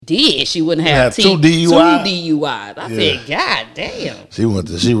did, she wouldn't have two DUIs. Two DUIs. I said, God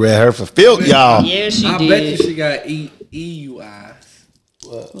damn. She read her for filth, y'all. Yeah, she did. I bet you she got EUIs.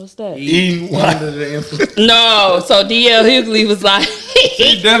 What's that? EUI. No, so DL Hughley was like,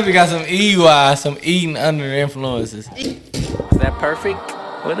 she definitely got some EUI, some eating under the influences. Is that perfect?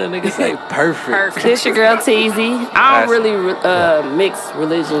 What the nigga say? Perfect. This your girl Teezy. I don't really mix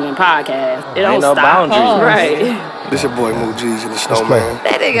religion and podcast. It don't Ain't no stop. boundaries. Right. This your boy Moo G's and the Snowman.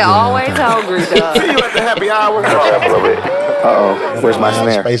 That nigga always hungry, dog. See you at the happy hour. Uh-oh. Where's my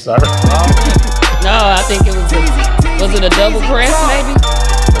snare? Space sir. No, I think it was it a double press maybe?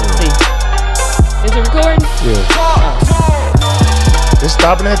 Let's see. Is it recording? Yeah. It's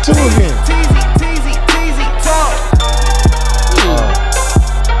stopping at 2 again.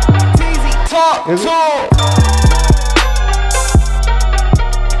 Is it?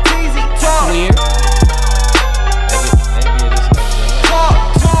 Weird.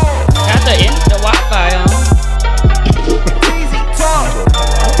 Got the Wi-Fi on.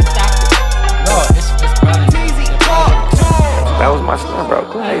 No, it's probably. That was my son, bro.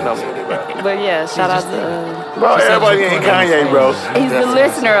 Hey, But yeah, shout out to Bro, everybody ain't Kanye, bro. he's the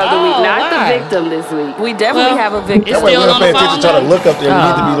listener of the week, not the victim this week. We definitely have a victim. It's That way we still don't on pay the attention, phone. try to look up there. We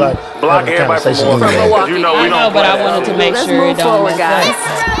need to be like Block having a everybody conversation from anyway. Milwaukee. You know we I know, don't but play I wanted to make Let's sure move it forward, don't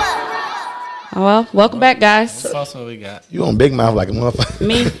guys. Well, welcome back, guys. That's what we got. You on Big Mouth like a motherfucker.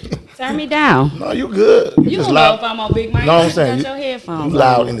 Me, turn me down. No, you good. You just don't know loud. if I'm on Big Mike. No, I'm saying You got your headphones you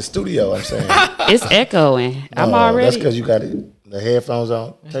loud on. in the studio. I'm saying It's echoing. I'm No, already. That's because you got the headphones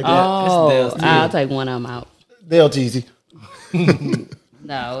on. Take that. Oh, I'll take one of them out. Dale Teezy.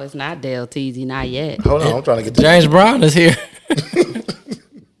 No, it's not Dale Teezy, not yet. Hold on, I'm trying to get James Brown is here.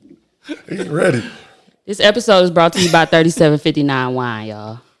 He's ready. This episode is brought to you by 3759 Wine,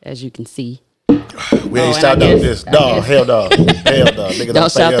 y'all. As you can see. We ain't and shout I out guess- this. I Dog, guess- hell dog. Hell dog. Nigga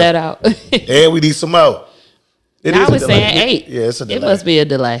Don't shout that out. Yeah, we need some more. It I is a was delay. saying 8. Yeah, it's a delay. It must be a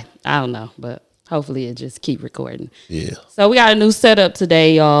delay. I don't know, but hopefully it just keep recording. Yeah. So we got a new setup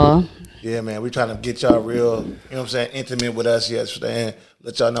today, y'all. Yeah, man. We trying to get y'all real, you know what I'm saying, intimate with us yesterday.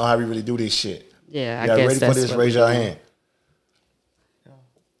 Let y'all know how we really do this shit. Yeah, I Y'all guess ready for that's this? what Raise we your do. hand.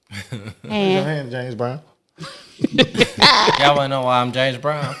 Raise your And hand, James Brown. Y'all wanna know why I'm James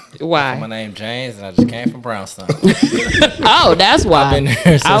Brown? My why? name James, and I just came from Brownstown. Oh, that's why. I've been there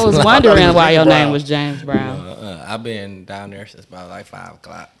since I was like- wondering I thought why he your was name Brown. was James Brown. I've been down there since about like 5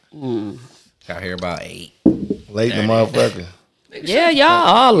 o'clock. Mm. Got here about 8. Late the motherfucker. Yeah, y'all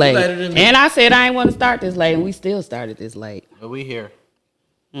all late. later than me. And I said I ain't want to start this late, and we still started this late. But we here.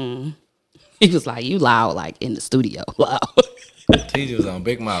 He was like, "You loud, like in the studio, loud." TJ was on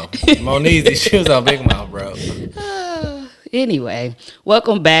Big Mouth. Monizy, she was on Big Mouth, bro. Anyway,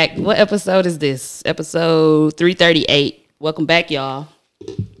 welcome back. What episode is this? Episode 338. Welcome back, y'all.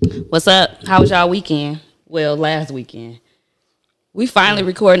 What's up? How was y'all weekend? Well, last weekend. We finally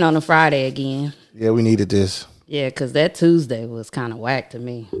recording on a Friday again. Yeah, we needed this Yeah, because that Tuesday was kind of whack to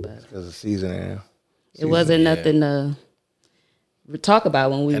me. But because the season end. it wasn't nothing to talk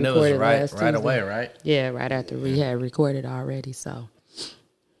about when we And it recorded was last right Tuesday. away, right? Yeah, right after we had recorded already. So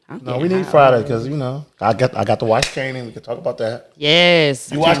I'm No, getting we need hot Friday already. because, you know, I got to watch Kanan. We can talk about that. Yes,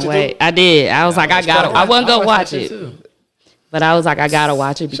 You I watched can't it, wait. too? I did. I was like, I gotta. I wasn't gonna watch that it, too. but I was like, I gotta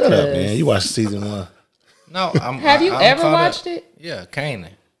watch it because. Shut up, man. You watched season 1. No, Have you ever watched it? Yeah,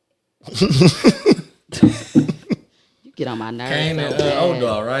 Kanan. You get on my nerves. Kanan, so bad. old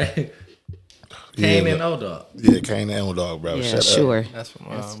dog, right? Yeah, Kanan, but- old dog. Yeah, Kanan and dog, bro. Yeah, Shut up. sure. That's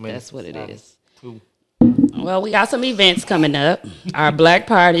from That's what it is. Cool. Well, we got some events coming up. Our Black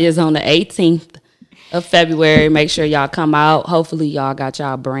Party is on the 18th of February. Make sure y'all come out. Hopefully, y'all got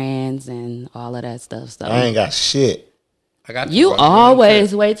y'all brands and all of that stuff. So I ain't got shit. I got you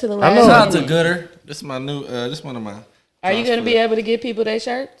always wait to the last. know. Shout out to minute. Gooder. This is my new. This one of mine. Are you gonna be able to get people their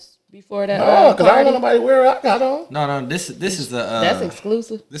shirts before that? No, because I party? don't want nobody to wear what I got on. No. This is the. That's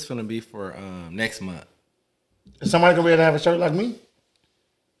exclusive. This gonna be for next month. Is somebody going to be able to have a shirt like me?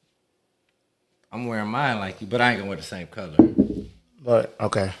 I'm wearing mine like you, but I ain't gonna wear the same color. But,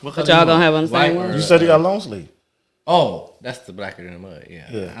 okay. What But color y'all you gonna want? have on the same White one? or- You said you got long sleeve. Oh, that's the blacker than the mud. Yeah.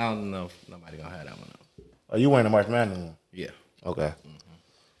 Yeah. I don't know if nobody gonna have that one. Though. Are you wearing the March Madness one? Yeah. Okay.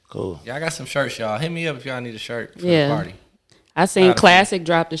 Cool. Yeah, I got some shirts, y'all. Hit me up if y'all need a shirt for Yeah. the party. I seen Classic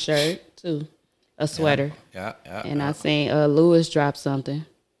drop a shirt too, a sweater, Yeah. and I seen Lewis drop something.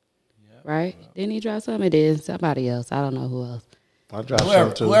 Right? Didn't he drop something? It did. Somebody else. I don't know who else. I dropped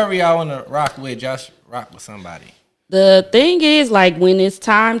some too. Whoever y'all wanna rock with, just rock with somebody. The thing is, like, when it's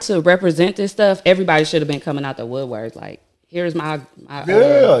time to represent this stuff, everybody should have been coming out the woodwork. Like, here's my Yeah.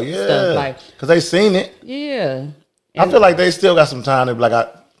 stuff. Like, Because they seen it. yeah. I feel like they still got some time to be like,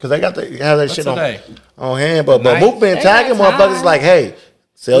 Because they got that shit on hand. But Mook been They tagging got motherfuckers time. like, hey,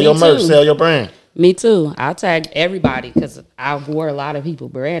 sell Me your merch, too. sell your brand. Me too. I tagged everybody because I wore a lot of people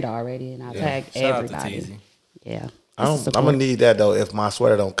brand already, and I tagged Shout out to everybody. Teezy. Yeah. I'm gonna need that though. If my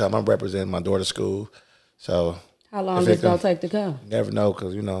sweater don't come, I'm representing my daughter's school. So How long if is it it gonna come- take to come? never know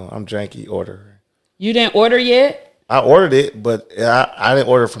because I'm janky order. You didn't order yet? I ordered it, but I didn't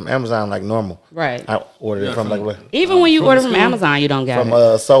order from Amazon like normal. Right. I ordered it from like Even when you order from Amazon, you don't get from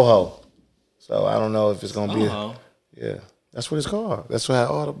it. Soho. So I don't know if it's gonna Soho? be. Yeah, that's what it's called. That's what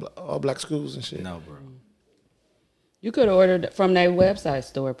all black schools and shit. No, bro. You could have ordered from their website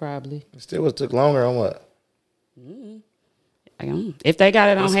store probably. It still would took longer on what? If they got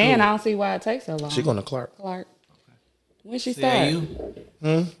it on What's hand, cool? I don't see why it takes so long. She going to Clark. When she See start?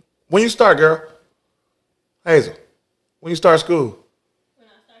 you. When you start, girl? Hazel. When you start school? When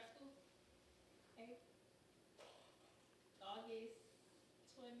I start school, August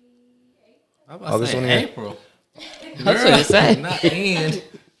 28th. I'm about to August say 28th. April. That's what it say. Not end.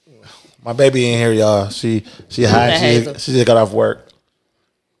 My baby in here, y'all. She high. that Hazel? She just got off work.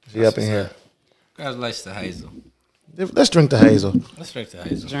 She up in here. Congratulations to Hazel. Let's drink the Hazel. Let's drink to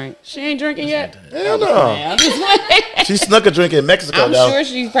Hazel. Drink. She ain't drinking yet. Hell no. I'm just like, She snuck a drink in Mexico, I'm though. sure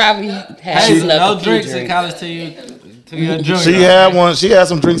she's probably had Hazel, snuck no a few drinks in college to your junior. She had one. She had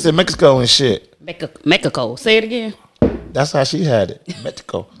some drinks in Mexico and shit. Mexico. Say it again. That's how she had it.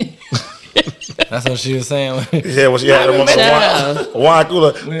 Mexico. That's what she was saying. Yeah, when she had it, Shut one wine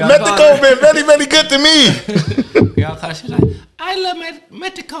cooler. y'all Mexico call it- been very, very good to me. Y'all thought she was like, I love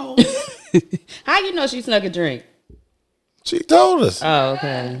Mexico. How you know she snuck a drink? She told us. Oh,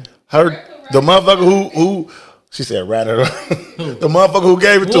 okay. The motherfucker who she said rather the motherfucker who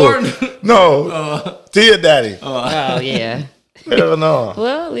gave it to Warren? her. No, Tia Daddy. Oh, yeah. Hell no.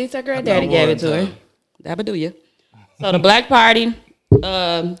 Well, at least her granddaddy I gave it to her. That do you. So the Black Party,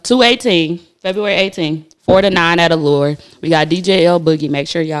 2/18, February 18th, 4 to 9 at Allure. We got DJ L Boogie. Make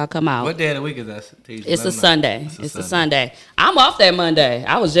sure y'all come out. What day of the week is that? Teezy? It's Let a me know. Sunday. It's a Sunday. I'm off that Monday.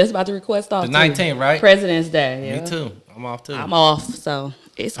 I was just about to request off. The too. 19th, right? President's Day. Yeah. Me too. I'm off too. I'm off, so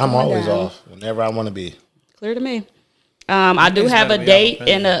it's. I'm going always down. off whenever I want to be. Clear to me. I do Niggas have gotta a be date off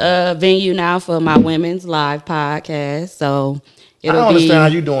in a venue now for my women's live podcast. So I it'll don't be understand how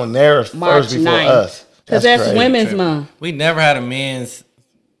you doing theirs March first before 9th. us. because that's crazy. Women's Month. We never had a men's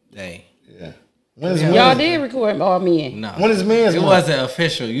day. Yeah. When is Y'all men's? did record all men. No. When is men's It month? wasn't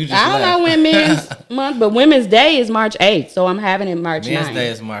official. You just I don't left. know when Men's Month, but Women's Day is March 8th, so I'm having it March Men's 9th. day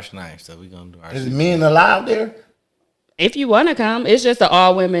is March 9th, so we're going to do our Is shit. men allowed there? If you want to come, it's just an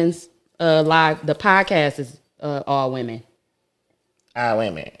all women's live. The podcast is all women. Ah, wait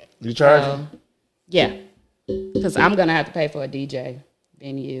a minute. You charging? Yeah, because I'm gonna have to pay for a DJ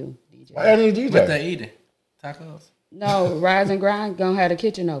venue. DJ. Why any DJ? What they eating? Tacos? No, Rise and Grind gonna have the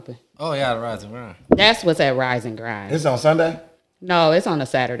kitchen open. Oh, yeah, the Rise and Grind. That's what's at Rise and Grind. It's on Sunday. No, it's on a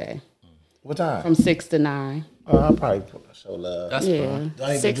Saturday What time? from 6 to 9. I'll probably show love. That's Yeah, fun. Do I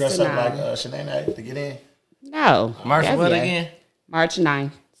need to 6 dress to up 9. like Shanae to get in? No, March that's what yay. again? March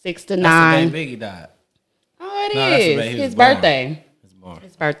 9th, 6 to That's 9. the day Biggie died. Oh, it No, that's the is day he was his born. birthday. It's born.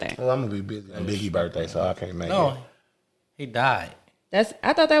 His birthday. Well, I'm gonna be busy on Biggie's birthday, so I can't make No, it. he died.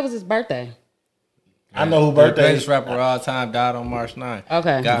 I thought that was his birthday. I know who The birthday. greatest rapper of all time died on March 9th.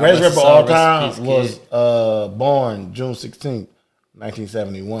 Okay. God Greatest rest his rapper of soul, all rest in time peace, kid. was born June 16th,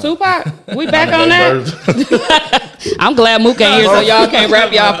 1971. Tupac, we back on that. Birth. I'm glad Mook ain't here, so y'all can't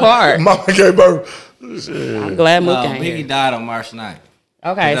rap y'all part. Mama gave birth. I'm glad Mook No, ain't Biggie here. died on March 9th.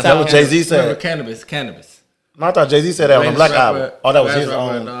 Okay, That's so what Jay-Z Remember said. cannabis. I thought Jay-Z said that on the Black Greatest Album. rapper- Oh, that was his greatest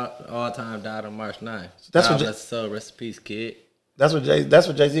rapper own. of all time died on March 9th. That's God what Jay- rest his soul, rest in peace, kid. That's what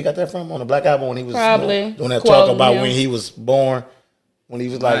Jay-Z got that from on the Black Album when he was Probably. doing that talk Quoting about him. when he was born, when he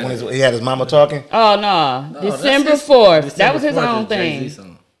was like Right. he had his mama talking. oh no, No, December that's his- 4th. That December was his 4th own is Jay-Z thing.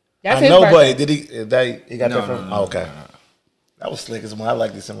 song. That's I his know, birthday. but did he got No, that from? no, Oh, okay, no. that was slick as well. I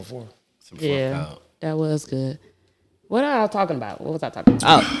like December 4th. Yeah, that was good. What are I talking about? What was I talking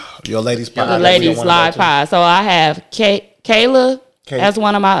about? Oh, Your ladies pod. the ladies live pod. So I have Kayla as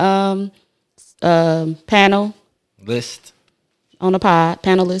one of my panel List. on the pod,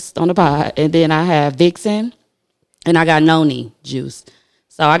 panelists on the pod, and then I have Vixen, and I got Noni Juice.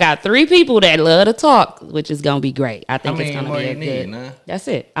 So I got 3 people that love to talk, which is gonna be great. I think How it's many gonna more be a you good. need, nah? That's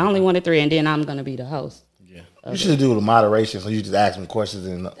it. I only wanted 3, and then I'm gonna be the host. Yeah. You should do the moderation, so you just ask them questions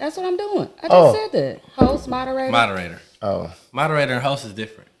and That's what I'm doing. I just Oh. said that. Host, moderator. Moderator. oh Moderator and host is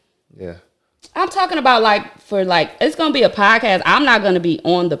different. yeah. I'm talking about it's gonna be a podcast. I'm not gonna be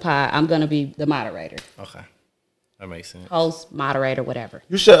on the pod. I'm gonna be the moderator, Okay. That makes sense. host, moderator, whatever.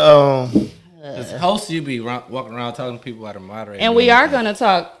 You should As host, you be walking around talking to people how to moderate. And we are gonna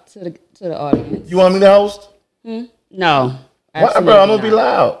talk to the audience. You want me to host? No, Why, bro? I'm gonna be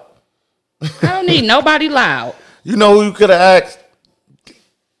loud. I don't need nobody loud. You know who you could have asked?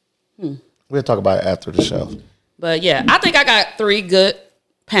 We'll talk about it after the show. But yeah, I think I got 3 good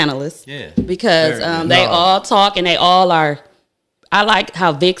panelists. Yeah. Because Very good. they all talk and they all are. I like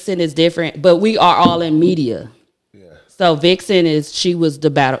how Vixen is different, but we are all in media. Yeah. So Vixen she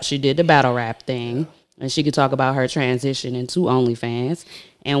did the battle rap thing, and she could talk about her transition into OnlyFans.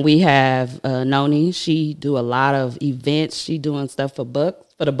 And we have Noni. She do a lot of events. She doing stuff for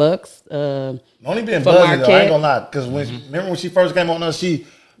the Bucks. Only been For buzzing though. I Marquette. ain't gonna lie, because remember when she first came on us, she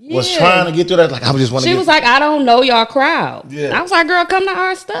was trying to get through that. Like I just want to. She was like, I don't know y'all crowd. Yeah. I was like, girl, come to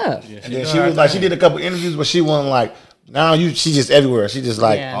our stuff. Yeah, and then she was like, she did a couple interviews, but she wasn't like. Now she just everywhere. She just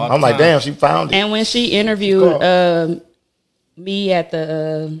like. Yeah. I'm like, damn, she found it. And when she interviewed me at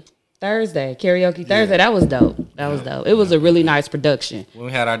the karaoke Thursday, that was dope. That was dope. It was a really nice production. When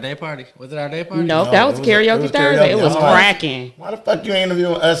we had our day party. Was it our day party? Nope, No, that was it was karaoke Thursday. karaoke. It was I'm like, cracking. Why the fuck you ain't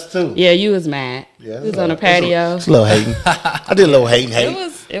interviewing us too? Yeah, you was mad. Yeah, you was on the patio. It's a little hating. I did a little hating.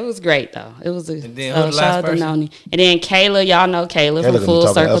 It was great though. It was a And then who the last shout out to person? Noni. And then Kayla, y'all know Kayla Kayla from gonna Full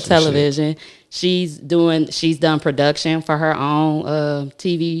talk about Circle us some shit. Television. She's done production for her own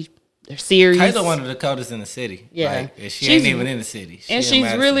TV series. Kayla one of the coldest in the city. Yeah. Like, and she She's- ain't even in the city. and in she's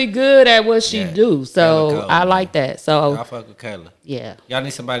Madison. really good at what she Yeah. do. Kayla So cold, I man. like that. I So fuck with Kayla. yeah. Y'all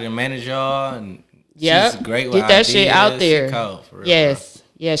need somebody to manage y'all, and Yep. she's great with Get that shit ideas. out She there. cold, for real, Yes.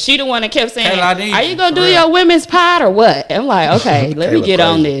 Yeah, she the one that kept saying, Kayla, I need are you, you going for to do real. your women's pod or what? I'm like, okay, let me Kayla get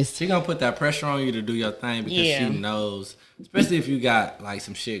on crazy. this. She gonna put that pressure on you to do your thing because Yeah. she knows, especially if you got like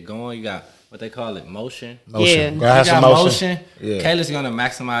some shit going. You got what they call it, motion. Motion. Yeah. Gotta have You some got motion. motion. Yeah. Kayla's gonna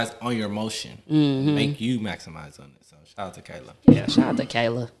maximize on your motion, Mm-hmm. make you maximize on it. So shout out to Kayla. Yeah, shout out to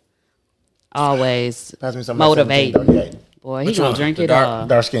Kayla. Always Pass me some motivate. 1738. Boy, he Which gonna one? drink The it dark- all.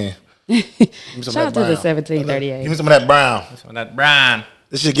 Dark skin. Give me some Shout of out to that the brown. 1738. Give me some of that brown. So that Brian,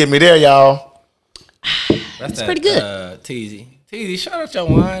 This should get me there, y'all. that's that, pretty good. Teezy. Teezy, shout out your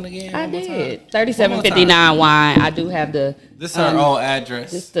wine again. I one more time. did. 3759 wine. I do have the This is our old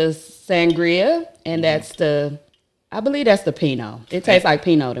address. it's the sangria, and that's I believe that's the Pinot. It tastes like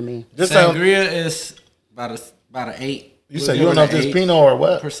Pinot to me. This sound, Sangria is about an 8. you said you don't know if this Pinot or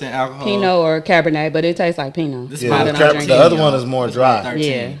what? % alcohol. Pinot or Cabernet, but it tastes like Pinot. This Yeah, Now the, that I'm Cap- drinking. the other one is more It's about dry.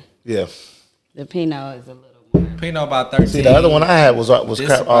 13. Yeah, Yeah. the Pinot is a little more. Pinot about 13. See, the other one I had was This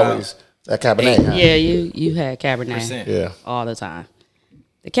crap about always that Cabernet. huh? Yeah, you had Cabernet percent. Yeah. all the time.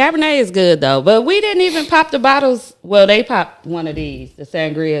 The Cabernet is good though, but we didn't even pop the bottles. Well, they popped one of these, the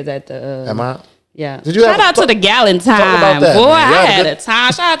sangrias at the. Am I? Yeah. Did you Shout ever out to talk- the Gallon about Time. that, Boy, man. I Y'all had good- a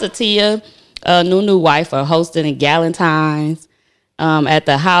time. Shout out to Tia, new wife, for hosting the Galentine's at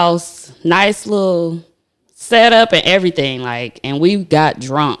the house. Nice little setup and everything. And we got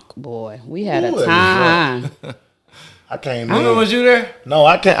drunk, boy. We had Ooh, it a was time. I came Remember, in. was you there? No,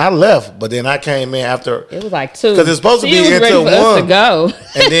 I left, but then I came in after, It was like 2. 'Cause it's supposed to She be was ready until for us to 1. go.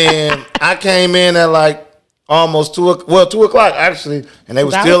 and then I came in at like almost 2 o'clock actually, and they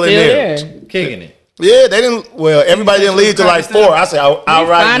were I was still in there. Kicking it. Yeah, they didn't. Well, everybody didn't leave till like 4. I said, I'll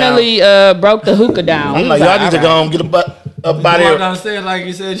ride now. Finally broke the hookah down. I'm We like, was y'all need to all go right. and get up out You walked here. downstairs like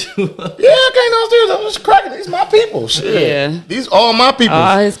you said you was. Yeah, I came downstairs. I was cracking. These my people. Shit. Yeah. These all my people.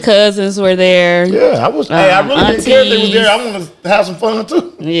 All his cousins were there. Yeah, I was. Hey, I really didn't care if they was aunties. there. I wanted to have some fun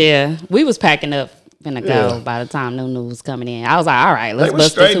too. Yeah, we was packing up finna go Yeah. by the time Nunu was coming in. I was like, all right, let's They was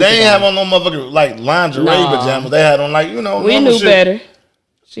bust straight. this They hookah ain't have down. on no motherfucker like lingerie No. pajamas. They had on like We normal knew shit. better.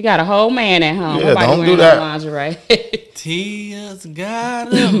 She got a whole man at home. Yeah, Nobody don't wearing do no that. lingerie. Tia's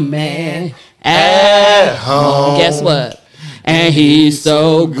got a man. At home. Guess what? And he's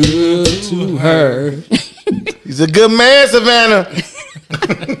so good to her. He's a good man, Savannah.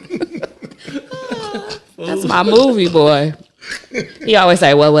 That's my movie, boy. He always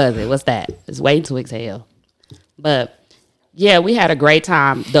say, what was it? What's that? It's waiting to exhale. But yeah, we had a great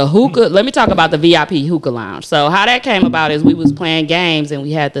time. The hookah, let me talk about the VIP hookah lounge. So how that came about is we was playing games and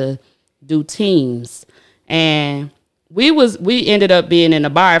we had to do teams. And we ended up being in the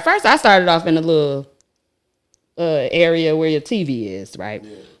bar. At first I started off in a little area where your TV is, right?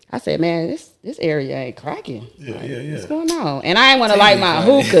 Yeah. I said, man, this area ain't cracking. What's going on? And I didn't want to light my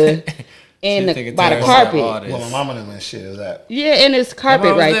hookah by the carpet. Well, my mama knew that shit was that. Yeah, and it's carpet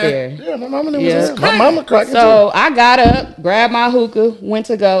mama was right there? there. Yeah, my mama knew Yeah. was that. My mama cracking So I got up, grabbed my hookah, went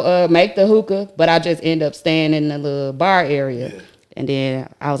to go make the hookah, but I just ended up staying in the little bar area. Yeah. And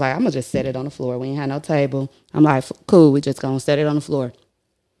then I was like, I'm going to just set it on the floor. We ain't had no table. I'm like, cool, we just going to set it on the floor.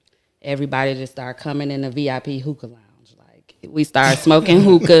 Everybody just started coming in the VIP hookah lounge. Like, we started smoking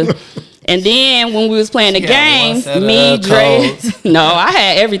hookah. And then when we was playing the She games, had one set me, of Dre. codes. No, I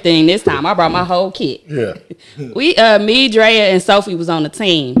had everything this time. I brought my whole kit. Yeah. Me, Drea, and Sophie was on the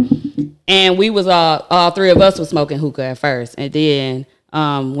team, and we was all three of us was smoking hookah at first, and then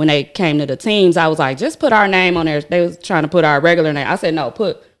when they came to the teams, I was like, just put our name on there. They was trying to put our regular name. I said, no,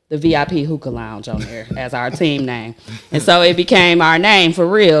 put the VIP Hookah Lounge on there as our team name, and so it became our name for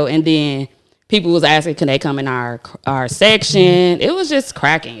real. And then people was asking, can they come in our section? It was just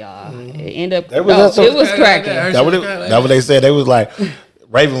cracking, y'all. It ended up, it was cracking. That what they said. They was like,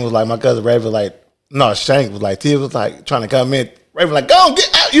 Raven was like, my cousin Raven was like, no, Shank was like, T was like trying to come in. Raven like, go on,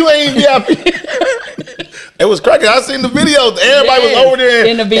 get out. You ain't VIP. It was cracking. I seen the videos. Everybody was over there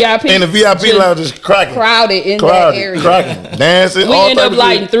in the VIP lounge, just cracking, crowded in that area, cracking, dancing. We ended up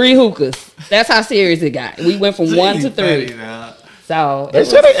lighting 3 hookahs. That's how serious it got. We went from 1 to 3. So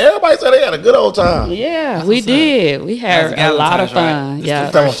everybody said they had a good old time. Yeah, we did. We had a lot of fun. Right?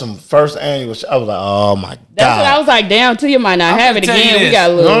 Yeah, that was some first annual. I was like, oh my god. That's what I was like. Damn, Tia might not have it again. We got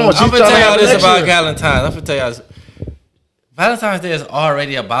a little. I'm gonna tell y'all this about Valentine's. I'm gonna tell y'all this. Valentine's Day is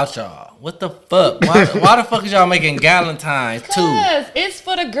already about y'all. What the fuck? Why the fuck is y'all making Valentine's too? Because it's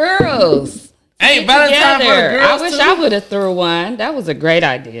for the girls. Ain't Valentine's for the girls? I wish I would have threw one. That was a great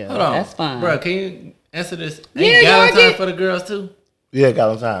idea. Hold on. That's fun. Bro, can you answer this? Yeah, Ain't Valentine's for the girls too? Yeah,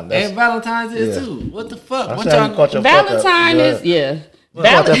 Valentine's. And Valentine's is too. What the fuck? What y'all? Valentine is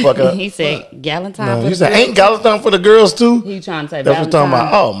He said Galentine. No, he said, ain't Galentine for the girls too? He trying to say that's what talking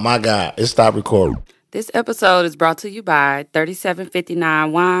about. Oh my god, it stopped recording. This episode is brought to you by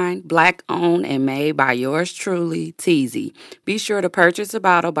 3759 Wine, black owned and made by yours truly, Teezy. Be sure to purchase a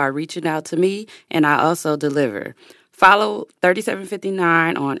bottle by reaching out to me, and I also deliver. Follow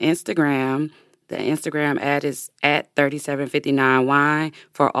 3759 on Instagram. The Instagram ad is at 3759wine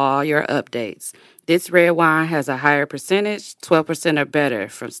for all your updates. This red wine has a higher percentage, 12% or better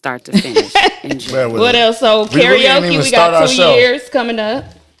from start to finish. Enjoy. What else? So karaoke, we got 2 years coming up.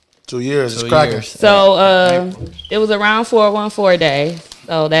 2 years, it's cracking. So it was around 414 Day.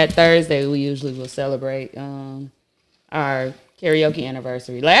 So that Thursday we usually will celebrate our karaoke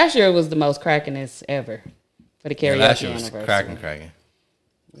anniversary. Last year was the most crackingest ever for the karaoke last year anniversary. Was cracking.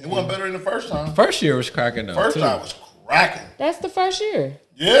 It wasn't better than the first time. First year was cracking though. First time was cracking. That's the first year.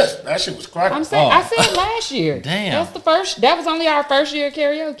 Yes, that shit was cracking. I'm saying I said last year. Damn. That's the first. That was only our first year of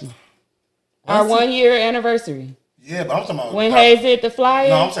karaoke. Our 1 year anniversary. Yeah, but I'm talking about when Hayes did the flyer.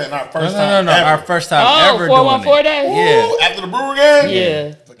 No, I'm saying our first time. No, our first time ever 414 Day. Yeah, after the Brewer game.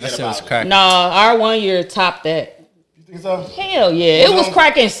 Yeah, that shit was cracking. No, our 1 year topped that. You think so? Hell yeah, it was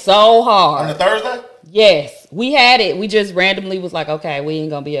cracking so hard. On the Thursday? Yes, we had it. We just randomly was like, okay, we ain't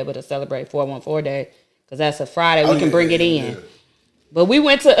gonna be able to celebrate 414 Day because that's a Friday. We can bring it in. Yeah. But we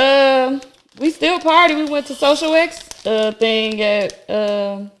went to we still party. We went to Social X thing at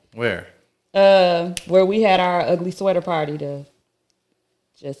where we had our ugly sweater party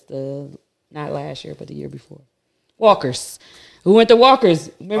not last year but the year before. Walkers. We went to Walkers.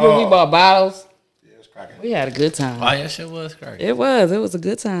 Remember we bought bottles? Yeah, it was cracking. We had a good time. Oh yeah, shit was cracking. It was a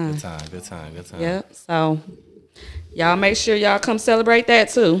good time. Good time. Yep. So y'all make sure y'all come celebrate that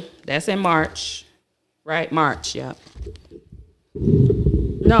too. That's in March. Right? March, yep.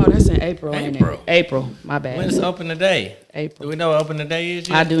 No, that's in April. April. My bad. When is open today? April. Do we know what open today is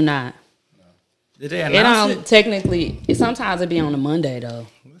yet? I do not. Did they announce it? Technically, sometimes it be on a Monday though.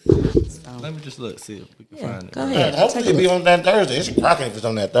 Let me just look, see if we can find it. Go ahead. Hopefully it'll be on that Thursday. It's cracking if it's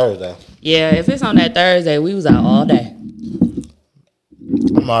on that Thursday. Yeah, if it's on that Thursday, we was out all day.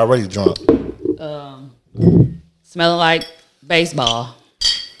 I'm already drunk. Smelling like baseball,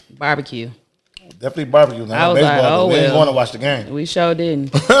 barbecue. Definitely barbecue. Now. I was baseball, like, oh we didn't well. want to watch the game. We sure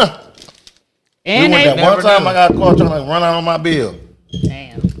didn't. And we went that one time I got caught trying to run out on my bill.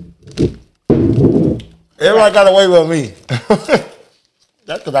 Damn. Everybody got away with me.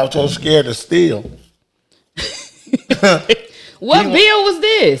 That's because I was so scared to steal. What bill was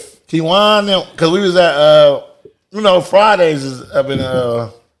this? Kiwan, because we was at, Fridays is up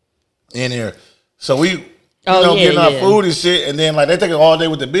in here. So we, getting our food and shit, and then, they take it all day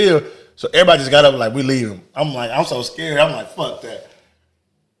with the bill. So everybody just got up and, we leaving. I'm so scared. I'm like, fuck that.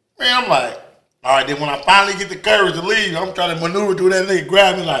 Man, I'm like, all right, then when I finally get the courage to leave, I'm trying to maneuver through that nigga,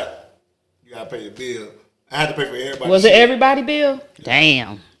 grab me like, you got to pay the bill. I had to pay for everybody. Was it everybody bill?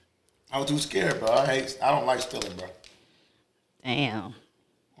 Damn. I was too scared, bro. I don't like stealing, bro. Damn.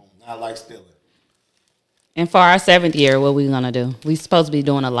 I like stealing. And for our 7th year, what we gonna do? We supposed to be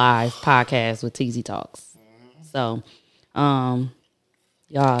doing a live podcast with Teezy Talks. So,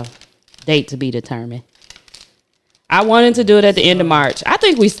 y'all, date to be determined. I wanted to do it at the end of March. I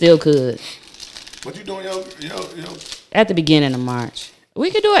think we still could. What you doing, yo? At the beginning of March.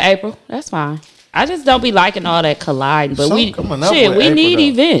 We could do it April. That's fine. I just don't be liking all that colliding. But we need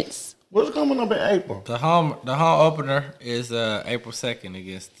events. What's coming up in April? The home opener is April 2nd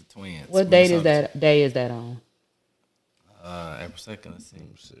against the Twins. What date is that? Day is that on? April 2nd. Let's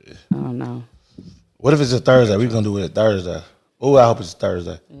see. I don't know. What if it's a Thursday? We're gonna do it a Thursday. Oh, I hope it's a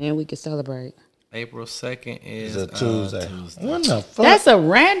Thursday. And then we can celebrate. April 2nd is a Tuesday. What the fuck? That's a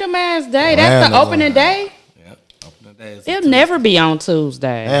random ass day. That's the opening day. Yep, opening day. It'll never be on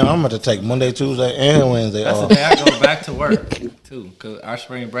Tuesday. Damn, I'm gonna take Monday, Tuesday, and Wednesday That's off. the day I go back to work too, because our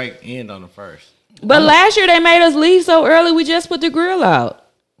spring break end on the 1st. But last year they made us leave so early. We just put the grill out.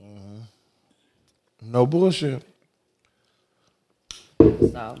 No bullshit.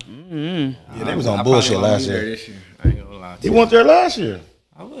 So, Yeah, they was on bullshit last year. This year. I ain't gonna lie to You went there last year.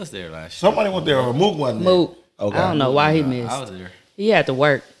 I was there last year. Somebody went there, or Mook wasn't there. Mook. Okay. I don't know why he missed. I was there. He had to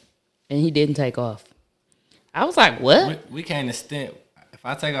work, and he didn't take off. I was like, what? We can't extend. If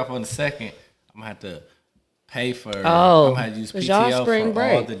I take off on the 2nd, I'm gonna have to pay for. Oh, I'm gonna have to use 'cause y'all PTO spring for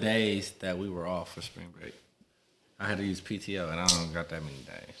break. all the days that we were off for spring break. I had to use PTO, and I don't got that many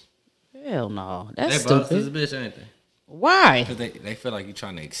days. Hell no. That's They both this stupid. bitch, ain't they? Why? Because they feel like you're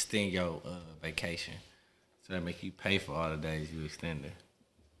trying to extend your vacation, so they make you pay for all the days you extended.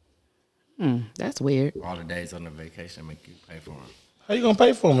 That's weird. All the days on the vacation make you pay for them. How you gonna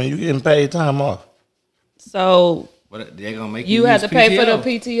pay for me? You getting paid time off? So What they gonna make you you had to use pay for the PTO?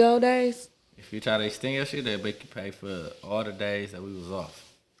 PTO days? If you try to extend your shit, they make you pay for all the days that we was off.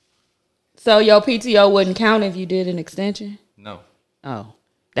 So your PTO wouldn't count if you did an extension? No. Oh.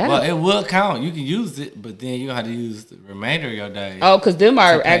 Well, it will count. You can use it, but then you have to use the remainder of your days. Oh, because them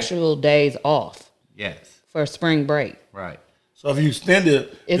are Okay. actual days off Yes. for spring break. Right. So if you extend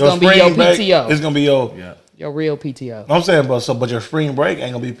it, It's gonna be your break, PTO. It's gonna be your. Yeah. Your real PTO. I'm saying, but your spring break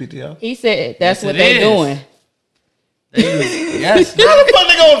ain't gonna be PTO. He said that's Yes, what it they is. doing. Yes. How the fuck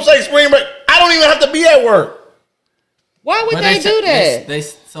they gonna say spring break? I don't even have to be at work. Why would But they do that?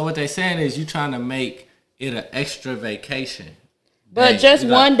 So what they saying is you trying to make it an extra vacation. But day. just You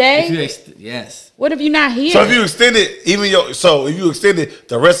one day? Yes. What if you're not here? So if you extend it, if you extend it,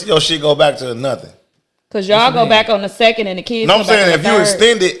 the rest of your shit go back to nothing. Because y'all go back on the 2nd and the kids. No, I'm go back saying on if the you 3rd.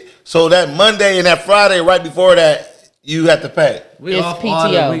 extend it, so that Monday and that Friday right before that, you have to pay. We It's off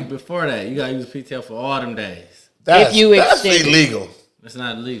all the PTO. week before that. You gotta use PTO for all them days. That's extend it. illegal. That's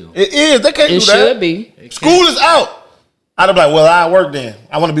not illegal. It is. They can't It do that. should be. School is out. I'd be like, well, I work then.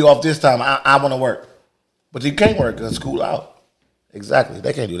 I want to be off this time. I want to work. But you can't work because school out. Exactly.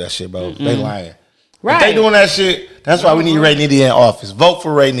 They can't do that shit, bro. They lying. Right. If they doing that shit, that's why we need Ray Nitty in office. Vote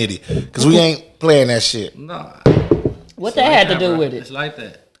for Ray Nitty. Because we ain't playing that shit. No. What that had to do with It's it? like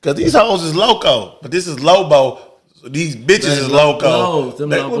that. Because these hoes is loco. But this is Lobo. These bitches is loco. Blows. Them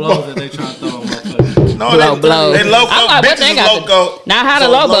little blows that they trying to throw on motherfuckers. No, Blow. they loco. I'm like, what Bitches they is got to- loco. Now how the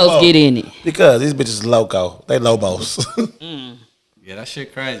So it's Lobos Lobo. get in it? Because these bitches is loco. They Lobos. Yeah, that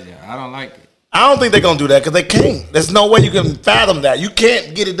shit crazy. I don't like it. I don't think they're going to do that because they can't. There's no way you can fathom that. You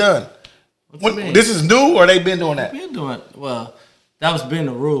can't get it done. What you mean? This is new or they been doing that? Been doing well. That was been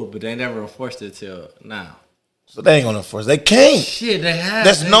the rule, but they never enforced it till now. So they ain't going to enforce it. They can't. Shit, they have.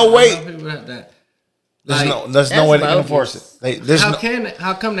 There's They- no I way. know people that. There's Like, no that's way they can bogus. enforce it. There's How no,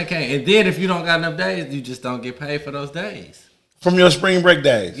 how come they can't? And then if you don't got enough days, you just don't get paid for those days. from your spring break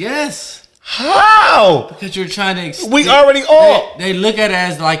days. Yes, How? because you're trying to. Extend, We already off. They look at it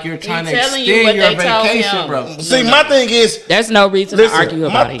as like you're trying to telling you extend what your they told vacation, him. bro. See, my thing is, There's no reason Listen, to argue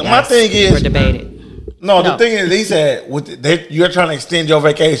about it. my Guys. thing is- or debate it. no, the No. thing is, he said, you're trying to extend your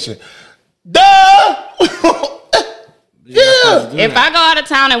vacation. Duh! Yeah. If I go out of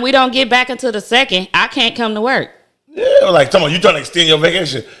town and we don't get back until the 2nd, I can't come to work. Yeah, like, come on, you trying to extend your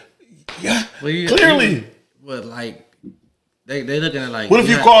vacation. Yeah, clearly. But like, they looking at like. What if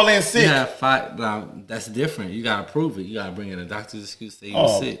you call in sick? Yeah, that's different. You gotta prove it. You gotta bring in a doctor's excuse to say you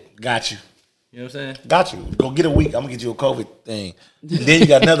Oh, sick. got you. You know what I'm saying? Got you. Go get a week. I'm going to get you a COVID thing. And then you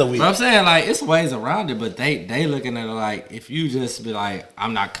got another week. But I'm saying like it's ways around it, but they looking at it like if you just be like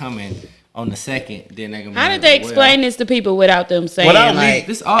I'm not coming on the 2nd, then they gonna. How be did like, they well, explain this to people without them saying Without me, like?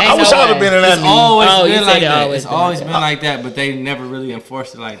 This I ain't wish no I would have way. been in that It's meeting. always Oh, you been said like it that. always It's been always like been like that, but they never really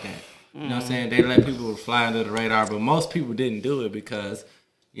enforced it like that. You know what I'm saying? They let people fly under the radar, but most people didn't do it because,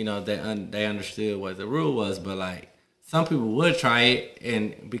 you know, they understood what the rule was. But like some people would try it,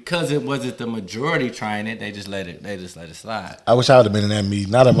 and because it wasn't the majority trying it, they just let it slide. I wish I would have been in that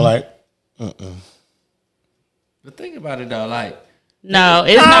meeting. I'd have been like, But think about it though, like. No,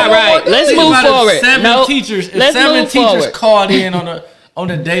 it's not right. Let's Think move about if forward. Seven No, teachers. If let's seven move teachers forward. called in on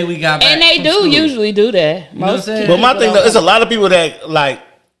the day we got back, And they from do school. usually do that. know what I'm Most saying? but my people thing, don't. it's a lot of people that like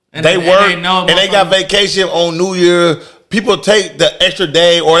And they they work know and they got vacation on New Year people take the extra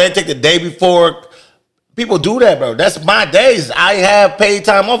day or they take the day before. People do that, bro. That's my days. I have paid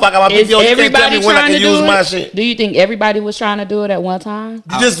time off. I got my PTO. You can't tell me when I can use my shit. Do you think everybody was trying to do it at one time?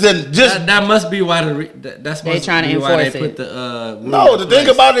 That must be why they trying to enforce put the no, the thing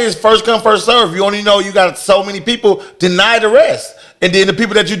about it is first come, first serve. You only know you got so many people, deny the rest. And then the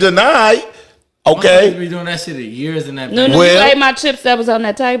people that you deny, okay. You be doing that shit in years in that. No, you ate my chips that was on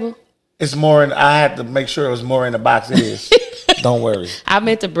that table? It's more in, I had to make sure it was more in the box. It is. Don't worry. I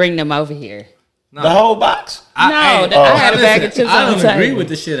meant to bring them over here. No. The whole box? I had a bag of chips on the table. I don't agree with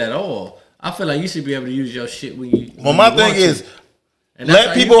the shit at all. I feel like you should be able to use your shit when you. Well, my thing is,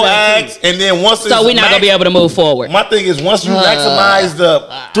 let people ask, and then once so we're not gonna be able to move forward. My thing is, once you maximize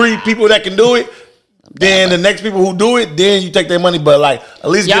the 3 people that can do it, then the next people who do it, then you take their money. But like, at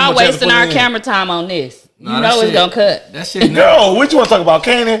least y'all wasting our camera time on this. You know it's gonna cut. That shit. Girl, what you want to talk about,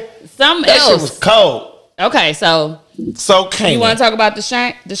 Canaan? Something that else. Shit was cold. Okay, so Canaan. You want to talk about the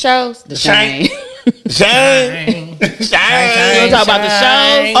shows? The shame. Shame. You want to talk about the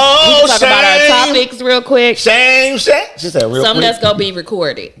shows? Oh, we can talk about our topics real quick. Shame. She said real Something quick. that's gonna be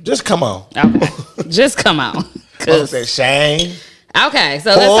recorded. Just come on. Okay. Just come on. Say shame. Okay,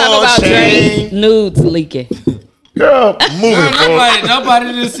 so let's talk about Drake nudes leaking. Girl, moving forward. Nobody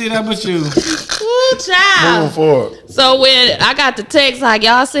didn't see that but you. Ooh, child. Moving forward. So when I got the text, like,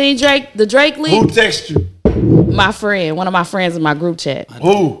 y'all seen the Drake leak? Who texted you? My friend, one of my friends in my group chat.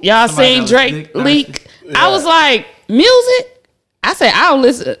 Who? Y'all seen Drake leak? Yeah. I was like, music? I said, I don't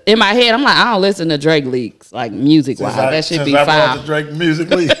listen. In my head, I'm like, I don't listen to Drake leaks, like music-wise. That should be fine. The Drake music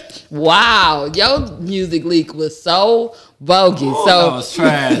leak. Wow, your music leak was so bogus. Oh, so that was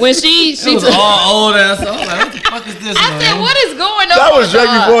trash. When she was all old ass. I was like, what the fuck is this? I said, what is going on? That was Drake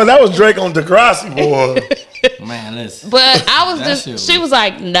before. That was Drake on Degrassi, boy. Man, listen. But I was she was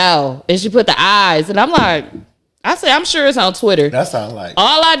like, no. And she put the eyes. And I'm like, I said, I'm sure it's on Twitter. That sounds like.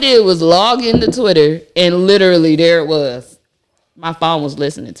 All I did was log into Twitter and literally there it was. My phone was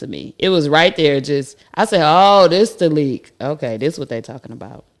listening to me. It was right there. I said, oh, this the leak. Okay, this is what they talking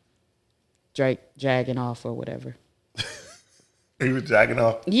about. Drake dragging off or whatever. He was dragging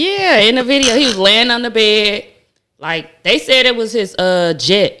off? Yeah, in the video. He was laying on the bed. Like, they said it was his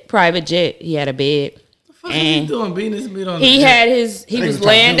private jet. He had a bed. The fuck is he doing beating his meat on the jet? He was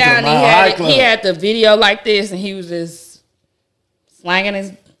laying down and he had the video like this and he was just slanging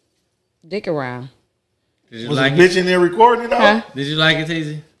his dick around. Did you like it? Bitch in there recording it all? Huh? Did you like it,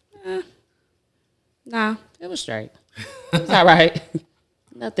 Teezy? No, it was straight. It was all right.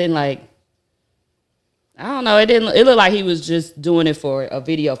 Nothing like, I don't know. It looked like he was just doing it for a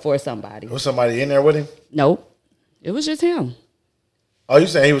video for somebody. Was somebody in there with him? Nope. It was just him. Oh, you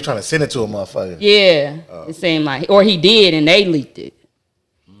saying he was trying to send it to a motherfucker? Yeah. It seemed like, or he did and they leaked it.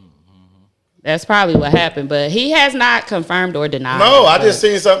 That's probably what happened, but he has not confirmed or denied. No, I just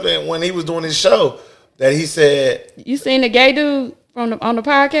seen something when he was doing his show that he said. You seen the gay dude on the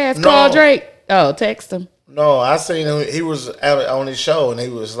podcast called Drake? Oh, text him. No, I seen him. He was on his show and he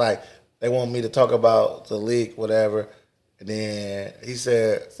was like, they want me to talk about the leak, whatever. And then he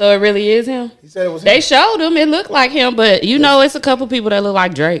said. So it really is him? He said it was him. They showed him. It looked like him, but it's a couple people that look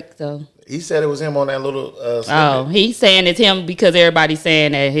like Drake. So he said it was him on that little snippet. Oh, he's saying it's him because everybody's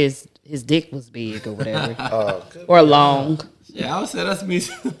saying that his dick was big or whatever. Or long. Yeah, I would say that's me.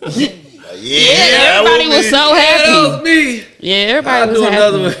 Yeah, everybody was so happy. Yeah, that was me. Yeah, everybody was happy.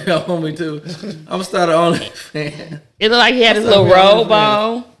 I'll do another one on me too. I'm gonna start an OnlyFans. It looked like he had his little robe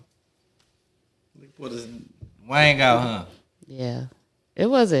on. Put his wang out, huh? Yeah. It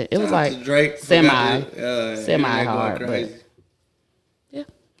wasn't. It was like Drake semi hard. But yeah,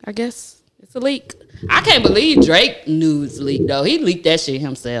 I guess it's a leak. I can't believe Drake news leaked though. He leaked that shit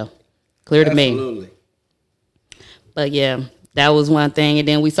himself. Clear to me. Absolutely. But yeah, that was one thing. And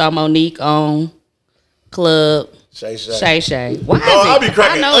then we saw Monique on Club Shay. Why is I'll be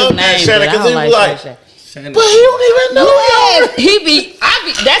cracking up at Shannon because he was like, Shay. But he don't even know.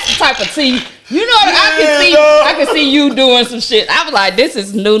 That's the type of tea. You know what I can see you doing some shit. I was like, this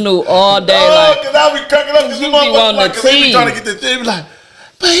is new all day. Because I'll be cracking up because you be trying to get the tea. Be like,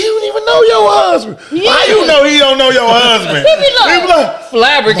 but he don't even know your husband. Yeah. How you know he don't know your husband? He be like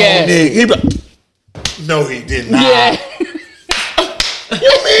flabbergasted. He be like, no, he did not. Yeah.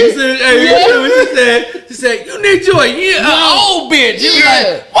 She said, you need you an old bitch. You be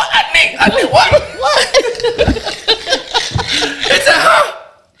like, what? I need what? He said, huh?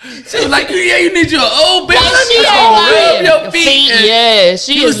 She was like, you need your old bitch. She ain't lying. Your feet. Yeah,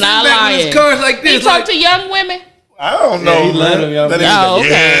 she is not lying. Cars like this. He talk to young women. I don't know. He let him, y'all. Oh, okay.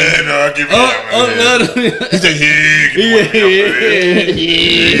 Yeah, no, give me that. He said,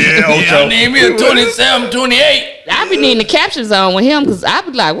 Y'all need me a 27, 28. I be needing the captions on with him because I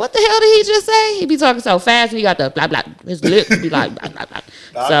be like, what the hell did he just say? He be talking so fast and he got the blah blah. His lips be like blah blah blah.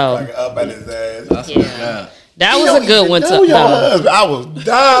 So up at his ass. yeah. That was a good one. I was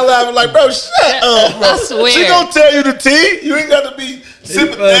dying laughing like, bro, shut up, bro. I swear. She gonna tell you the tea. You ain't got to be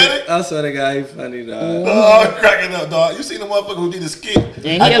sympathetic. I swear to God, he funny, dog. Oh, I'm cracking up, dog. You seen the motherfucker who did the skit?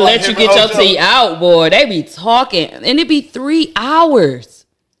 And he'll let you get your tea out, boy. They be talking. And it be 3 hours.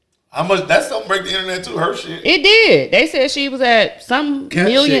 How much? That's something break the internet too. Her shit. It did. They said she was at some Cat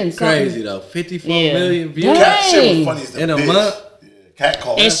million. Shit crazy, though. 54 million views. Cat shit was funny as the in a bitch. month. Cat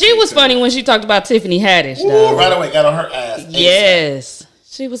called. And she was funny when she talked about Tiffany Haddish. Ooh, right away, got on her ass. Yes.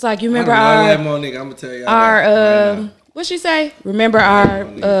 She was like, you remember I'm gonna tell you our what'd she say? Remember our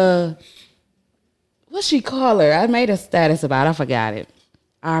what'd she call her? I made a status about it. I forgot it.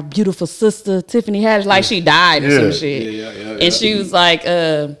 Our beautiful sister Tiffany Haddish, like she died or some shit. Yeah. And she was like,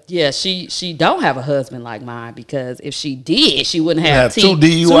 she don't have a husband like mine because if she did, she wouldn't have two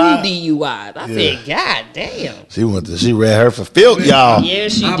DUIs. Two DUIs. I said, God damn. She read her for filth, y'all. Yeah,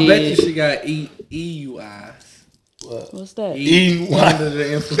 she I did. bet you she got EUIs. What's that? Under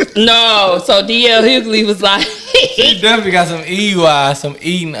the influence. No, so DL Hughley was like, She definitely got some EUI, some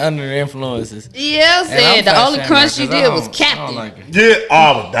eating under the influences. yeah, said the only crunch she did was I Captain. don't like it. Yeah,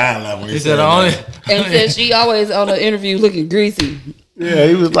 I was dying laughing. He said the only. And said she always on the interview looking greasy. Yeah,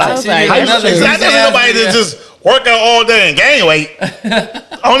 he was like, I was like, I never somebody that just work out all day and gain weight.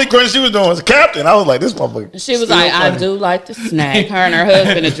 Only crunch she was doing was Captain. I was like, this motherfucker. She was like, I do like to snack. Her and her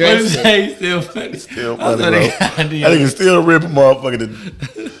husband addressed it. Still funny. Still funny, bro. I think it's still rip a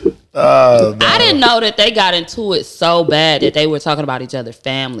motherfucker. I didn't know that they got into it so bad that they were talking about each other's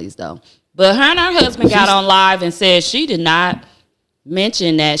families, though. But her and her husband got on live and said she did not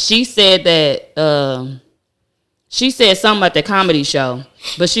mention that. She said that she said something at the comedy show,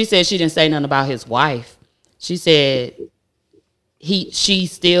 but she said she didn't say nothing about his wife. She said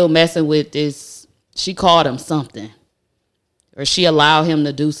she's still messing with this. She called him something, or she allowed him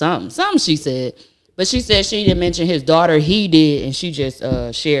to do something. Something she said. But she said she didn't mention his daughter. He did, and she just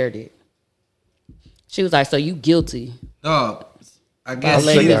shared it. She was like, "So you guilty?" No, I guess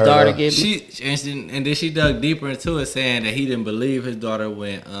letting his daughter get. And then she dug deeper into it, saying that he didn't believe his daughter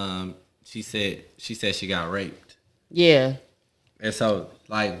when she said she got raped. Yeah. And so,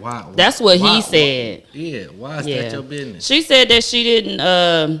 like, why? That's what he said. Why is that your business? She said that she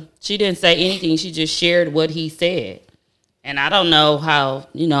didn't say anything. She just shared what he said. And I don't know how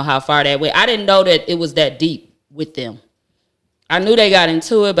far that went. I didn't know that it was that deep with them. I knew they got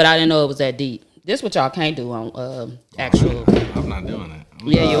into it, but I didn't know it was that deep. This what y'all can't do on actual. I'm not doing it.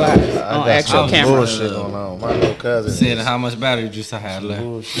 Yeah, you are on actual camera. Bullshit going on. My little cousin said how much battery juice I had left.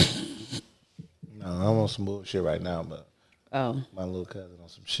 Bullshit. No, I'm on some bullshit right now, but my little cousin on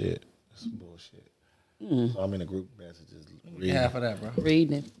some shit. Some bullshit. So I'm in a group messages. Reading. Half of that, bro.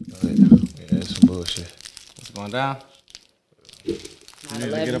 Reading it. Yeah, it's some bullshit. What's going down? You need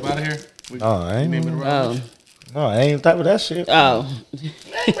to get up out of here? I ain't. No, I ain't type of that shit. Oh.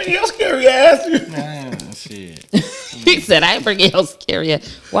 I ain't bringing your scary ass. Shit. He said, I ain't bringing your scary ass.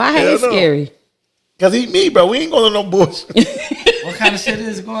 Why ain't scary? Because he me, bro. We ain't going to no bullshit. What kind of shit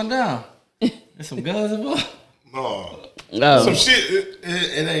is going down? There's some guns involved? No. Some shit,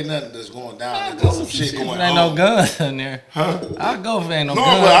 it ain't nothing that's going down. There's some shit going on. There ain't no guns in there. Huh? I'll go if there ain't no guns.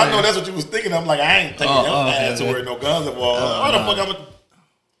 No, but I know that's what you was thinking. I'm like, I ain't taking your ass to where no guns involved. How the fuck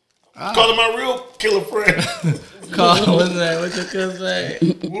I'm calling my real killer friend? What's that? What's your cousin say?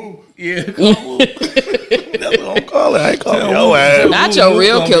 Woo. Yeah, call Woo. That's what I'm calling. I ain't calling your ass. Not your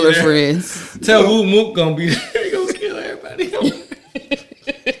real killer friends. Tell Woo Mook gonna be there. He gonna kill everybody.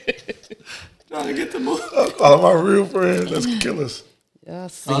 Trying to get the Mook. I'm calling my real friend. Let's kill us.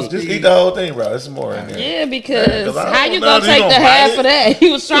 Just eat the whole thing, bro. There's more in there. Yeah, because how you gonna take the half of that?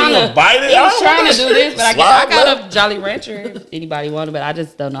 He was trying to bite it. He was trying to do this, but I got a Jolly Rancher if anybody wanted, but I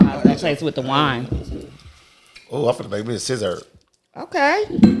just don't know how that tastes with the wine. Oh, I'm finna make me a scissor. Okay.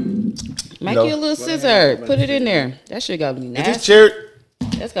 Make you a little scissor. Put it in there. That shit gonna be nasty. Is this cherry?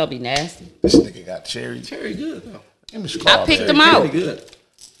 That's gonna be nasty. This nigga got cherry. Cherry good though. I picked them out. Good.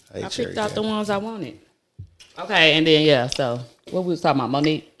 I picked out the ones I wanted. Okay, and then so what we was talking about?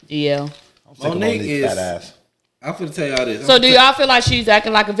 Monique, DL. Monique is fat ass. I'm finna tell y'all this. So do y'all feel like she's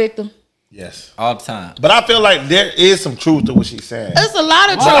acting like a victim? Yes. All the time. But I feel like there is some truth to what she's saying. There's a lot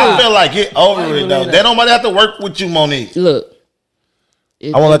of truth. I feel like get over it though. They don't have to work with you, Monique. Look.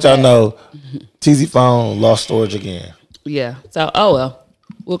 I want to let y'all know, TZ phone lost storage again. Yeah. So, oh well.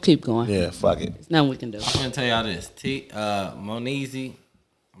 We'll keep going. Yeah, fuck it. There's nothing we can do. I'm gonna tell y'all this. Moneezy.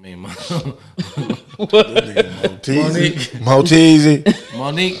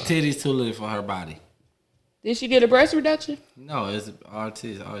 Monique titties too little for her body. Did she get a breast reduction? No, it's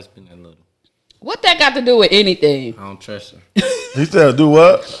RT's always been that little. What that got to do with anything? I don't trust her. He said, "Do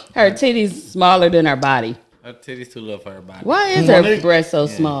what?" Her titties smaller than her body. Her titties too little for her body. Why is her breast so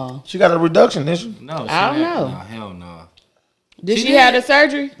small? She got a reduction, didn't she? No, I don't know. No, hell no. Did she have the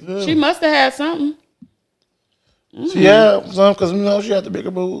surgery? Yeah. She must have had something. She had some because she had the bigger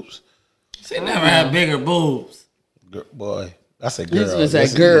boobs. She never had bigger boobs. Boy, I said girl. This was a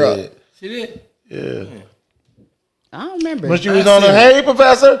girl. She did? Yeah. I don't remember. When she was on the Hey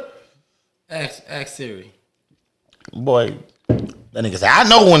Professor? Ask Siri. Boy, that nigga said, I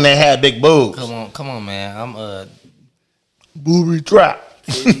know when they had big boobs. Come on, man. I'm booby trap.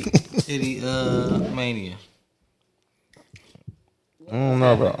 Titty mania. I don't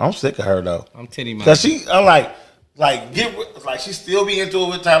know, bro. I'm sick of her though. I'm titty mania. Cause I'm like she still be into it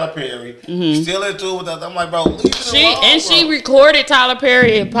with Tyler Perry. Still into it with that. I'm like, bro, leave it alone, she recorded Tyler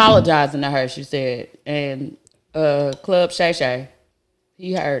Perry apologizing to her. She said, and Club Shay Shay,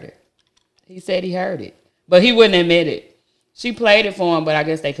 he heard it. He said he heard it, but he wouldn't admit it. She played it for him, but I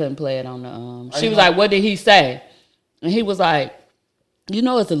guess they couldn't play it on the. She was like, "What did he say?" And he was like, "You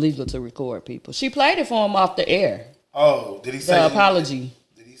know, it's illegal to record people." She played it for him off the air. Oh, did he say the apology?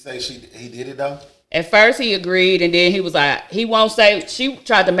 Did he say he did it though? At first he agreed, and then he was like, he won't say. She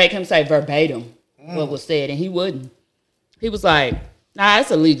tried to make him say verbatim what was said, and he wouldn't. He was like, "Nah,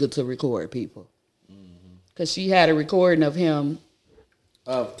 it's illegal to record people," because she had a recording of him.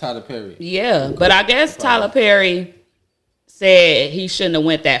 Of Tyler Perry. Yeah, but I guess Tyler Perry said he shouldn't have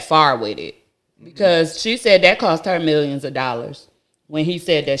went that far with it because she said that cost her millions of dollars when he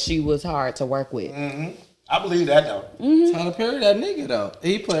said that she was hard to work with. I believe that though. Tyler Perry, that nigga though,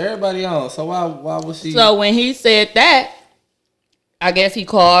 he put everybody on. So why was she? So when he said that, I guess he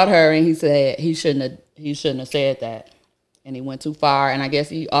called her and he said he shouldn't have said that, and he went too far. And I guess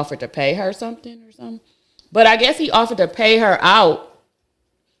he offered to pay her something or something. But I guess he offered to pay her out.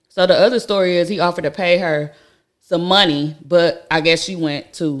 So the other story is he offered to pay her some money, but I guess she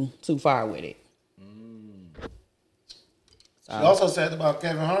went too far with it. She also said about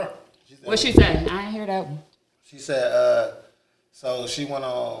Kevin Hart. What she said? I ain't hear that one. She said, so she went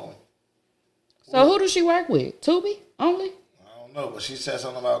on. So who does she work with? Tubi only? I don't know, but she said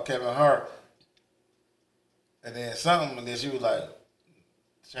something about Kevin Hart. And then she was like,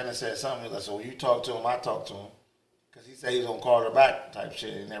 Shannon said something like, so when you talk to him, I talk to him. Because he said he was going to call her back type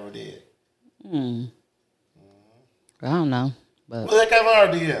shit. He never did. I don't know. But was that Kevin Hart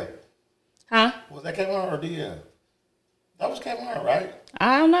or DM? Huh? Was that Kevin Hart or DM? That was Kevin Hart, right?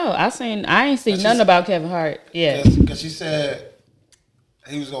 I don't know. I ain't seen nothing about Kevin Hart. Yeah. Because she said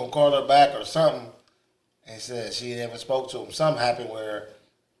he was going to call her back or something. And said she never spoke to him. Something happened where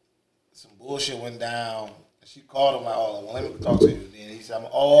some bullshit went down. She called him like, oh, well, let me talk to you. And then he said, it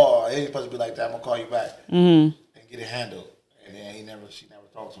ain't supposed to be like that. I'm going to call you back. And get it handled. And then she never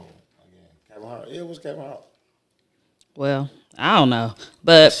talked to him again. Kevin Hart. It was Kevin Hart. Well, I don't know.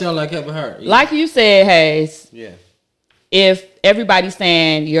 But sound like Kevin Hart. Yeah. Like you said, Hayes. Yeah. If everybody's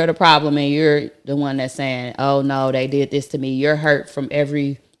saying you're the problem and you're the one that's saying, oh no, they did this to me, you're hurt from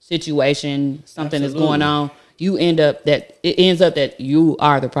every situation, something is going on, it ends up that you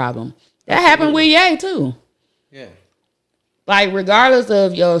are the problem. That happened with Ye too. Yeah. Like regardless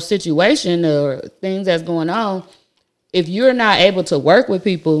of your situation or things that's going on, if you're not able to work with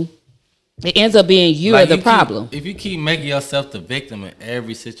people, it ends up being you are the problem. If you keep making yourself the victim in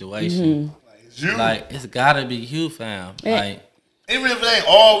every situation, it's gotta be you, fam. Like even if it ain't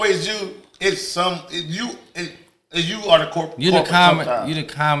always you, it's you are the corporate. You the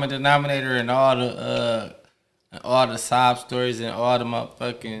common denominator in all the sob stories and all the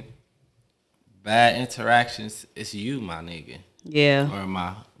motherfucking bad interactions. It's you, my nigga. Yeah. Or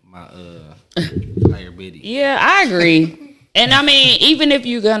my player biddy. Yeah, I agree. And I mean, even if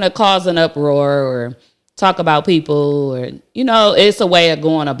you're gonna cause an uproar or talk about people, or it's a way of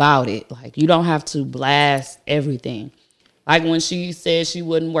going about it. Like you don't have to blast everything. Like when she said she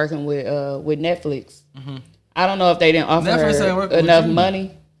wasn't working with Netflix. I don't know if they didn't offer her enough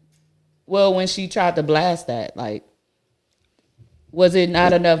money. Well, when she tried to blast that, like, was it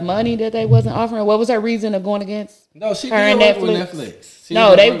not enough money that they wasn't offering? What was her reason of going against? No, she her and didn't work with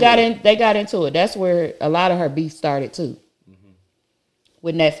Netflix. They got into it. That's where a lot of her beef started too.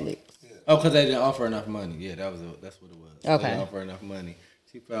 With Netflix. Oh, because they didn't offer enough money. Yeah, that's what it was. Okay. They didn't offer enough money.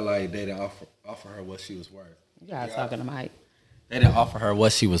 She felt like they didn't offer her what she was worth. You guys talking to Mike. they didn't offer her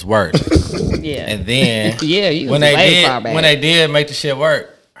what she was worth. Yeah. And then you when they did make the shit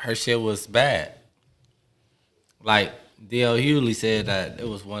work, her shit was bad. Like D.L. Hughley said that it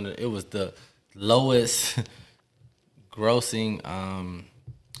was the lowest grossing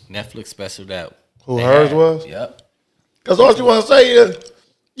Netflix special that hers was? Yep. Because all she want to say is,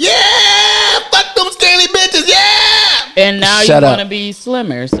 yeah, fuck them skinny bitches, yeah. And now you want to be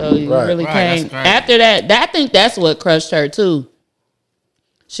slimmer, so you really can't. After that, I think that's what crushed her too.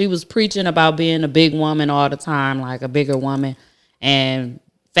 She was preaching about being a big woman all the time, like a bigger woman, and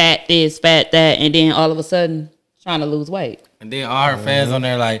fat this, fat that, and then all of a sudden trying to lose weight. And then all her fans on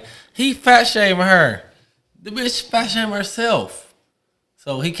there like, he fat shaming her. The bitch fat shaming herself.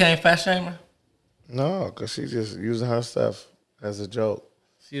 So he can't fat shame her? No, because she's just using her stuff as a joke.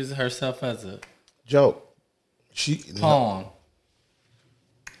 She uses herself as a joke. Pawn.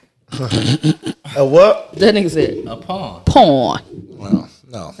 A what? That nigga said a pawn. Pawn. Well,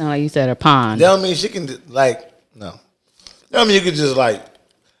 no. Sound like you said a pawn. That don't mean she can like no. That don't mean you could just like.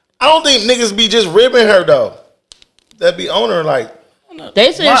 I don't think niggas be just ribbing her though. That be on her like.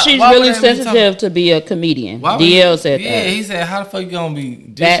 They said she's really sensitive to be a comedian. DL said that. Yeah, he said, how the fuck you gonna be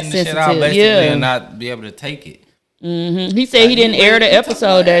dishing the shit out basically and not be able to take it? Mm-hmm. He said he didn't air the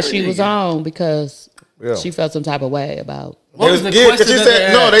episode that she was on because she felt some type of way about. What was the question? She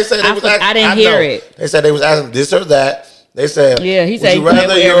said, no, they said they was asking. I didn't hear it. They said they was asking this or that. They said, he said would you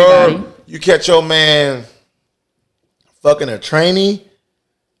rather you catch your man fucking a trainee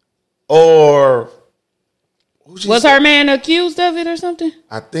or was her man accused of it or something?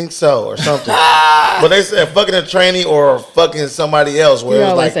 I think so, or something. But they said fucking a trainee or fucking somebody else. Where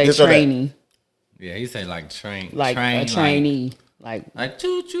it was like this trainee. Or that. Yeah, he said like a trainee, like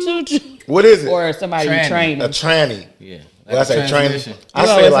choo choo. What is it? Or somebody training. A tranny. Yeah. Like I say training. I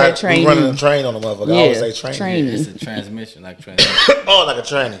say like we running a train on the motherfucker. I always say training. It's a transmission, like transmission. Oh, like a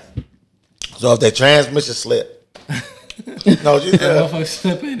tranny. So if the transmission slip, no, you motherfucker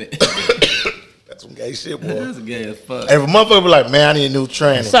slip in it. That's some gay shit, boy. That's gay as fuck. If a motherfucker be like, man, I need a new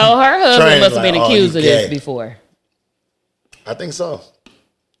tranny. So her husband must have been accused of this before. I think so.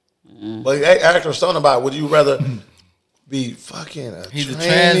 But they asked her something about, would you rather be fucking a He's a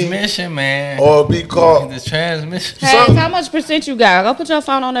transmission, man. Or be called... He's a transmission. Hey, how much percent you got? Go put your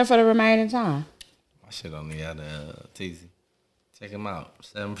phone on there for the remaining time. My shit on the other Teezy. Check him out.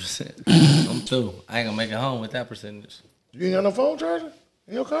 7%. I'm through. I ain't gonna make it home with that percentage. You ain't got no phone charger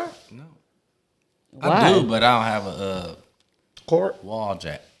in your car? No. Why? I do, but I don't have a cord wall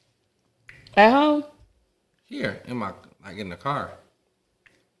jack. At home? Here, in the car.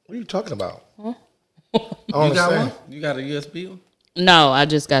 What are you talking about? Huh? You got one? You got a USB one? No, I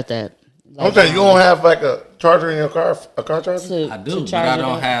just got that. I'm saying you don't have like a charger in your car, a car charger? I do, but I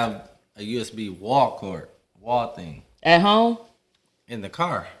don't have a USB wall thing. At home? In the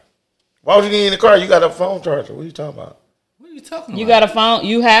car. Why would you need in the car? You got a phone charger. What are you talking about? What are you talking about? You got a phone?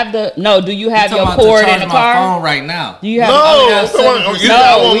 You have do you have your cord in the car? My phone right now. Do you have I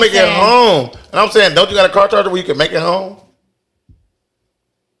want to make it home. And I'm saying, don't you got a car charger where you can make it home?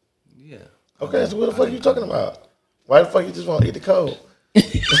 Yeah. Okay, so what the fuck are you talking about? Why the fuck you just want to eat the code?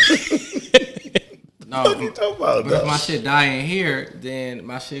 No, what are you talking about? But if my shit die in here, then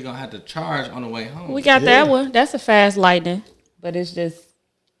my shit gonna have to charge on the way home. We got that one. That's a fast lightning, but it's just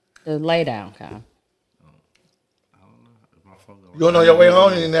the lay down kind. You don't know your way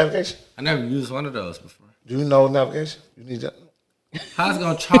home? You need navigation? I never used one of those before. Do you know navigation? You need that. How's it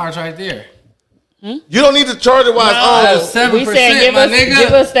gonna charge right there? You don't need to charge it while it's on. 7%, we said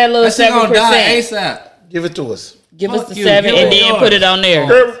give us that little 7%. ASAP. Give it to us. Give us the 7 and then put it on there.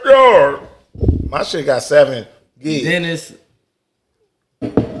 Give it yours. My shit got 7 gigs. Then it's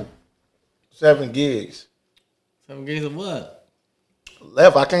 7 gigs. 7 gigs of what?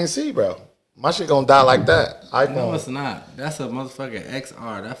 Left, I can't see, bro. My shit gonna die like that. No, it's not. That's a motherfucking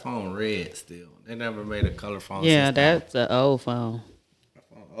XR. That phone red still. They never made a color phone. Yeah, that's an old phone. That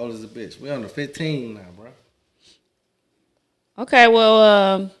phone old as a bitch. We on the 15 now, bro. Okay,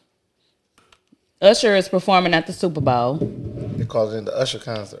 well, Usher is performing at the Super Bowl. They call it the Usher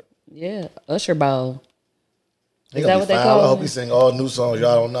concert. Yeah, Usher Bowl. Is that what they call it? I hope he sing all new songs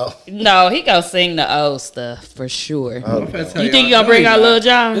y'all don't know. No, he gonna sing the old stuff for sure. Okay. You think you gonna bring out Lil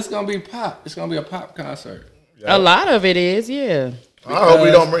Jon? It's gonna be pop. It's gonna be a pop concert. A lot of it is, yeah. I hope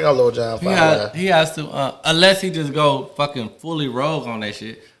we don't bring out Lil Jon. He has to, unless he just go fucking fully rogue on that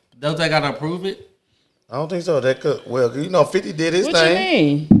shit. Don't they gotta approve it? I don't think so. They could. Well, you know, 50 did his thing. What you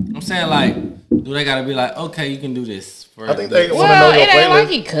mean? I'm saying, like, do they gotta be like, okay, you can do this? I think they want to Well, know your it ain't playlist. like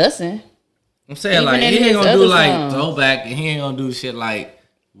he cussing. I'm saying, like, he ain't gonna do like throwback, and he ain't gonna do shit like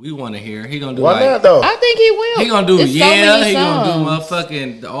we want to hear. He gonna do Why not though? I think he will. He gonna do It's so many he gonna do songs.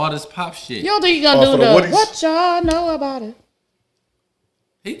 motherfucking all this pop shit. You don't think he gonna do for the the Woodies? what y'all know about it?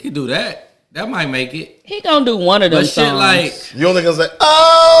 He could do that. That might make it. He gonna do one of them But shit songs. like You only gonna say,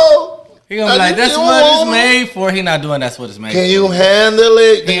 oh, he gonna be like, that's what it's made for. He not doing that's what it's made can for. you handle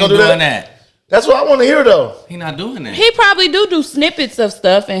it? He You ain't gonna do doing that? that. That's what I want to hear though. He not doing that. He probably do snippets of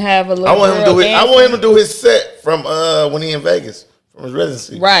stuff and have a little. I want him to girl do it. I dancing. want him to do his set from when he in Vegas from his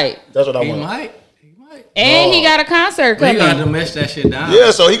residency. Right. That's what I He want. might. And he got a concert But he coming. gonna have to mesh that shit down.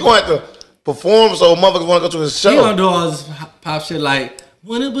 Yeah, so he gonna have to perform. So motherfuckers want to go to his He show. gonna do all this pop shit like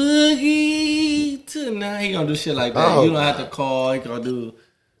wanna boogie tonight. He gonna do shit like that. Oh. You don't have to call. He gonna do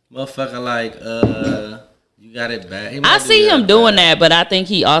motherfucker like you got it back. I see him doing that, but I think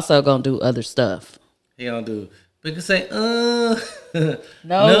he also gonna do other stuff. He gonna do. We can say No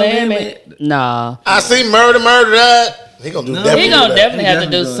No limit. Nah. I see murder that. He gonna do. No. Definitely He do gonna that. definitely have to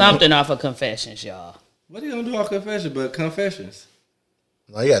definitely do doing something off of Confessions, y'all. What are you gonna do off Confessions? But Confessions.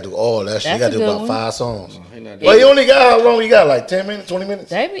 No, you gotta do all that shit. That's You gotta a do good about one. 5 songs. He not doing Well, he only got how long? You got like 10 minutes, 20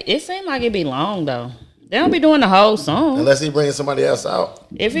 minutes. It seemed like it be long though. They don't be doing the whole song. Unless he brings somebody else out,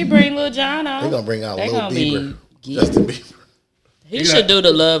 If he bring Lil Jon out, he gonna bring out they Lil gonna Bieber. be Justin Bieber. He should do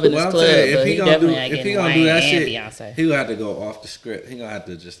the Love in Well, His I'm Club, saying, but he definitely ain't if he getting gonna Wayne do that and shit, Beyonce. he gonna have to go off the script. He gonna have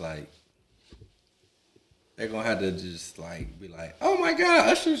to just like, they're gonna have to just like be like, oh my god,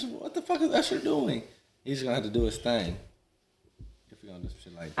 Usher's, what the fuck is Usher doing? He's just gonna have to do his thing. If he gonna do some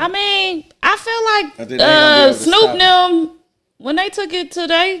shit like that. I mean, I I think feel they gonna be able like to Snoop stop them when they took it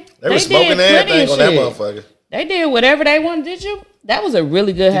today. They were smoking everything on that motherfucker. They did whatever they wanted. Did you? That was a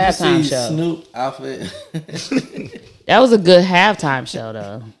really good Did you halftime see show. Snoop outfit. That was a good halftime show,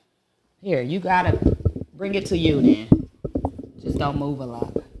 though. Here, you gotta bring it to you then. Just don't move a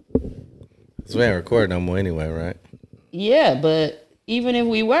lot. So we ain't recording no more anyway, right? Yeah, but even if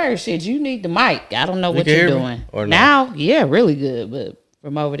we were, shit, you need the mic. I don't know what can you're hear me doing. or no? Now, yeah, really good, but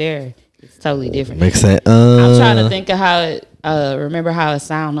from over there, it's totally different. Makes sense. I'm trying to think of how it. Remember how it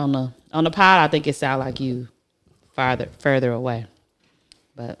sound on the pod. I think it sound like you further away.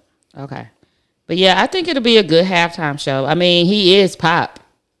 But okay, but yeah, I think it'll be a good halftime show. I mean, he is pop.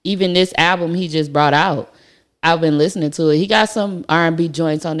 Even this album he just brought out, I've been listening to it. He got some R&B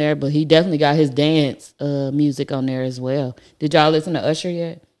joints on there, but he definitely got his dance music on there as well. Did y'all listen to Usher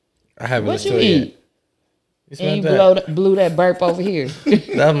yet? I haven't What listened you to it eat? yet. And you blew that burp over here.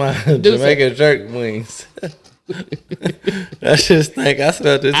 That's my Jamaican jerk wings. That shit stink. I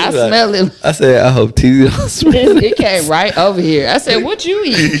smelled this. I smell it. I said, I hope Teezy don't smell it. It came right over here. I said, "What you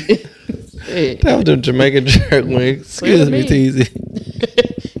eat?" Shit. That was them Jamaican jerk wings. Excuse me, Teezy.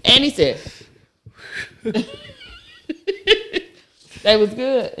 And he said, "They was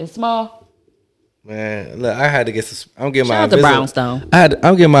good and small." Man, look, I had to get some. I'm getting Shout my out to Brownstone.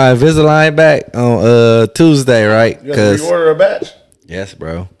 I'm getting my Invisalign back on Tuesday, right? You gotta reorder a batch. Yes,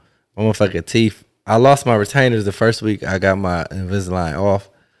 bro. My motherfucking teeth. I lost my retainers the first week I got my Invisalign off,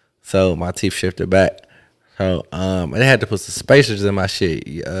 so my teeth shifted back. So they had to put some spacers in my shit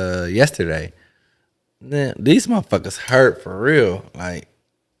yesterday. Man, these motherfuckers hurt for real. Like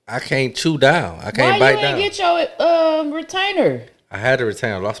I can't chew down. I can't Why bite you down. ain't get your retainer? I had a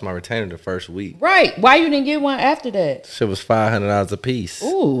retainer. I lost my retainer the first week. Right. Why you didn't get one after that? Shit was $500 a piece.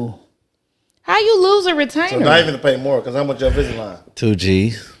 Ooh. How you lose a retainer? So not even to pay more because how much your Invisalign? 2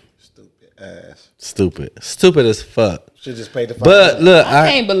 G's. Stupid ass. Stupid as fuck. Should just pay the. But look,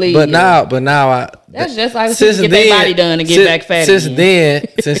 I can't believe But you. now I. That's just like since get their body done and get back fat Since again.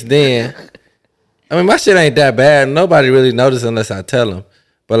 then, I mean, my shit ain't that bad. Nobody really notices unless I tell them.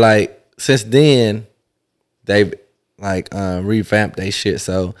 But like since then, they like revamped they shit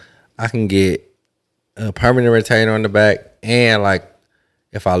so I can get a permanent retainer on the back, and like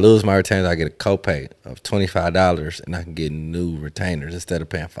if I lose my retainers, I get a copay of $25, and I can get new retainers instead of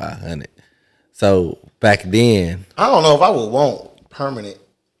paying $500. So back then, I don't know if I would want permanent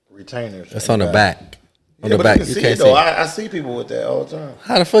retainers. that's on the back. On Yeah, the but back, you can see can't it though. see. I see people with that all the time.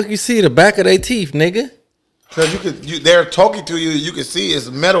 How the fuck you see the back of their teeth, nigga? Because they're talking to you. You can see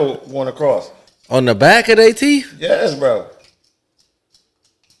it's metal going across. On the back of their teeth? Yes, bro.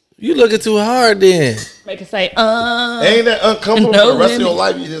 You looking too hard then. Make it say, Ain't that uncomfortable No for the rest of your limit.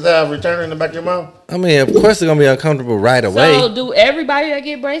 life? You just have a retainer in the back of your mouth. I mean, of course it's gonna be uncomfortable right away. So do everybody that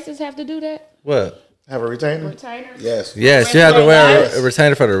get braces have to do that? What? Have a retainer? Retainers? Yes. Yes, you have to wear Yes. a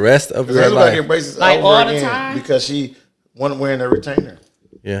retainer for the rest of your Everybody get life. braces Like over all the again time? because she wasn't wearing a retainer.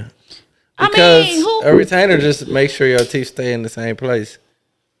 Yeah. I Because mean, who? a retainer just makes sure your teeth stay in the same place.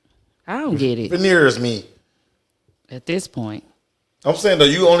 I don't get it Veneers me. at this point. I'm saying though,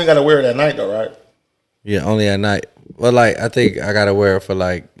 you only got to wear it at night though, right? Yeah, only at night. Well, like I think I gotta wear it for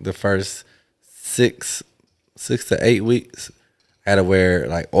like the first 6 to 8 weeks. I gotta wear it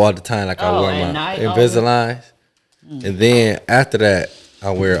like all the time, like I wear my Invisalign. And then after that,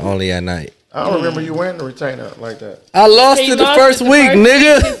 I wear it only at night. I don't remember you wearing the retainer like that. I lost it the first week,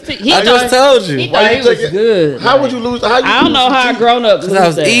 nigga. I just told you. He thought it was good. How would you lose? I don't know how a grown up. Because I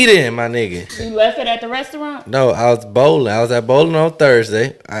was eating, my nigga. You left it at the restaurant? No, I was bowling. I was at bowling on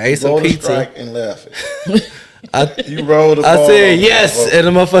Thursday. I ate some pizza. Strike and left. You rolled the ball. I said yes, and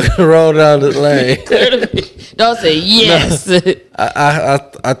the motherfucker rolled down the lane. Don't say yes. No,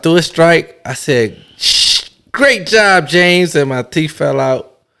 I threw a strike. I said, great job, James, and my teeth fell out.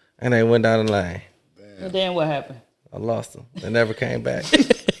 And they went down the lane. And then what happened? I lost them. They never came back.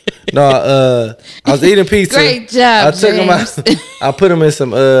 No, I was eating pizza. Great job, I took them out. I put them in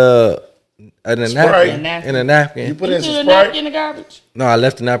some in a napkin. You put in some Sprite Sprite in the garbage? No, I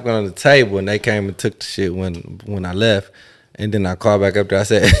left the napkin on the table, and they came and took the shit when I left. And then I called back up there. I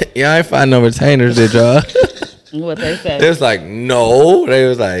said, "Yeah, I ain't find no retainers, did y'all?" What they said? They was like, "No." They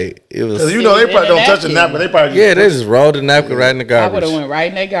was like, "It was." Because you know they probably don't touch the napkin. They probably they just rolled the napkin right in the garbage. I would have went right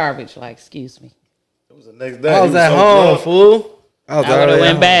in that garbage. Like, excuse me. It was the next day. I was at home, fool. I would have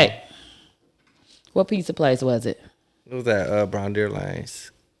went back. What pizza place was it? It was at Brown Deer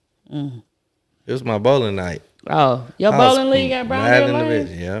Lanes. It was my bowling night. Oh, your bowling league at Brown Deer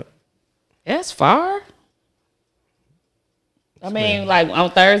Lanes? Yep. That's far. I mean, like on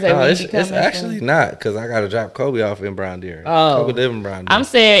Thursday. No, it's actually not because I got to drop Kobe off in Brown Deer. Oh, Kobe live in Brown Deer. I'm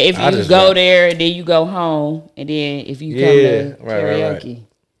saying if you go there and then you go home and then if you come to karaoke. Right.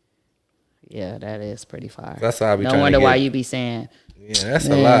 Yeah, that is pretty far. That's how I be. No wonder why you be saying. Yeah, that's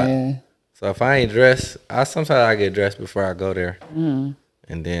a lot. So if I ain't dressed, sometimes I get dressed before I go there, and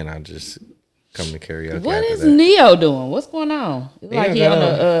then I just come to karaoke. What is Neo doing? What's going on? Like he on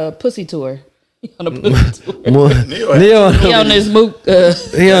a pussy tour. On a pussy tour. Neo on this mook.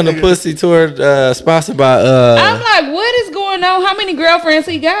 He on the pussy tour, sponsored by. I'm like, what is going on? How many girlfriends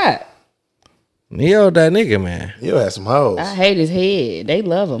he got? Neo, that nigga, man. Neo had some hoes. I hate his head. They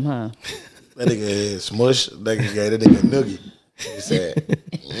love him, huh? That nigga is smush. That nigga a noogie. He said,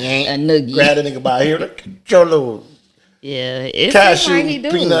 a noogie. Grab that nigga by here. Look at your little. Yeah, it cashew like he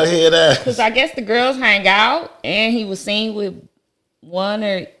do. Peanut head ass. Because I guess the girls hang out, and he was seen with one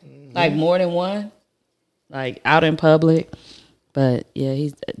or like more than one, like out in public. But yeah,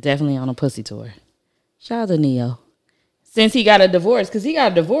 he's definitely on a pussy tour. Shout out to Neo. Since he got a divorce, because he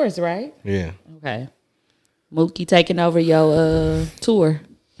got a divorce, right? Yeah. Okay. Mookie taking over your tour.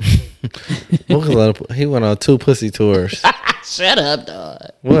 He went on 2 pussy tours. Shut up, dog.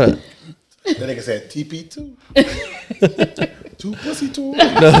 What? That nigga said TP2. 2 pussy tours.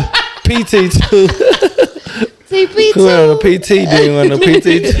 No, PT2. TP2. Who went on a PT? Didn't went on a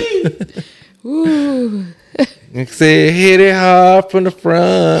PT2. Ooh. He said, hit it hard from the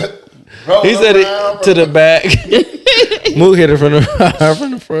front. He said it to the back. Mook hit it from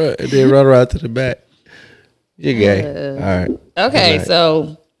the front and then run around to the back. You gay. All right. Okay,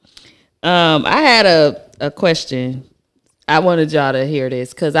 so I had a question. I wanted y'all to hear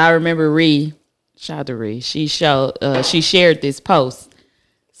this because I remember shout out to Ree. She shared this post.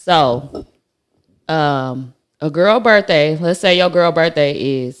 So, a girl birthday. Let's say your girl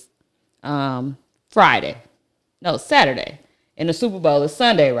birthday is Saturday, and the Super Bowl is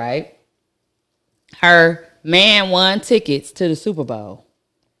Sunday, right? Her man won tickets to the Super Bowl,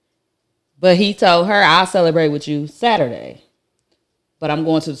 but he told her, "I'll celebrate with you Saturday, but I'm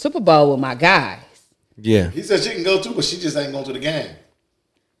going to the Super Bowl with my guys." Yeah. He said she can go too, but she just ain't going to the game.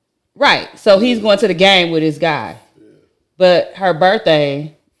 Right. So he's going to the game with his guy. Yeah. But her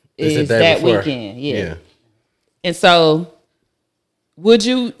birthday is that weekend. Yeah. And so would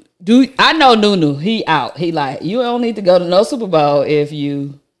you I know Nunu, he out. He like, you don't need to go to no Super Bowl if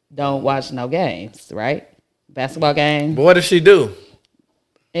you don't watch no games, right? Basketball game. But what did she do?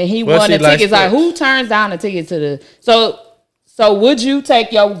 And he won the tickets. Like, who turns down the ticket to the So would you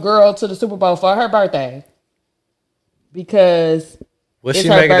take your girl to the Super Bowl for her birthday? Because was she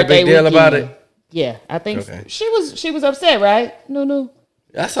making a big deal about it? Yeah, I think she was upset, right? No.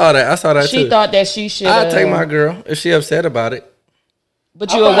 I saw that she too. thought that she should. I'll take my girl if she upset about it.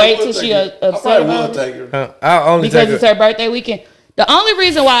 But you would wait till she upset about it? I'll only because it's her birthday weekend. The only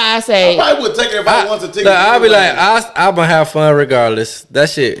reason why I say I probably would take her if I want to take her. I'll be like, I'm gonna have fun regardless. That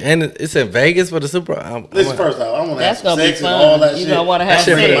shit, and it's in Vegas for the Super Bowl. Listen, first off, I want to have some sex and all that shit. You gonna want to have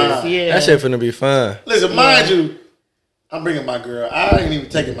sex? Yeah, that shit finna be fun. Listen, mind you, I'm bringing my girl. I ain't even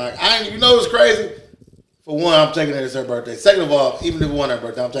taking you know what's crazy? For one, I'm taking her. It's her birthday. Second of all, even if it wasn't her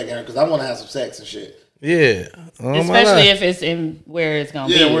birthday, I'm taking her because I want to have some sex and shit. Yeah. Especially if it's in where it's gonna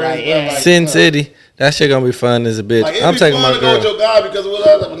be. Where Like, it's like, Sin City. That shit gonna be fun as a bitch. Like, I'm taking my to girl. go with your guy because of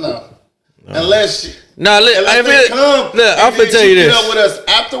what no. Unless she, unless they come, look, I'm gonna tell you this. Get up with us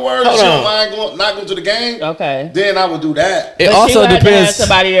afterwards. Hold she on. don't mind not going to the game. Okay. Then I would do that. It But also she would have to have depends.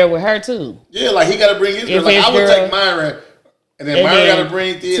 somebody there with her too. Yeah, like he got to bring his girl. Like his I would girl- take Myron, and then and Myron then got to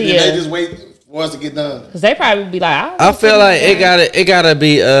bring Tia, and Tia. then they just wait for us to get done. Because they probably be like, I feel like it gotta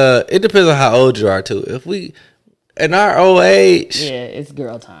be. It depends on how old you are too. If we, in our old age, yeah, it's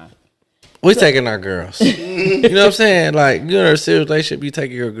girl time. we taking our girls. You know what I'm saying? Like you're in a serious relationship, you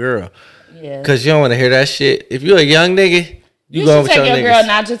take your girl. Yeah. Cause you don't want to hear that shit. If you're a young nigga, You go should with take your niggas. girl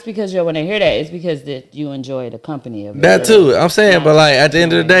not just because you want to hear that. It's because that you enjoy the company of That girl. too. I'm saying, Not but like at the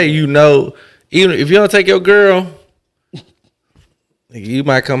end of the day, you know, even if you don't take your girl, you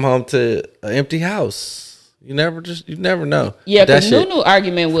might come home to an empty house. You never know. Yeah, That because shit. Nunu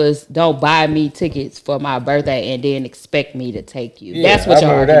argument was don't buy me tickets for my birthday and then expect me to take you. Yeah, That's what I your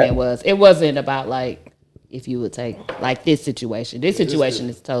remember argument that. was. It wasn't about like if you would take like this situation. This situation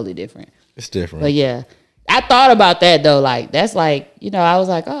is totally different. It's different. But yeah, I thought about that though. Like that's like I was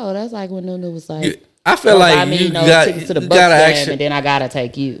like, oh, that's like when Nunu was like, I feel don't like buy me you no got tickets to the you Bucks gotta game ask and then I gotta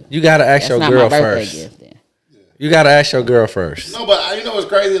take you. you gotta ask That's your not girl my birthday first. gift. Then. You gotta ask your girl first. No, but you know what's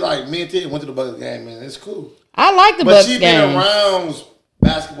crazy? Like me and Tia went to the Bucks game, man. It's cool. I like the But Bucks she game. been around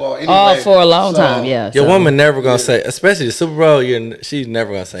basketball anyway. Oh, for a long time, yeah. Your so- woman never gonna say, especially the Super Bowl. She's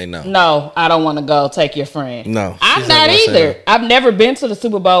never gonna say no. No, I don't want to go. Take your friend. No, I'm she's not not gonna say either. no. I've never been to the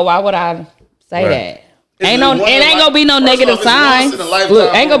Super Bowl. Why would I say Right. that? It's Ain't one of gonna be no first negative off, it's once signs. in a lifetime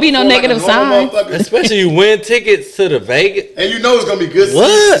Look, ain't gonna be no for, like, a negative normal signs. motherfucker. Especially you win tickets to the Vegas. And you know it's gonna be good.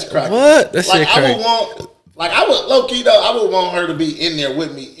 What? seats, cracking. What? That shit Like I crazy. would want, I would low key though. I would want her to be in there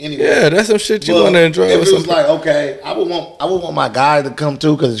with me anyway. Yeah, that's some shit you But want to enjoy. If with it was somebody. like okay, I would want my guy to come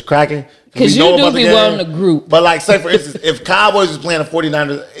too because it's cracking. 'Cause We know you do about the be game. wanting a group. But like say for instance, if Cowboys was playing the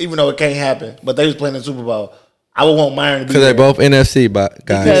 49ers, even though it can't happen, but they was playing the Super Bowl, I would want Myron to be Because there. they both NFC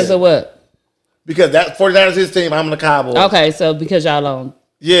guys. Because of what? Because that 49ers is his team, I'm the Cowboys. Okay, so because y'all on.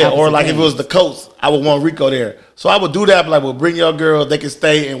 Yeah, or opposite like if it teams. was the Colts, I would want Rico there. So I would do that, like, well, bring your girl, they can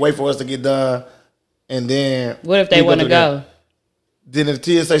stay and wait for us to get done. And then What if they we want to do that. go? Then if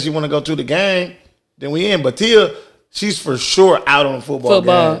Tia says she want to go to the game, then we in. But Tia, she's for sure out on the football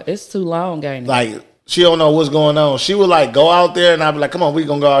game. It's too long, ain't it? Like, she don't know what's going on. She would like go out there and I'd be like, come on, we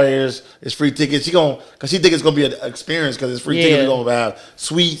gonna go out here. It's free tickets. Cause she think it's gonna be an experience because it's free Yeah. tickets. We're gonna have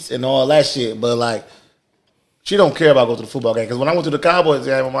suites and all that shit. But like, she don't care about going to the football game. Cause when I went to the Cowboys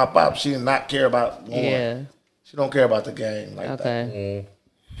game with my pop, she did not care about going. Yeah. She don't care about the game like that. Okay.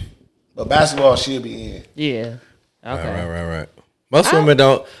 But basketball, she'll be in. Yeah. Okay. Right. Most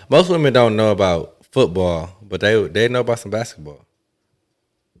women don't know about football, but they know about some basketball.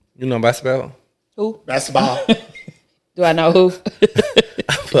 You know basketball? Who? Basketball. Do I know who?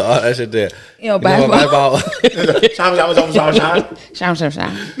 Put all that shit there. You know basketball.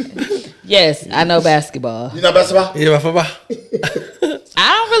 Yes, I know basketball. You know basketball? You know football? I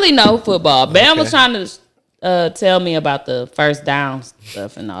don't really know football. Bam was trying to tell me about the first down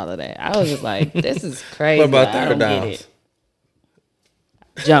stuff and all of that. I was just like, this is crazy. What about I third don't get downs? it.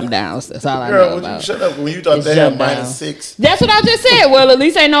 Jump downs. That's all I know Girl, would you about. shut up when you thought It's they had jump down. -6? That's what I just said. Well, at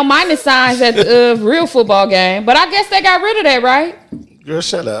least ain't no minus signs at the real football game. But I guess they got rid of that, right? Girl,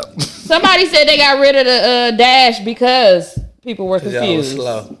 shut up. Somebody said they got rid of the dash because people were y'all was confused.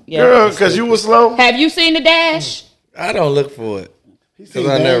 slow. Yeah. Girl, because you was slow. Have you seen the dash? I don't look for it. He seen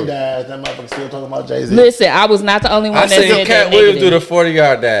I Dame never- Dash. That motherfucker still talking about Jay-Z. Listen, I was not the only one I that seen said Cat that Williams do negative. the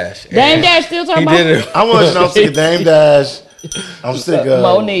 40-yard dash. Dame and Dash still talking He about? did it. I want to know I'm sick of Dame Dash. I'm sick of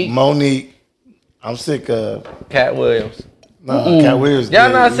Monique. I'm sick of Cat Williams. Cat Williams.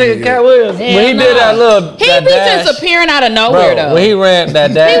 Y'all not sick of Cat Williams? Hell When he no. did that little He that be dash, just appearing out of nowhere, bro, though. when he ran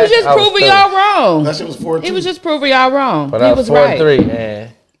that dash, He was just I proving stunned. y'all wrong. That shit was 4-2. He was just proving y'all wrong. But He I was 4-3, right. and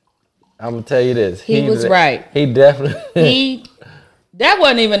I'm gonna tell you this. He was right. He definitely That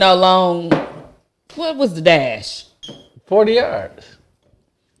wasn't even no long. What was the dash? 40 yards.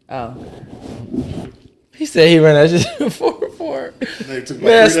 Oh, He said he ran that shit 4-4. They took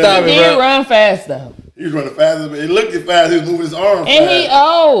Man, like 3 stop days. he it, did bro. run fast though, He was running fast, but he looked fast. He was moving his arm and he fast.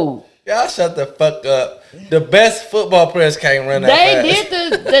 old. Y'all shut the fuck up. The best football players can't run that They fast.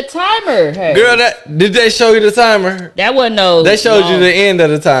 did the timer. Hey. Girl, did they show you the timer? That wasn't no. They showed you long. the end of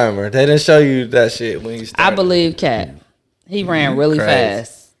the timer. They didn't show you that shit when you started. I believe Cat. He ran really crazy.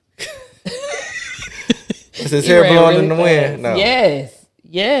 fast. Is his He hair ran blowing really in the wind? fast. No.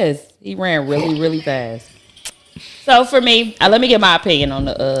 Yes. He ran really fast. So for me, let me get my opinion on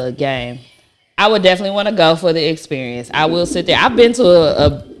the game. I would definitely want to go for the experience. I will sit there. I've been to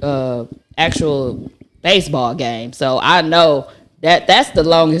a actual baseball game. So I know that's the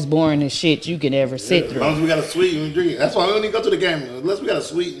longest, boringest shit you can ever sit through. As long as we got a suite and we drink it. That's why we don't need to go to the game. Unless we got a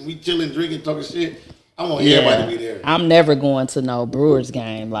suite and we chilling, drinking, talking shit. I want everybody to be there. I'm never going to no Brewers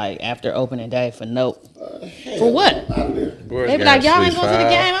game like after opening day for for what? They be like, y'all ain't going to the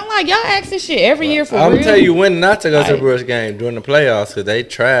game. I'm like, y'all ask this shit every year for real. I'm gonna tell you when not to go to the Brewers game during the playoffs because they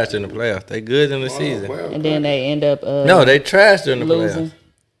trash in the playoffs. They good in the season. Well, and then they end up no, they trash during the losing. playoffs.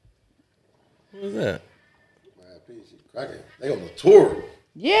 What was that? They on the tour.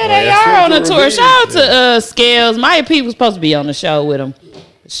 Yeah, they are on the tour. Shout out to Scales. Maya P was supposed to be on the show with him.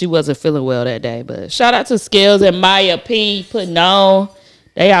 She wasn't feeling well that day, but shout out to Scales and Maya P putting on.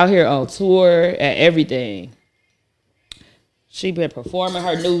 They out here on tour at everything. She been performing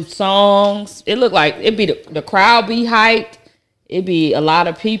her new songs. It looked like it be the crowd be hyped. It be a lot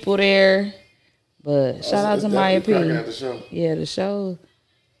of people there. But shout out to Maya P. Yeah, the show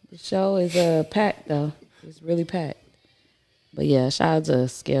is packed though. It's really packed. But yeah, shout out to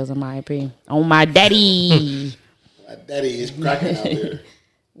Scales and Maya P. On my daddy. My daddy is cracking out there.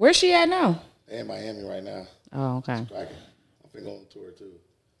 Where's she at now? They're in Miami right now. Oh, okay. She's cracking. I've been going on tour too.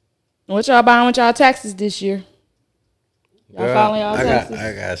 What y'all buying with y'all taxes this year? Y'all filing y'all taxes?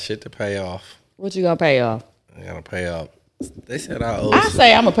 I got shit to pay off. What you gonna pay off? I gotta pay off. They said I owe. I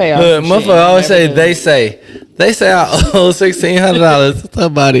say I'm gonna pay off. Motherfucker always say they say I owe $1,600 to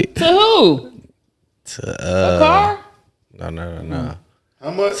somebody. To who? To a car? No.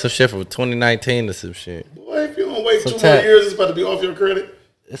 How much? Some shit from 2019 or some shit. Boy, if you don't wait 2 more years, it's about to be off your credit.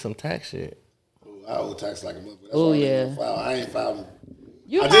 It's some tax shit. Ooh, I owe tax like a motherfucker. Oh yeah. I ain't filed.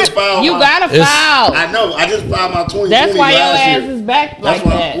 You gotta file. I know. I just filed my 2020. That's why your ass year. is back like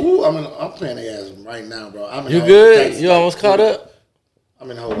that. I'm paying their ass right now, bro. You good? You almost caught up? I'm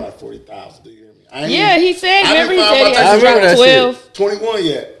in the hole like 40,000. Do you hear me? He said. Remember he said he had to drop 12. 21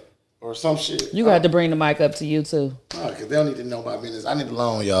 yet. Or some shit. You got to bring the mic up to you too. No, because they don't need to know my business. I need a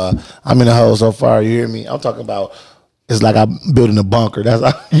loan, y'all. I'm in the hole so far. You hear me? I'm talking about. It's like I'm building a bunker. That's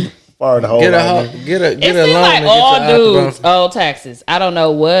how far the hole. Get a loan. It like all dudes owe taxes. I don't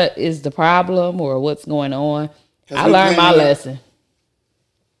know what is the problem or what's going on. I learned my lesson.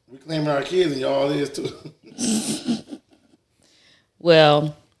 We claiming our kids, and y'all is too.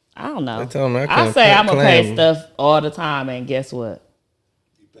 Well, I don't know. I say I'm gonna pay stuff all the time, and guess what?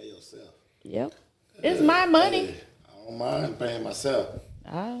 Yep. It's my money. Hey, I don't mind paying myself.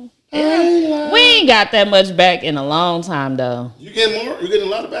 We ain't got that much back in a long time, though. You getting more? You getting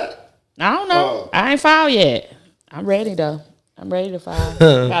a lot of back? I don't know. I ain't filed yet. I'm ready, though. I'm ready to file.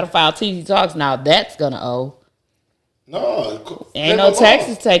 Gotta file TZ Talks now. That's gonna owe. No. Ain't no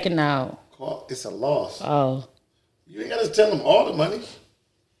taxes taken out. It's a loss. Oh. You ain't gotta tell them all the money.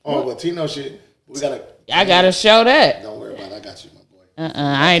 Oh, but Tino shit. I gotta show that. Don't worry about it. I got you.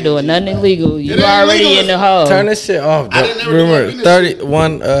 I ain't doing nothing illegal. You already illegal. In the hole. Turn this shit off. Rumor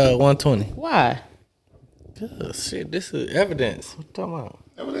 120. Why? Shit, this is evidence. What you talking about?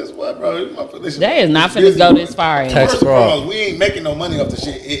 Evidence what, bro? They is not finna go this far. Tax fraud. We ain't making no money off the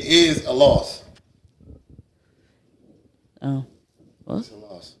shit. It is a loss. Oh, well, it's a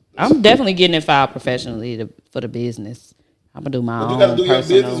loss. I'm definitely getting it filed professionally for the business. I'm gonna do my own. You gotta do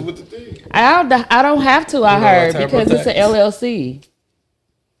personal. your business with the thing. I don't have to. I heard because it's an LLC.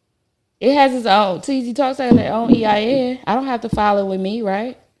 It has its own. TZ Talks has their own EIN. I don't have to file it with me,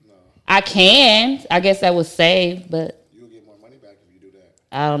 right? No. I can. I guess that was saved, but you'll get more money back if you do that.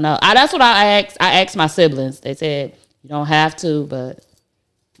 I don't know. That's what I asked. I asked my siblings. They said you don't have to, but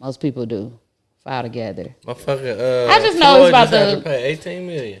most people do. File together. Motherfucker. I just know Floyd it's about had to pay $18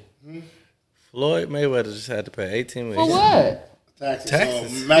 million. Floyd Mayweather just had to pay $18 million. For what?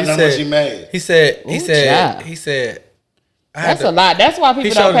 Taxes. Imagine how much he made. He said. That's a lot. That's why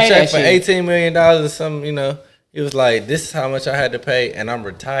people don't pay that shit. He showed a check for $18 million or something, you know. He was like, this is how much I had to pay, and I'm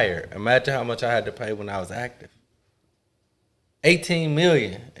retired. Imagine how much I had to pay when I was active. $18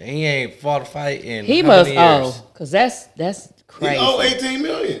 million. And he ain't fought a fight in he how must many years? owe, because that's crazy. He owe $18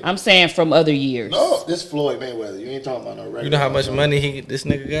 million. I'm saying from other years. No, this Floyd Mayweather. You ain't talking about no regular. You know how much money this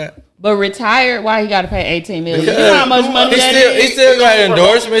nigga got? But retired, why he got to pay $18 million? You know how much money that is? He still got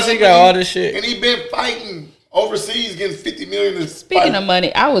endorsements. He got all this shit. And he been fighting overseas, getting $50 million. Speaking of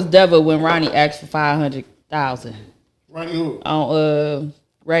money, I was devil when Ronnie asked for $500,000. Ronnie who? On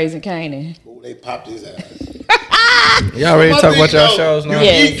Raising Canaan. Oh, they popped his ass. Y'all ready to talk about y'all shows now?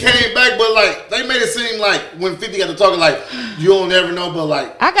 Yes. He came back, but like they made it seem like when 50 got to talking, like you don't never know, but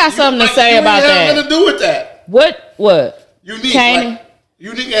like I got something to say about that. Nothing to do with that. What? Unique. Like,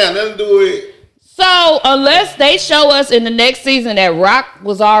 Unique had nothing to do with it. So unless they show us in the next season that Rock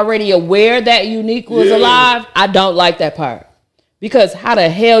was already aware that Unique was alive, I don't like that part. Because how the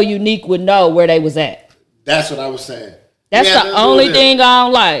hell Unique would know where they was at? That's what I was saying. That's the only thing I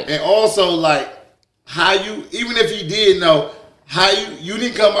don't like. And also, like, how you, even if he did know, how you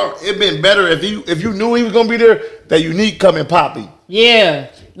didn't come out. It'd been better if you knew he was gonna be there. That Unique come and pop him. Yeah,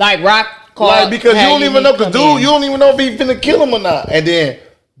 like Rock called. Like, because you don't even know, cause dude, you don't even know if he finna kill him or not. And then,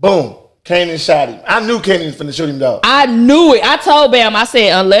 boom, Kanan shot him. I knew Kanan was finna shoot him though. I knew it. I told Bam, I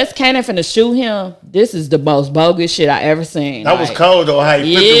said, unless Kanan finna shoot him, this is the most bogus shit I ever seen. That was cold though. How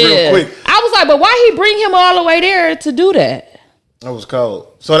he flipped it real quick. I was like, but why he bring him all the way there to do that? That was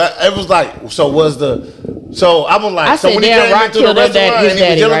cold. So that it was like, so was the, so I was like, I so said, when he came Rock into the killed restaurant and he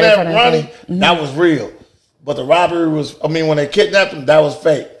was yelling right at Ronnie, that was real. But the robbery was, I mean, when they kidnapped him, that was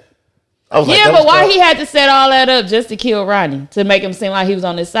fake. I was yeah, but why he had to set all that up just to kill Ronnie? To make him seem like he was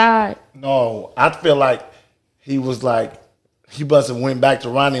on his side? No, I feel like he was like, he must have went back to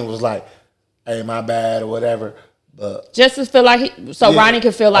Ronnie and was like, hey, my bad or whatever. But just to feel like Ronnie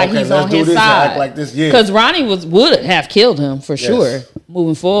could feel like he's on his side. Act like this, yeah. Because Ronnie would have killed him for sure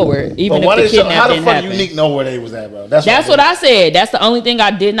moving forward, even if the kidnapping how the fuck happened. Unique know where they was at, bro? That's what I said. That's the only thing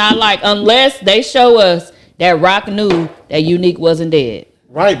I did not like, unless they show us that Rock knew that Unique wasn't dead.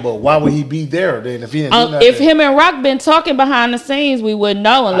 Right, but why would he be there then if he didn't do nothing? If him and Rock been talking behind the scenes, we wouldn't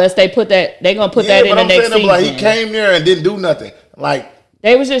know unless they put that. They gonna put that in the next season. Like, he came there and didn't do nothing. Like,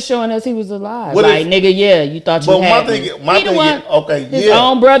 they was just showing us he was alive. Like, nigga, yeah, you thought you had him. My thing, okay, his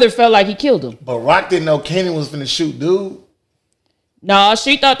own brother felt like he killed him. But Rock didn't know Kanan was finna shoot dude. No,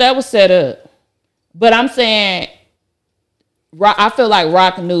 she thought that was set up. But I'm saying, I feel like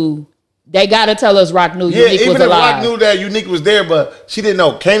Rock knew. They gotta tell us Rock knew Unique was alive. Even if Rock knew that Unique was there, but she didn't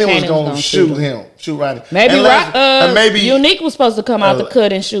know Kanan was gonna shoot him, shoot Ronnie. Maybe Unique was supposed to come out the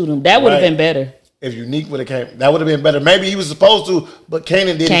cut and shoot him. That would have been better. If Unique would have came, that would have been better. Maybe he was supposed to, but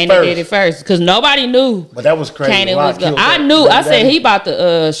Kanan did it first because nobody knew. But that was crazy. Kanan was good. I knew. I said he about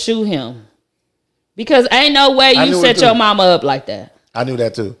to shoot him because ain't no way you set your mama up like that. I knew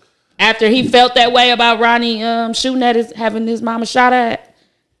that too. After he felt that way about Ronnie shooting at having his mama shot at,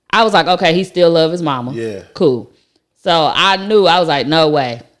 I was like, okay, he still love his mama. Yeah, cool. So I knew. I was like, no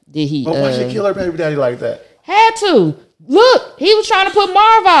way did he. But why she kill her baby daddy like that? Had to. Look, he was trying to put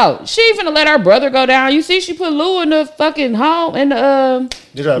Marv out. She ain't finna let her brother go down. You see, she put Lou in the fucking home in the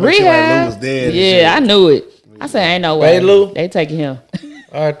rehab. Lou was dead. Yeah, I knew it. I said, ain't no way. Lou? They taking him.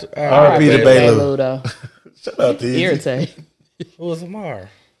 R.I.P. to Lou though. Shut up, Teezy. Irritate. Who was Marv?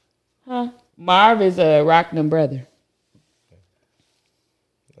 Huh? Marv is a Rocknum brother.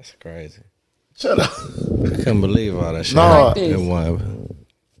 That's crazy. Shut up. I couldn't believe all that shit. No.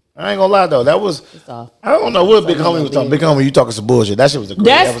 I ain't gonna lie though, that was I don't know what Big Homie was talking. Big Homie, you talking some bullshit. That shit was a great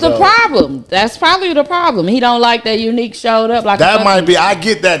episode. The problem. That's probably the problem. He don't like that Unique showed up like that. Might be. I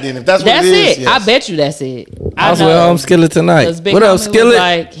get that then. If that's what it is. Yes. I bet you that's it. I was with home Skillet tonight. What up, Skillet?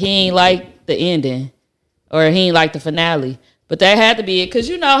 Like he ain't like the ending, or he ain't like the finale. But that had to be it because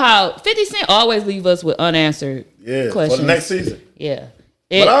you know how 50 Cent always leave us with unanswered questions for the next season. Yeah.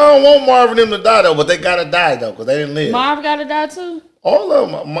 But I don't want Marvin them to die though. But they gotta die though because they didn't live. Marv gotta die too. All of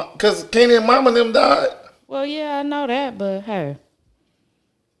them, because Kanan and Mama them died. Well, yeah, I know that, but hey,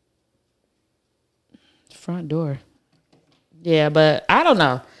 front door. Yeah, but I don't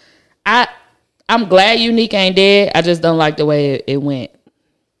know. I'm glad Unique ain't dead. I just don't like the way it went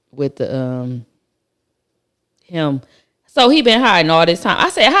with the him. So he been hiding all this time. I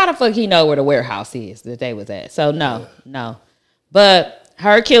said, how the fuck he know where the warehouse is that they was at? So no. But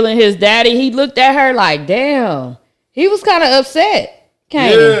her killing his daddy, he looked at her like, damn. He was kind of upset.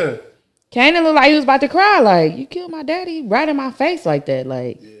 Kanan. Yeah. Kanan looked like he was about to cry. Like, you killed my daddy right in my face like that.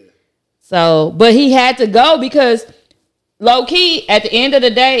 Like, so, but he had to go because low key, at the end of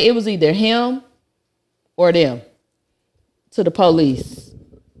the day, it was either him or them to the police.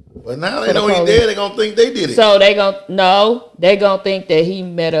 But now they know he's dead. They gonna think they did it. So they gonna think that he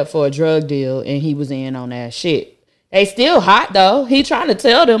met up for a drug deal and he was in on that shit. They still hot though. He trying to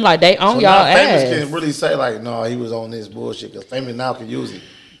tell them like they own y'all ass. Famous can really say like, no, he was on this bullshit because Famous now can use it.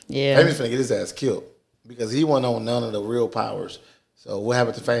 Yeah, Famous finna get his ass killed because he wasn't on none of the real powers. So what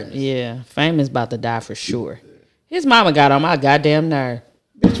happened to Famous? Yeah, Famous about to die for sure. His mama got on my goddamn nerve.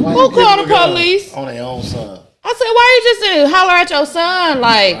 Bitch, who called the police on their own son? I said, why you just didn't holler at your son?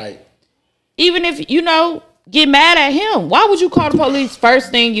 Like, even if get mad at him, why would you call the police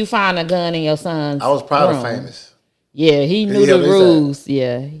first thing you find a gun in your son's I was proud room? of Famous. Yeah, he knew the rules.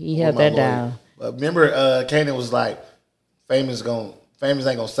 Yeah, he held that down. But remember, Kanan was like, Famous ain't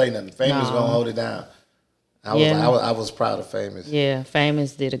gonna say nothing. Famous gonna hold it down. I was proud of Famous. Yeah,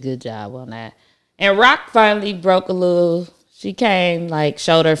 Famous did a good job on that. And Rock finally broke a little. She came, like,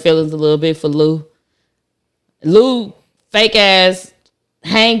 showed her feelings a little bit for Lou. Lou, fake ass,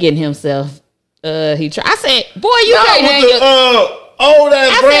 hanging himself He tried. I said, boy, you can't hang your... old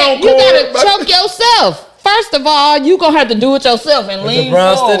ass brown cord. You gotta choke yourself. First of all, you gonna have to do it yourself and lean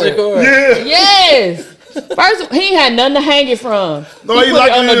forward. Yeah. Yes. First, he had nothing to hang it from. No, he put locked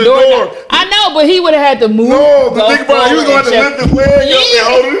it on it in the door. I know, but he would have had to move. No, the thing about it, he was gonna have to lift his leg up and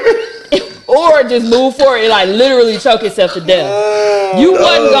hold it. Or just move forward and like literally choke himself to death. You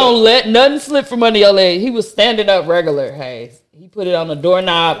wasn't gonna let nothing slip from under your leg. He was standing up regular, Hayes. He put it on the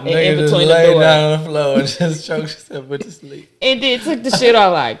doorknob and in between the door. Down on the floor and just choked himself with the sleep. And then took the shit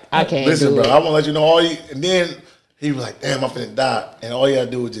off like, I can't Listen, do bro, it. I want to let you know and then he was like, damn, I'm finna die. And all you gotta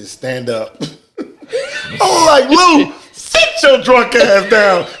do is just stand up. I was like, Lou, sit your drunk ass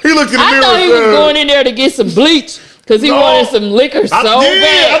down. He looked in the mirror. I thought he was going in there to get some bleach because he wanted some liquor so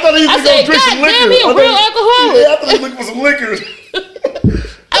bad. I thought he was going to drink some liquor. Damn, he a real alcoholic. Yeah, I thought he was looking for some liquor.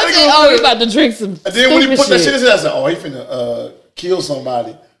 I said, oh, he about to drink some And then when he put that shit in shit. his head, I said, oh, he finna kill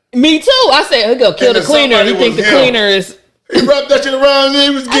somebody. Me too. I said, he'll go kill And the cleaner. somebody He think the was him. cleaner is... He wrapped that shit around and he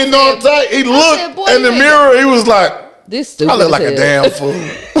was getting all tight. He said, looked boy, in the you mirror. He was like, This stupid I look like as a hell. damn fool.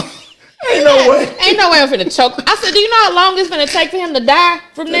 Ain't no way. Ain't no way I'm finna choke. I said, do you know how long it's finna take for him to die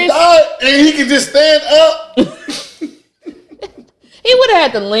from this? And he can just stand up. He would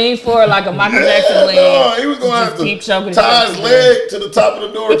have had to lean forward like a Michael Jackson lean. No, he was going to have to keep choking tie his himself. leg to the top of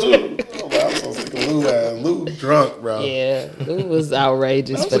the door, too. Oh, man, I'm so sick of Lou, man. Lou drunk, bro. Yeah, it was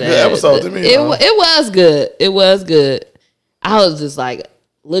outrageous That was for a that. good episode to me, It though. was good. It was good. I was just like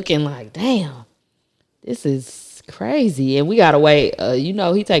looking like, damn, this is crazy. And we gotta wait. You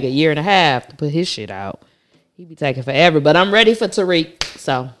know, he take a year and a half to put his shit out. He be taking forever. But I'm ready for Tariq.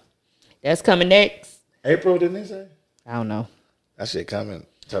 So that's coming next. April, didn't he say? I don't know. That shit coming.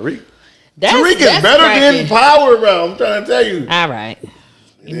 Tariq. That's, Tariq is better than Power, bro. I'm trying to tell you. All right.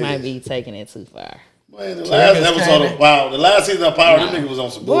 You might be taking it too far. Man, the last episode of Power, the last season of Power, them niggas was on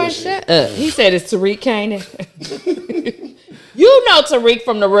some Boy, bullshit. shut up. He said it's Tariq Kanan. You know Tariq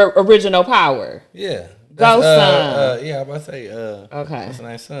from the original Power. Yeah. Ghost son. Yeah, I'm about to say, Okay. what's the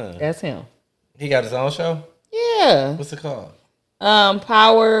name, son? That's him. He got his own show? Yeah. What's it called?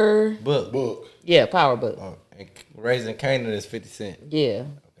 Power. Book. Yeah, Power Book. Oh, and Raising Canaan is 50 Cent. Yeah.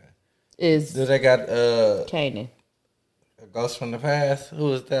 Is Do they got Kanan. a Ghost from the Past?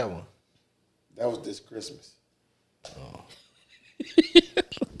 Who is that one? That was this Christmas.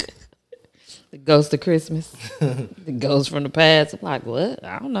 The Ghost of Christmas. The Ghost from the Past. I'm like, what?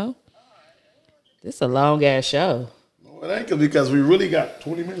 I don't know. This is a long ass show. No, it ain't because we really got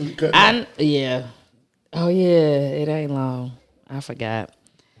 20 minutes. We cut. Yeah. Oh yeah, it ain't long. I forgot.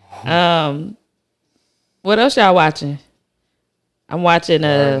 What else y'all watching? I'm watching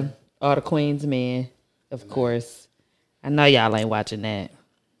All the Queen's Men, of course. I know y'all ain't watching that.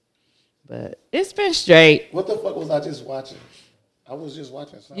 But it's been straight. What the fuck was I just watching? I was just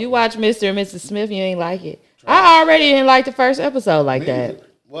watching something. You watch Mr. and Mrs. Smith, you ain't like it. I already didn't like the first episode like that.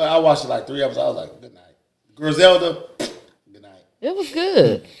 Well, I watched it like 3 episodes. I was like, good night. Griselda, good night. It was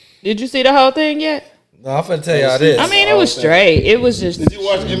good. Did you see the whole thing yet? No, I'm finna tell y'all this. I mean, it was straight. It was just... Did you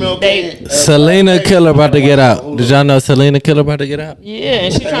watch MLK? Selena Killer about to get out. Did y'all know Selena Killer about to get out? Yeah,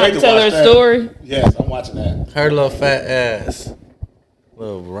 and she Can't trying wait to to tell watch her that. story. Yes, I'm watching that. Her little fat ass.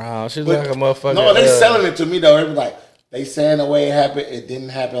 Little round. She's like a motherfucker. No, they selling it to me though. Everybody like they saying the way it happened, it didn't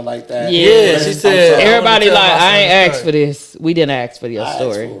happen like that. Yeah, she I'm said- sorry. Everybody tell like, my I son ain't the asked story. for this. We didn't ask for your I asked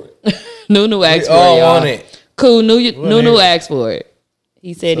story. for it. Nunu asked We for it, all y'all. want it. Cool. Nunu hear it. asked for it.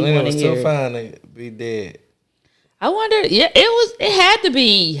 He said he Selena wanted was to still hear it. fine to be dead. I wonder. Yeah, it had to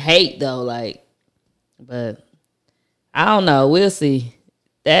be hate though. Like, but I don't know. We'll see.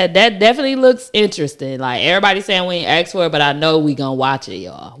 That definitely looks interesting. Like everybody saying we ain't asked for it, but I know we gonna watch it,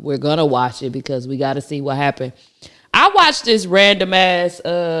 y'all. We're gonna watch it because we got to see what happened. I watched this random ass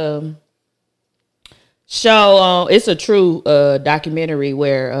show on. It's a true documentary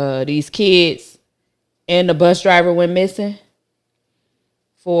where these kids and the bus driver went missing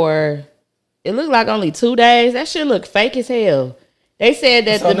for. It looked like only 2 days. That shit looked fake as hell. They said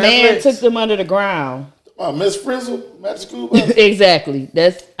that It's the on man Netflix? took them under the ground. Miss Frizzle, Magic School Bus. Exactly.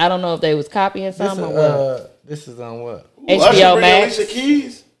 That's. I don't know if they was copying something or what. This is on what? HBO Usher bring Max. Alicia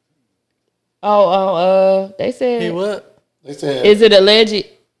Keys. They said. He what? They said. Is it alleged?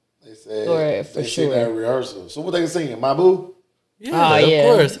 They said. Or for they sure. seen that rehearsal. So what they singing? My boo. Yeah, Oh yeah,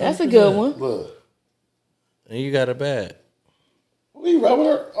 of course. that's a good one. Look. And you got it bad. We rubbing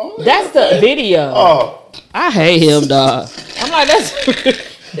her. Oh, That's the video. Oh. I hate him, dog. I'm like, that's I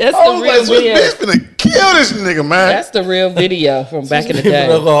the was real like, so video. this bitch finna kill this nigga, man. That's the real video from back in the People day.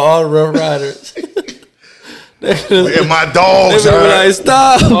 look on all the Rough Riders. And my They dogs, be like,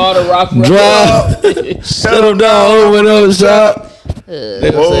 stop. All the rock. Drop. Shut them down. Open up shop.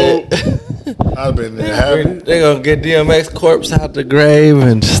 Whoa. I've been there. Happy. They gonna get DMX corpse out the grave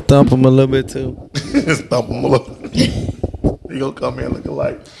and stump him a little bit too. Stump him a little. He gonna come in looking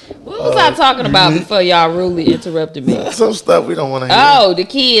like. What was I talking about before y'all rudely interrupted me? Some stuff we don't want to hear. Oh, the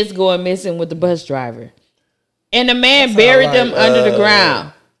kids going missing with the bus driver, and the man buried them under the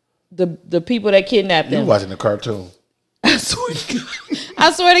ground. The people that kidnapped them. You watching the cartoon? I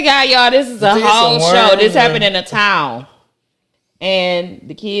swear to God, y'all, this is a whole show. This happened in a town. And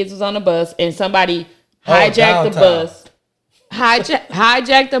the kids was on the bus, and somebody hijacked the bus.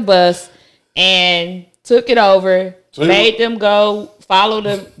 Hijacked the bus and took it over. So made them go follow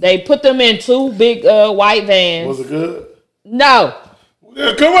them. They put them in 2 big white vans. Was it good? No.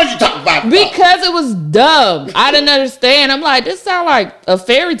 Yeah, come on, you talking about? Because it was dumb. I didn't understand. I'm like, this sound like a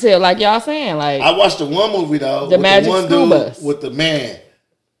fairy tale, like y'all saying. Like I watched the one movie though. The Magic School Bus with the man.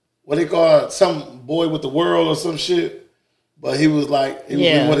 What they call it? Some boy with the world or some shit. But he was like, he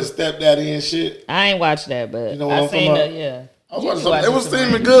was with his stepdaddy and shit. I ain't watched that, but you know what I I'm seen talking that. I was watching something. It was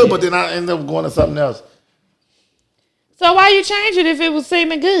seeming good, but then I ended up going to something else. So why you change it if it was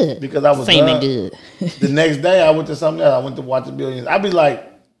seeming good? Because I was seeming good. The next day I went to something else. I went to watch the Billions. I'd be like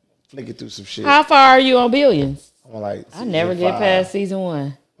flicking through some shit. How far are you on Billions? I'm like, I never get past season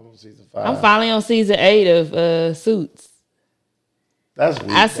 1. I'm on season 5. I'm finally on season 8 of Suits. That's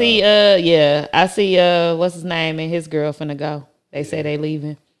weird. I see what's his name and his girl finna go. They say they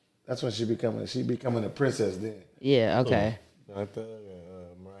leaving. That's when she becoming a princess then. Yeah, okay.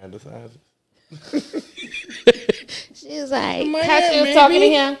 Miranda Sizes. She was like, how she was talking to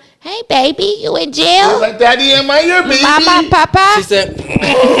him. Hey, baby, you in jail? She was like, Daddy, am I your baby? Mama, Papa.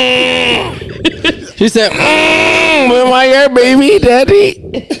 She said, am I your baby, Daddy?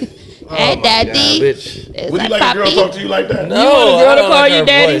 Hey, Daddy. God, bitch. Would you like a girl to talk to you like that? No, you want a girl to call like you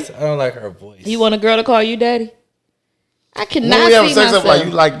Daddy? Voice. I don't like her voice. You want a girl to call you Daddy? I cannot when we have see sex myself. up like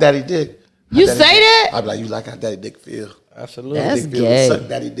you like Daddy Dick. You say that? I'd be like, you like how Daddy Dick feel. Absolutely. That's Dick feel gay. Suck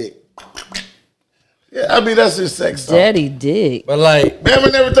Daddy Dick. Yeah, I mean that's just sex. Daddy Dick. But like, man,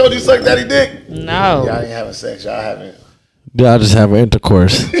 we never told you suck Daddy Dick. No. Y'all ain't having sex. Y'all haven't. y'all just have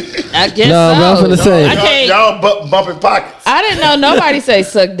intercourse. I guess No, so. but I'm finna say- I can't. Y'all bumping pockets. I didn't know nobody say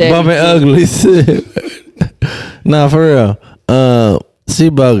suck Daddy. Bumping uglies. Nah, for real. She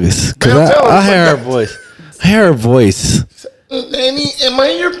bogus. Cause Man, tell her I hear her like voice. I hear her voice. Nanny, am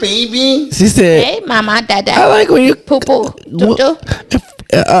I your baby? She said, Hey, mama, dada. I like when you Poo poo.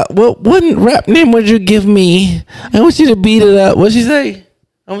 what rap name would you give me? I want you to beat it up. What she say?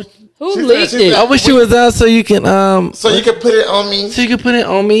 Who She leaked said- it? I wish you was out so you can So you can put it on me. so you can put it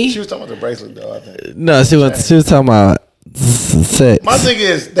on me. She was talking about the bracelet though, I think. No, she was talking about sex. My thing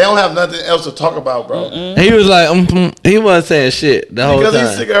is, they don't have nothing else to talk about, bro. He was like, he wasn't saying shit the whole Because time.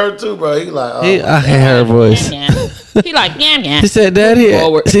 he's sick of her too, bro. He like, oh, I hear her voice. He like, yam, yam. She said, Daddy.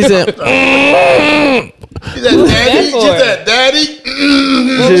 Forward. She said, She said, Daddy. She said, Daddy.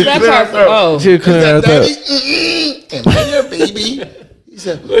 What was that part for? Oh. she was clearing her Daddy. throat. Am I your baby? He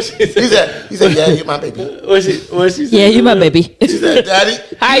said, yeah, you're my baby. What she said? Yeah, you my baby. She said, Daddy.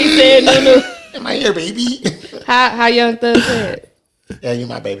 How you said, Nunu? Am I your baby? How Young Thug said? Yeah, you're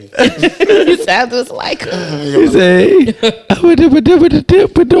my baby. You sound just like her. He said, He probably be like,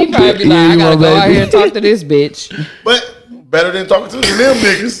 I gotta go out here and talk to this bitch. But better than talking to them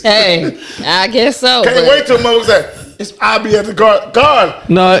niggas. Hey, I guess so. Can't wait till mother say, I'll be at the guard.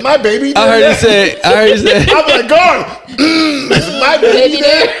 No, is my baby there? I heard you say. I'll be like, guard. Is my baby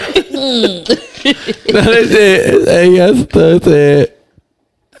there? No, they said, hey, yes, Thug said,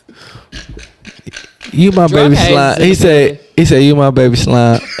 you my baby slime. He said, you my baby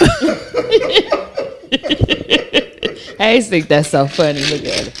slime. I just think that's so funny. Look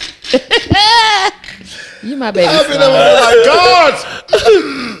at it. You my baby I've been slime. like, guard.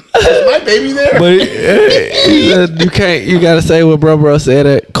 Is my baby there? But he said, you gotta say what bro said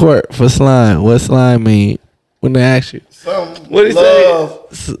at court for slime. What slime mean when they ask you? What he love.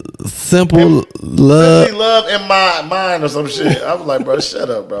 say? Simple love. Simply love in my mind or some shit. I was like, bro, shut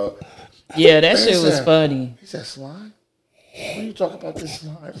up, bro. Yeah, that shit was funny. He said, slime? What are you talking about this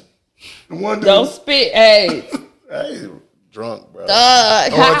slime? The one dude, Don't spit, hey. Hey, drunk, bro. I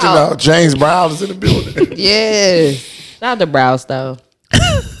want you to know, James Brown is in the building. Yes. Shout out to Browse though.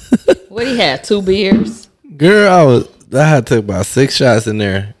 What he had? 2 beers? Girl, I had to take about 6 shots in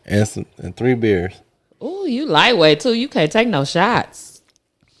there and 3 beers. Ooh, you lightweight too. You can't take no shots.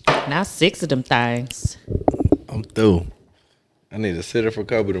 Now 6 of them things. I'm through. I need a sitter for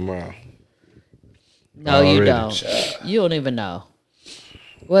Kobe tomorrow. No, you Already. don't. You don't even know.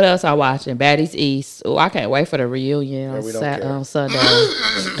 What else I watching? Baddies East. Oh, I can't wait for the reunion on, we don't care. on Sunday.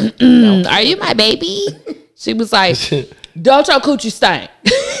 Are you my baby? She was like, don't your coochie stink.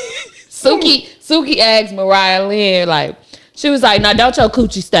 Suki Suki asked Mariah Lynn, like, she was like, "Now don't your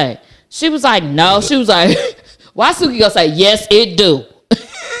coochie stink?" She was like, "No." She was like, "Why Suki gonna say yes? It do."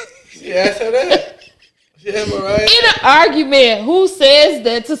 She asked her that. Yeah, Mariah. In an argument, who says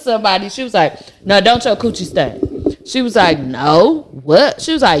that to somebody? She was like, "No, don't your coochie stink." She was like, "No, what?"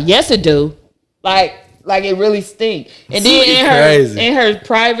 She was like, "Yes, it do." Like it really stink. And then in her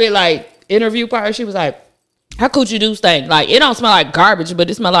private like interview part, she was like, "How coochie do stink? Like it don't smell like garbage, but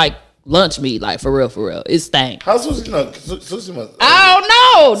it smell like lunch meat. Like for real, it stank." How Sushi know? Sushi must. I don't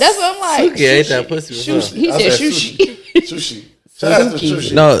know. That's what I'm like. Suki ate that pussy. He said sushi. Sushi. Shout out to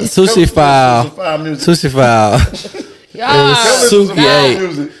Sushi. No, Sushi File. Sushi File. Y'all. Suki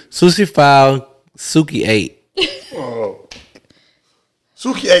ate. Sushi File. Suki ate. Oh.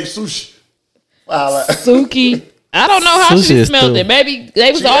 Suki ate sushi. Wow. Suki. I don't know how she smelled it. Maybe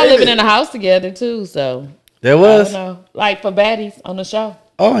they was all living in a house together too. So there was. I don't know. Like for baddies on the show.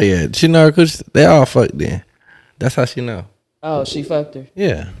 Oh yeah, she know her coochie. They all fucked then. That's how she know. Oh, she fucked her.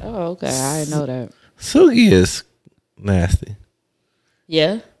 Yeah. Oh, okay. I didn't know that. Suki is nasty.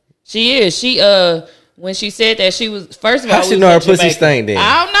 Yeah, she is. She when she said that she was first of all, how she know her pussy stank then?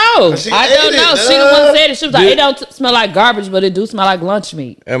 I don't know. I don't know. She the one said it. She was like, "It don't smell like garbage, but it do smell like lunch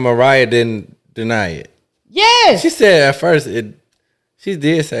meat." And Mariah didn't deny it. Yes, she said at first it. She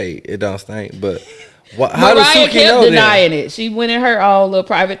did say it don't stink, but how does Mariah Suki kept know denying it. She went in her own little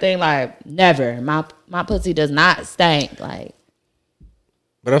private thing, like never. My pussy does not stink. Like,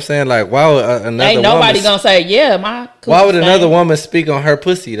 but I'm saying, like, why would another ain't nobody woman, gonna say, yeah, my coochie why would stank. Another woman speak on her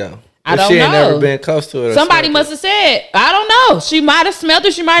pussy though? I don't she know. ain't never been close to it. Somebody must have said. I don't know. She might have smelled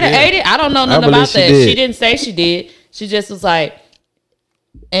it. She might have ate it. I don't know nothing about that. She didn't say she did. She just was like,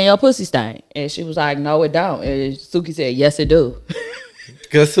 "And your pussy stank." And she was like, "No, it don't." And Suki said, "Yes, it do."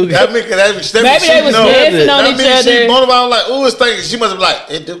 Because Suki, maybe they was dancing on each other. She both of them like, "Ooh, it stank." She must have been like,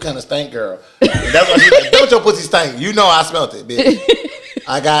 "It do kind of stink, girl." And that's why she like, "Don't your pussy stink?" You know I smelled it, bitch.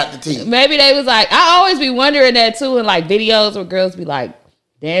 I got the tea. Maybe they was like, I always be wondering that too in like videos where girls be like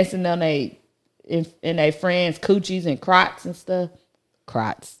dancing on in their friends' coochies and crotch and stuff.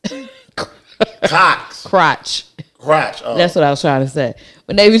 Crotch. Cocks. Crotch. Crotch. Oh. That's what I was trying to say.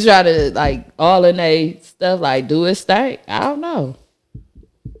 When they be trying to like all in they stuff like do it stink? I don't know.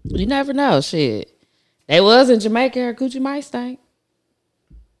 You never know. Shit. They was in Jamaica. Her coochie might stink.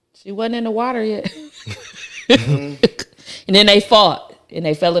 She wasn't in the water yet. Mm-hmm. And then they fought. And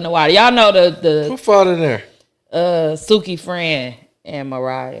they fell in the water. Y'all know the who fought in there? Suki friend and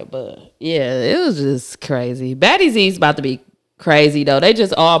Mariah. But yeah, it was just crazy. Baddies East about to be crazy though. They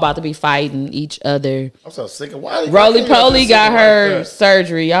just all about to be fighting each other. I'm so sick of why Roly Poly got her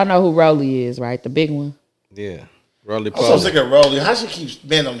surgery. Y'all know who Roly is, right? The big one. Yeah. Roly Poly. I'm so sick of Roly. How she keeps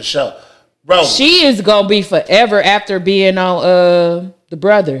being on the show? Roly. She is gonna be forever after being on the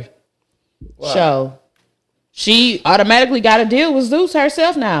Brother show. She automatically got a deal with Zeus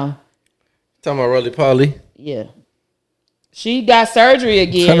herself now. Talking about Roly Poly? Yeah. She got surgery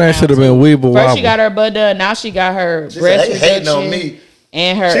again. That should have been Weeble. First she got her butt done. Now she got her breast reduction. Hating on me.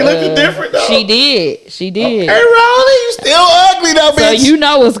 And her. She looked different though. She did. She did. Hey, Roly, you still ugly though, bitch. So you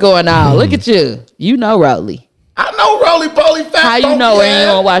know what's going on. Look at you. You know Roly. I know Roly Poly fat. How you know when you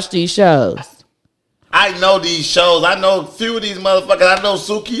don't watch these shows? I know these shows. I know a few of these motherfuckers. I know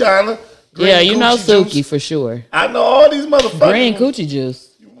Sukiana. Yeah, you know Suki juice. for sure. I know all these motherfuckers. Green coochie juice.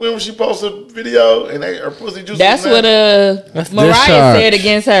 When she posted a video and her pussy juice. That's what Mariah said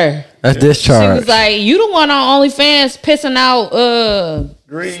against her. That's discharge. She was like, "You the one on OnlyFans pissing out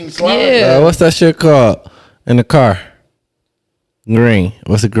green slime." Yeah. What's that shit called in the car? Green.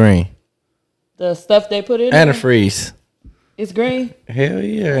 What's it green? The stuff they put in antifreeze. It's green. Hell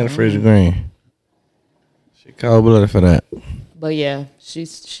yeah, antifreeze is green. She cold blooded for that. But yeah,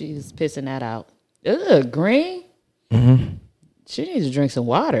 she's pissing that out. Ugh, green? Mm-hmm. She needs to drink some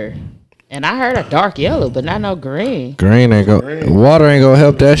water. And I heard a dark yellow, but not no green. Green ain't go. Water ain't gonna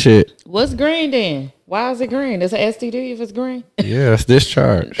help that shit. What's green then? Why is it green? It's an STD if it's green? Yeah, it's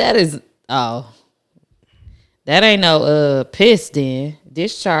discharge. That ain't no piss then.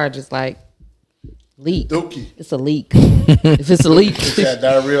 Discharge is like leak. Dookie. It's a leak. If it's a leak. She got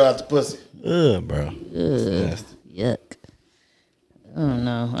diarrhea out the pussy. Ugh, bro. Ugh, yuck. I don't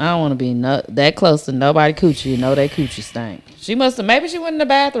know. I don't want to be that close to nobody coochie. You know that coochie stank. She must have. Maybe she went in the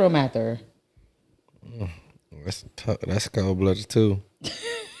bathroom after her. That's cold blooded too.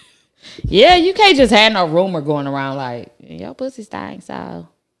 Yeah, you can't just have no rumor going around like your pussy stank. So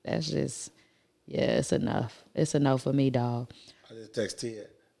that's just it's enough. It's enough for me, dog. I just text Tia.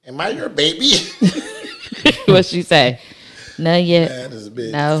 Am I your baby? What she say? No yet. Man, this is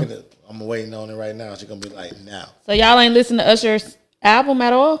big. No. I'm waiting on it right now. She's gonna be like, now. So y'all ain't listen to Usher's album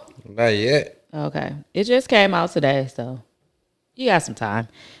at all? Not yet. Okay. It just came out today, so you got some time.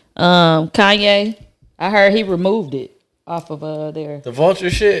 Kanye, I heard he removed it off of there. The Vulture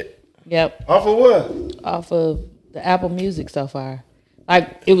shit? Yep. Off of what? Off of the Apple Music so far.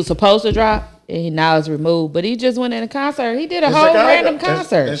 Like, it was supposed to drop, and now it's removed. But he just went in a concert. He did a whole random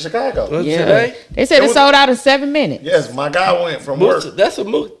concert. In Chicago. Today? They said it sold out in 7 minutes. Yes, my guy went from work. That's what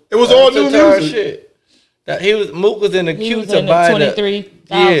Mook. It was all new music. Shit. Mook was in the queue to in buy 23,000.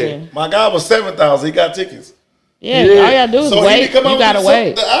 Yeah. My guy was 7,000. He got tickets. Yeah, all you gotta do is wait. You gotta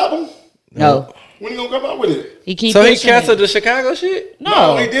wait. The album? No. When you gonna come out with it? He keeps. So he canceled the Chicago shit?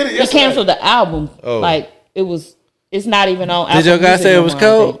 No, he did it He yesterday. canceled the album. Oh. Like it's not even on. Did your guy say it was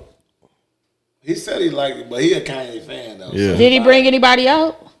cold? He said he liked it, but he a Kanye fan though. Yeah. So Did he bring anybody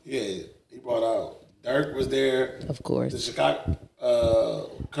out? Yeah, he brought out Dirk was there. Of The course. Chicago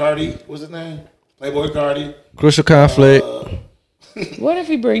Cardi, what's his name? Playboy Cardi. Crucial Conflict. What if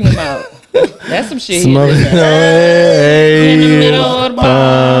he bring them out? That's some shit. Smoking In the middle of the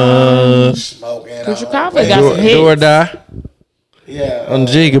bar. Smoking. Crucial Conflict got some hits. Do or die. Yeah. On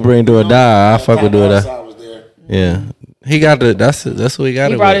G could bring Do or die. I fuck with Do or die. Outside was there. Yeah. He got the that's what he got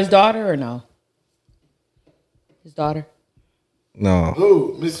He it brought with. his daughter or no? His daughter. No.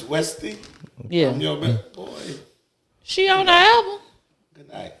 Who? Miss Westy? Yeah. I'm your best boy. She on the album. Good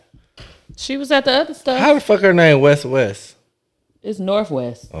night. She was at the other stuff. How the fuck her name West? It's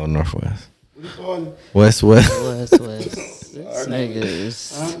Northwest. Oh, Northwest. What you calling it? West. West. This nigga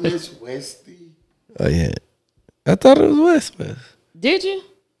is. I'm Miss Westy. Oh yeah. I thought it was West. Did you?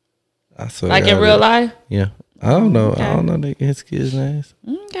 I swear. Like in real life? Yeah. I don't know. Okay. I don't know his kids' names.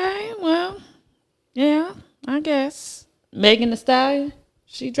 Okay, well, yeah, I guess. Megan Thee Stallion.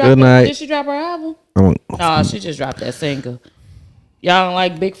 She dropped. Good night. Did she drop her album? Um, No, she just dropped that single. Y'all don't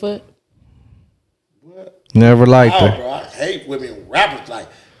like Bigfoot? Never liked Oh, her. bro, I hate women rappers. Like,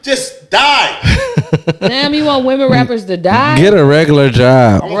 just die. Damn, you want women rappers to die? Get a regular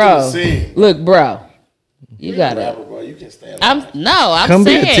job. I'm Bro, gonna sing. look, bro, you gotta. Rapper, bro, you can stand. I'm Come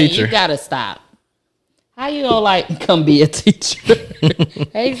be a saying teacher. you gotta stop. How you gonna like come be a teacher?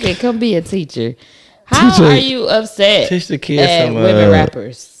 Hey, said come be a teacher. How Teach are you upset teach the kids at some, women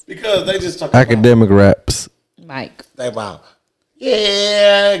rappers, because they just talk Academic raps. Mike? about,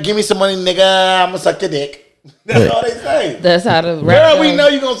 yeah, give me some money, nigga. I'ma suck your dick. That's all they say. That's how the rap Girl, we goes. know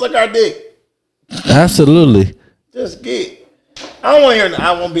you gonna suck our dick. Absolutely. Just get. I don't want to hear.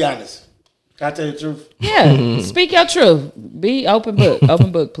 I won't be honest. Can I tell you the truth? Yeah, speak your truth. Be open book.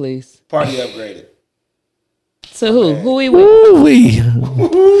 Open book, please. Party upgraded. To who? Who he with? Ooh wee.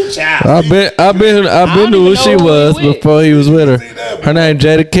 Child. I've been don't knew who even she know who was he with. before he was with her. Her name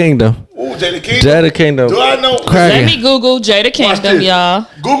Jada Kingdom. Ooh, Jada Kingdom. Jada Kingdom. Do I know? Cracking. Let me Google Jada Kingdom, this. y'all.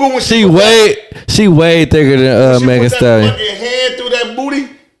 Google when She put way thicker than she Megan put that Stallion. fucking hand through that booty.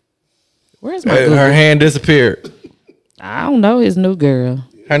 Where's my Google? Her hand disappeared. I don't know his new girl.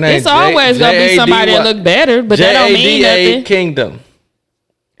 Her name It's always gonna be somebody that look better, but that don't mean nothing. Kingdom.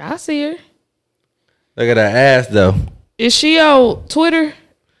 I see her. Look at that ass though. Is she on Twitter?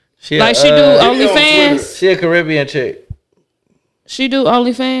 She Like she do OnlyFans? She a Caribbean chick. She do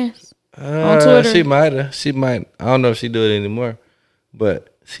OnlyFans on Twitter. She might have. She might. I don't know if she do it anymore,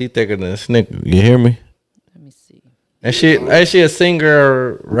 but she thicker than a snicker. You hear me? Let me see. And she a singer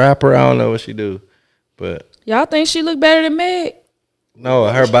or rapper. I don't know what she do, but Y'all think she look better than Meg? no,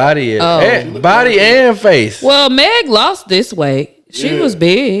 her body is Oh. body and face. Well, Meg lost this weight. She was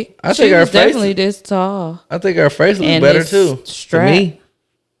big. I she think her was face- definitely this tall. I think her face looks And better this too. To strap. me,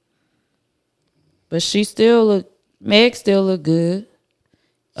 But she still look. Meg still look good.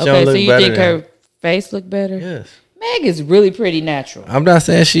 She don't Okay, so look you better think than her face look better? yes. Meg is really pretty natural. I'm not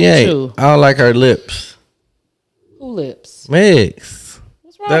saying she ain't. True. I don't like her lips. Who lips? Meg's.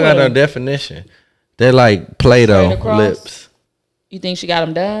 What's wrong They with got no her? definition. They're like Play-Doh Straight across? lips. You think she got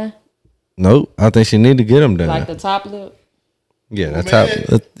them done? Nope. I think she need to get them done. Like the top lip? yeah, that man. top.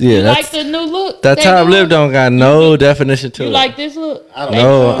 Yeah, You that's, like the new look? that they top doing? lip don't got no definition to You it. like this look? I don't no,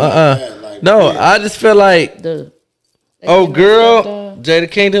 know. Like, no. yeah. I just feel like, The oh they girl, done. Jada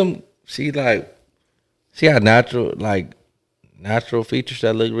Kingdom. She got natural features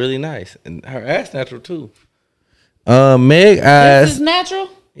that look really nice, and her ass natural too. Meg This ass. is natural?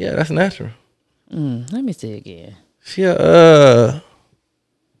 Yeah, that's natural. Let me see again. She a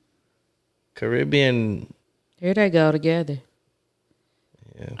Caribbean. Here they go together.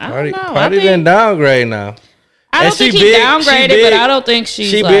 Yeah, I don't party know. I party think- been downgrade now. I don't And think she he big- downgraded, she big- but I don't think she's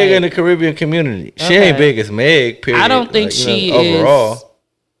She like, big in the Caribbean community. She ain't Okay. big as Meg. Period. I don't think Like, you know, she overall. is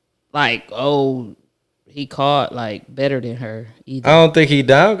like, oh, he caught like better than her either. I don't think he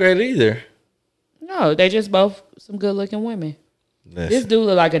downgraded either. No, they just both some good looking women. This Listen, dude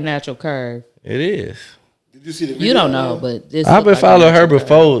look like a natural curve. It is. Did you see the video? You don't know, but this. I've been following her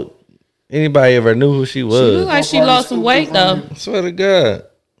before anybody ever knew who she was. She look like she lost some weight though. I swear to God.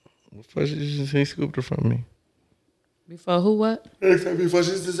 Before he scooped her from me. Before who what? Before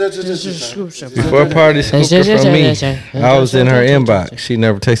party scooped her from me. I was in her inbox. She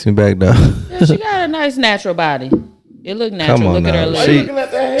never texted me back though. Yeah, she got a nice natural body. It look natural. Come on look now. at her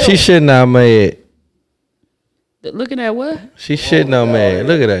lips. She shitting on Meg. Looking at what? She shitting on Meg.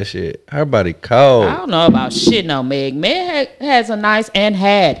 Look at that shit. Her body cold. I don't know about shitting on Meg. Meg has a nice and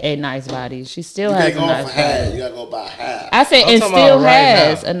had a nice body. She still has a nice body. You gotta go by half. I said, and still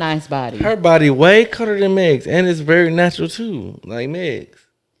has a nice body. Her body way cuter than Meg's, and it's very natural too, like Meg's.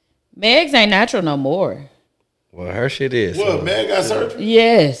 Meg's ain't natural no more. Well, her shit is. What, Meg got surgery?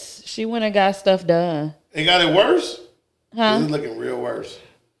 Yes, she went and got stuff done. It got it worse? Huh? It's looking real worse.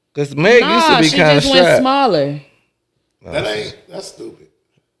 Because Meg used to be kind of she just went smaller. That's stupid.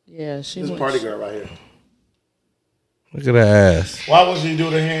 Yeah, she this went. Party girl right here. Look at that ass. Why would she do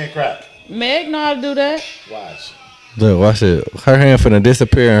the hand crack? Meg know how to do that. Watch. Look, watch it. Her hand finna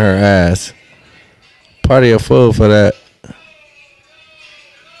disappear in her ass. Party a fool for that.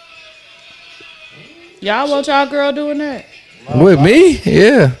 Y'all want y'all girl doing that? With me?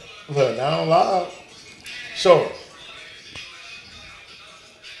 Yeah. Look, now I'm live. Show her.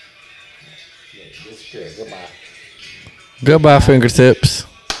 Disappear. Goodbye. Goodbye, fingertips.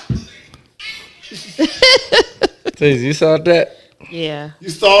 Please, you saw that? Yeah. You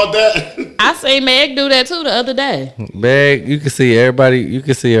saw that? I seen Meg do that too the other day. Meg, you can see everybody. You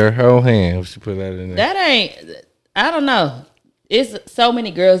can see her whole hand if she put that in there. That ain't. I don't know. It's so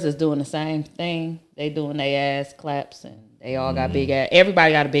many girls that's doing the same thing. They doing their ass claps and they all got big ass.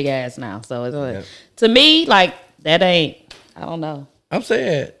 Everybody got a big ass now. So it's like, to me, like that ain't. I don't know. I'm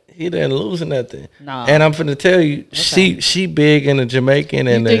saying he didn't lose nothing. No. And I'm finna tell you, she big in the Jamaican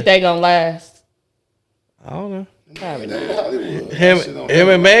and you think they gonna last? I don't know. Probably not. Him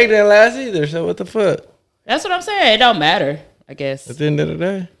and Meg didn't last either. So what the fuck? That's what I'm saying. It don't matter. I guess. At the end of the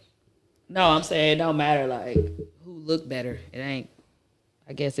day. No, I'm saying it don't matter. Like who look better? It ain't.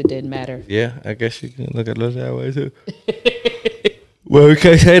 I guess it didn't matter. Yeah, I guess you can look at it that way too. Well, we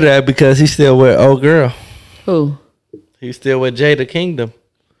can't say that because he's still with old girl. Who? He's still with Jada Kingdom.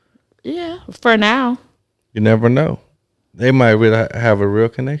 Yeah, for now. You never know. They might really have a real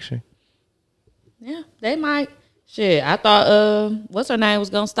connection. Yeah, they might. Shit, I thought what's her name was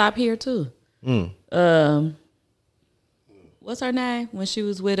gonna stop here too. What's her name when she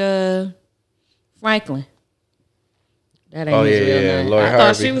was with Franklin? That ain't his real name. Lori I Harvey.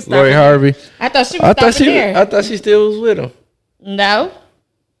 thought she was Lori Harvey. I thought she was stopping there. I thought she still was with him. No,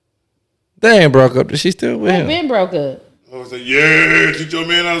 They ain't broke up. She still with they him. been broke up. I was like, yeah, teach your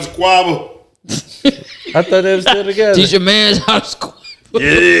man how to squabble. I thought they were still together. Teach your man how to squabble.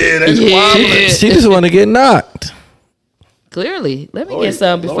 Yeah, that's squabbling. She just want to get knocked. Clearly, let me get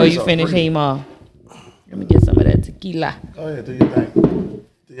some before you finish him off. Let me get some of that tequila. Go ahead, do your thing.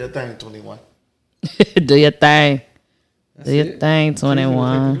 Do your thing, 21. Do your thing. Do your thing,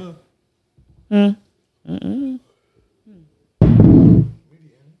 21.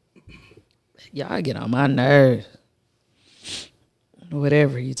 Y'all get on my nerves.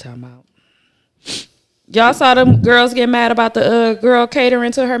 Whatever you talking about. Y'all saw them girls get mad about the girl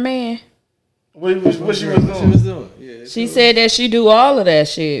catering to her man. What she was doing? Yeah, She said that she do all of that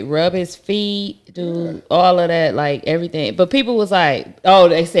shit. Rub his feet, do all of that, like everything. But people was like, oh,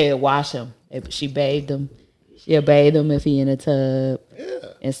 they said wash him. She bathed him. She'll bathe him if he in a tub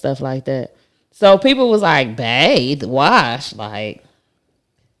and stuff like that. So people was like, bathe, wash. Like,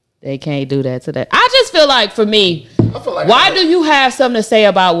 they can't do that to that. I just feel like, for me, why do you have something to say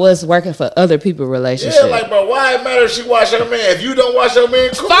about what's working for other people's relationships? Yeah, like, bro, why it matter if she wash her man? If you don't wash your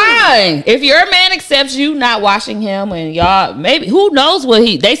man, cool. Fine. If your man accepts you not washing him and y'all, maybe, who knows what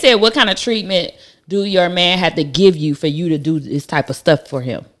they said, what kind of treatment do your man have to give you for you to do this type of stuff for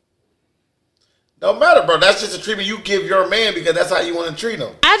him? Don't matter, bro. That's just a treatment you give your man because that's how you want to treat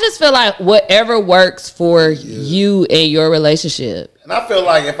him. I just feel like whatever works for you and your relationship. And I feel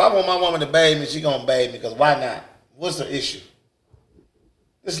like if I want my woman to bathe me, she gonna bathe me because why not? What's the issue?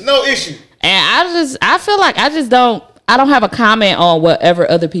 There's no issue. And I feel like I don't have a comment on whatever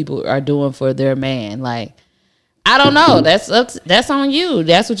other people are doing for their man. Like, I don't know. That's on you.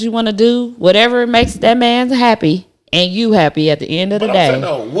 That's what you want to do. Whatever makes that man happy and you happy at the end of the day. I'm saying,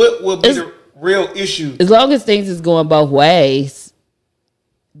 no, what would be the real issue? As long as things is going both ways.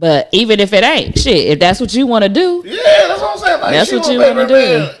 But even if it ain't, shit, if that's what you want to do. Yeah, that's what I'm saying. Like, that's what you want to do.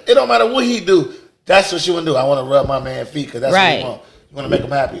 Man, it don't matter what he do. That's what she want to do. I want to rub my man's feet because that's what you want. You want to make him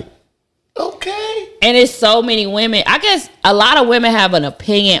happy. Okay. And it's so many women. I guess a lot of women have an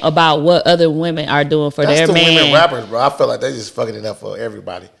opinion about what other women are doing for their man. That's the women rappers, bro. I feel like they just fucking it up for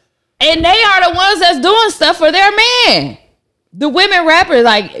everybody. And they are the ones that's doing stuff for their man. The women rappers,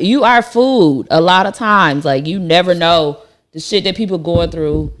 like, you are fooled a lot of times. Like, you never know the shit that people going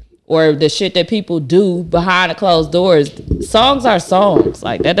through or the shit that people do behind the closed doors. Songs are songs.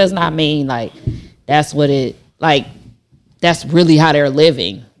 Like, that does not mean, like, that's what it, like, that's really how they're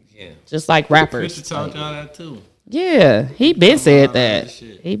living. Yeah. Just like rappers. Future talked all that too. Yeah, he been said that.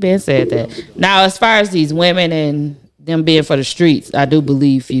 He been said that. Now, as far as these women and them being for the streets, I do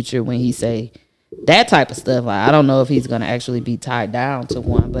believe Future when he say that type of stuff. Like, I don't know if he's gonna actually be tied down to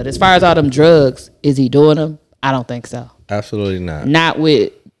one. But as far as all them drugs, is he doing them? I don't think so. Absolutely not. Not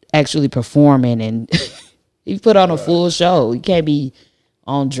with actually performing, and he put on a full show. He can't be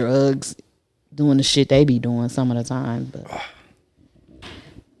on drugs doing the shit they be doing some of the time. But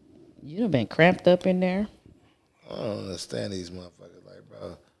you done been cramped up in there. I don't understand these motherfuckers, like,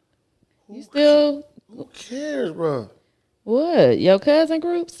 bro. Who cares, bro? What? Your cousin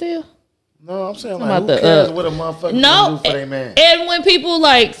group still? No, I'm saying, like, who cares what a motherfucker do for their man? And when people,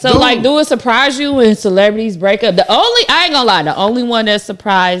 like, so, like, do it surprise you when celebrities break up? I ain't gonna lie, the only one that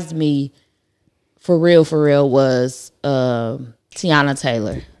surprised me for real was Tiana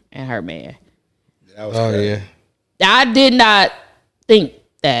Taylor and her man. That was crazy. Yeah. I did not think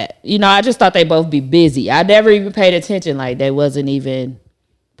that. You know, I just thought they both be busy. I never even paid attention. Like, they wasn't even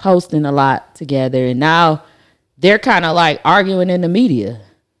posting a lot together. And now they're kind of, like, arguing in the media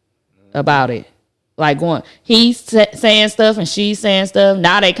about it. Like, he's saying stuff and she's saying stuff.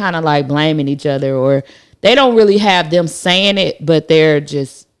 Now they kind of, like, blaming each other, or they don't really have them saying it, but they're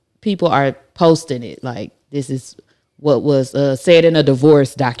just, people are posting it. Like, this is what was said in a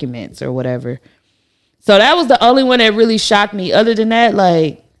divorce documents or whatever. So that was the only one that really shocked me. Other than that,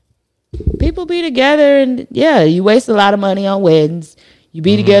 like, people be together and, yeah, you waste a lot of money on weddings. You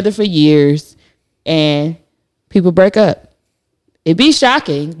be together for years and people break up. It be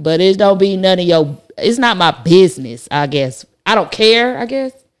shocking, but it don't be none of it's not my business, I guess. I don't care, I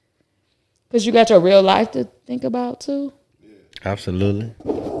guess. Because you got your real life to think about, too. Absolutely.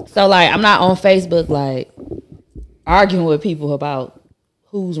 So, like, I'm not on Facebook, like, arguing with people about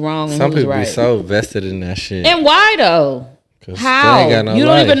who's wrong and Some who's people right. be so vested in that shit. And why, though? How? You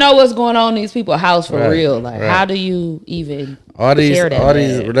don't even know what's going on in these people's house for real. Like, how do you even these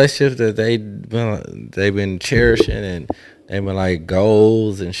relationships that they've been cherishing and they've been like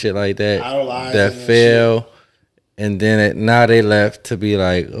goals and shit like that fail, and then now they left to be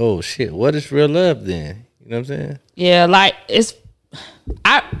like, oh shit, what is real love then? You know what I'm saying? Yeah, like,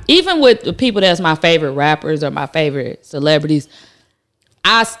 even with the people that's my favorite rappers or my favorite celebrities,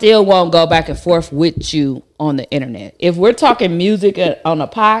 I still won't go back and forth with you on the internet. If we're talking music on a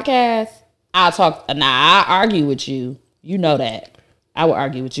podcast, I argue with you. You know that. I will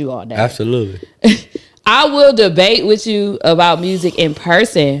argue with you all day. Absolutely. I will debate with you about music in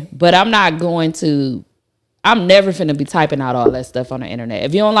person, but I'm never finna be typing out all that stuff on the internet.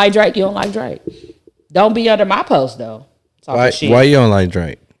 If you don't like Drake, you don't like Drake. Don't be under my post, though. Why you don't like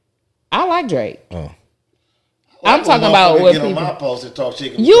Drake? I like Drake. Oh. I'm talking about what people. On my post and talk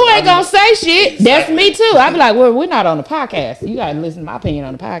shit. You ain't gonna say shit. Exactly. That's me too. I be like, well, we're not on the podcast. You gotta listen to my opinion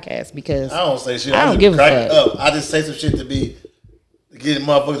on the podcast because I don't say shit. I don't give a fuck. I just say some shit to get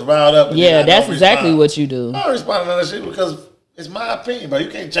motherfuckers riled up. Yeah, that's exactly what you do. I don't respond to that shit because it's my opinion, bro.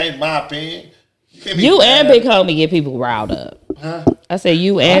 You can't change my opinion. You and Big Homie get people riled up. Huh? I say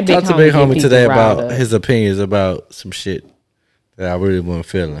you and Big Homie. I talked to Big Homie today about his opinions about some shit that I really wasn't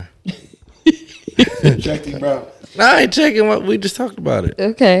feeling. Checking, bro. No, I ain't checking. What we just talked about it.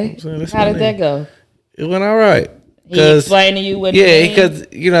 Okay. How did that go? It went all right. He explained to you what? Yeah,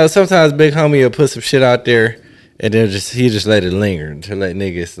 because sometimes Big Homie will put some shit out there, and then he just let it linger to let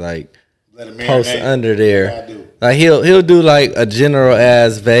niggas like post under there. Like he'll do like a general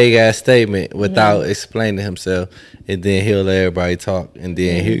ass vague ass statement without explaining himself, and then he'll let everybody talk, and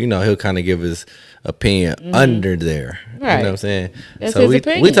then he'll kind of give his opinion under there. Right. You know what I'm saying? That's so his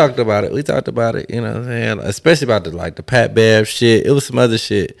we talked about it. You know what I'm saying? Especially about the Pat Bev shit. It was some other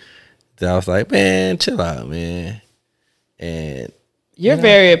shit that I was like, man, chill out, man. And you're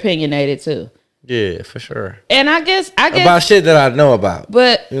very opinionated too. Yeah, for sure. And I guess about shit that I know about.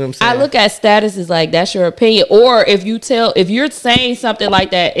 But you know what I'm saying? I look at statuses like that's your opinion. Or if you're saying something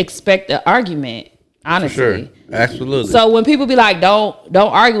like that, expect an argument. Honestly. For sure. Absolutely. So when people be like, don't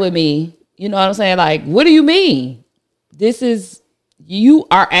argue with me, you know what I'm saying? Like, what do you mean? You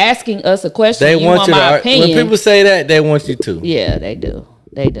are asking us a question. They want you to opinion. When people say that, they want you to. Yeah, they do.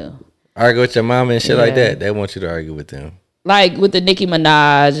 Argue with your mama and shit like that. They want you to argue with them. Like with the Nicki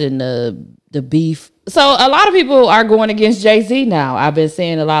Minaj and the beef So a lot of people are going against Jay-Z now. I've been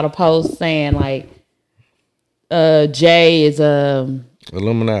seeing a lot of posts saying like Jay is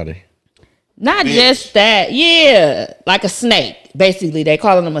Illuminati. Not just that, yeah, like a snake. Basically, they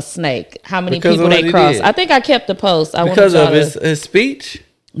calling him a snake. How many people they cross? I think I kept the post. Because of his speech?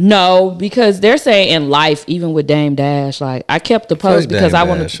 No, because they're saying in life, even with Dame Dash, like I kept the post because I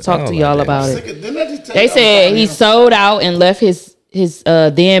wanted to talk to y'all about it. They said he sold out and left his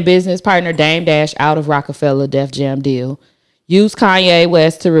then business partner Dame Dash out of Rockefeller Def Jam deal. Used Kanye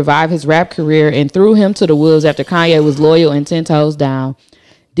West to revive his rap career and threw him to the wolves after Kanye was loyal and 10 toes down.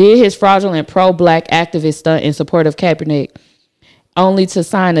 Did his fraudulent pro-black activist stunt in support of Kaepernick, only to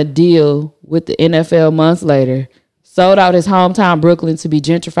sign a deal with the NFL months later. Sold out his hometown Brooklyn to be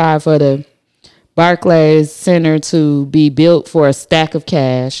gentrified for the Barclays Center to be built for a stack of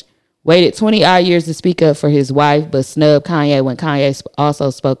cash. Waited 20-odd years to speak up for his wife, but snubbed Kanye when Kanye also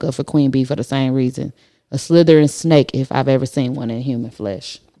spoke up for Queen Bee for the same reason. A slithering snake, if I've ever seen one in human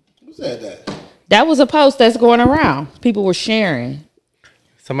flesh. Who said that? That was a post that's going around. People were sharing.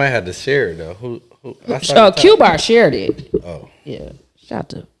 Somebody had to share it though. Who Q-Bar shared it. Oh. Yeah. Shout out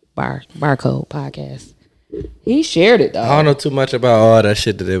to Barcode Podcast. He shared it though. I don't know too much about all that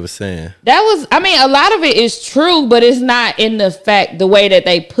shit that they were saying. A lot of it is true, but it's not in the way that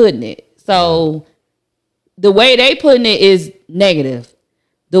they putting it. So the way they putting it is negative.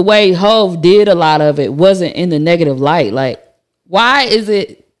 The way Hov did a lot of it wasn't in the negative light. Like, why is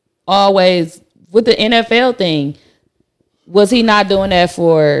it always with the NFL thing? Was he not doing that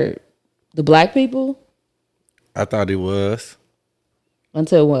for the black people? I thought he was.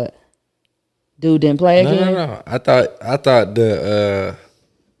 Until what? Dude didn't play again? No. I thought the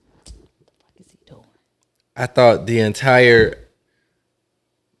what is he doing? I thought the entire,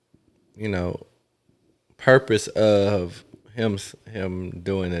 purpose of him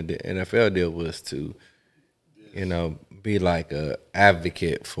doing the NFL deal was to, be like a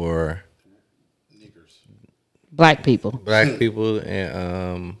advocate for black people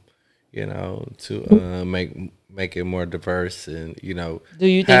and to make it more diverse and do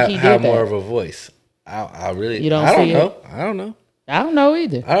you think he did have that? more of a voice? I really you don't I don't see know. it? I don't know. I don't know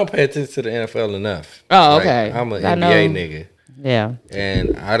either. I don't pay attention to the NFL enough. Oh, okay. I'm an NBA nigga. Yeah.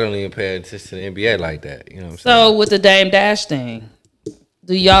 And I don't even pay attention to the NBA like that. You know what I'm saying? So with the Dame Dash thing,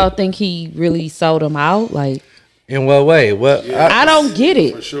 do y'all think he really sold him out? Like, in what way? Well, yeah, I don't get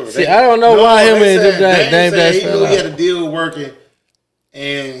it. For sure. See, I don't know why him and Dame Dash. He knew he had a deal working,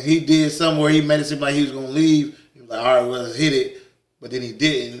 and he did somewhere. He made it seem like he was gonna leave. He was like, "All right, well, let's hit it," but then he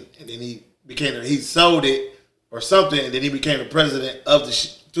didn't, and then he sold it or something, and then he became the president of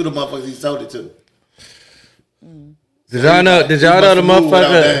to the motherfuckers he sold it to. Did y'all know? Did y'all know the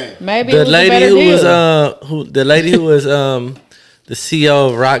motherfucker? Maybe the lady who was the lady who was the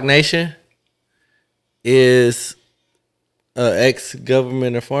CEO of Rock Nation is an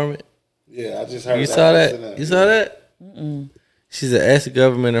ex-government informant. Yeah, I just heard. You saw that? You saw that? Mm-mm. She's an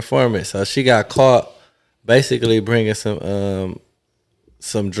ex-government informant, so she got caught basically bringing some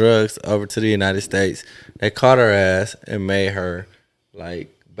drugs over to the United States. They caught her ass and made her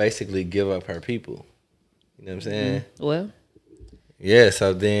basically give up her people. You know what I'm saying? Well, yeah.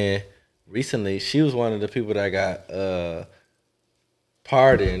 So then, recently, she was one of the people that got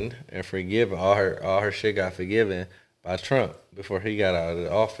pardoned and forgiven. All her shit got forgiven by Trump before he got out of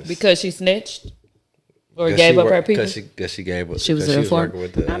the office because she snitched or gave up her people. Because she gave up. She was an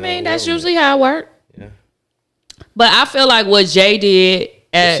informant. I mean, that's usually how it worked. Yeah. But I feel like what Jay did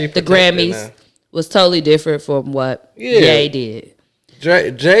at the Grammys was totally different from what Jay did.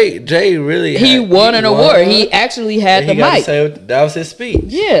 Jay really won an award. He actually had the mic. That was his speech.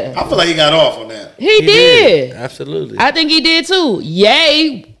 Yeah. I feel like he got off on that. He did. Absolutely. I think he did too.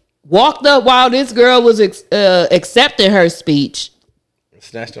 Ye walked up while this girl was accepting her speech.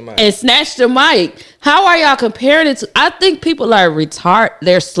 Snatched the mic. How are y'all comparing it to? I think people are retarded.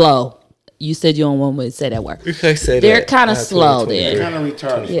 They're slow. You said you don't want me to say that word. You can't say that. They're kind of slow then. They're kind of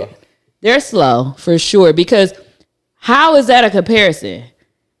retarded. Yeah. They're slow for sure because how is that a comparison?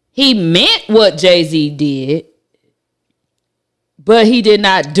 He meant what Jay-Z did, but he did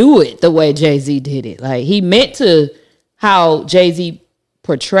not do it the way Jay-Z did it. Like, he meant to how Jay-Z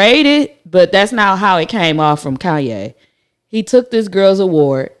portrayed it, but that's not how it came off from Kanye. He took this girl's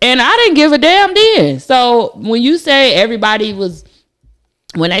award, and I didn't give a damn then. So when you say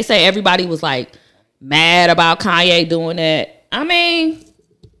when they say everybody was like mad about Kanye doing that, I mean,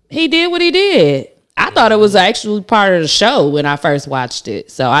 he did what he did. I thought it was actually part of the show when I first watched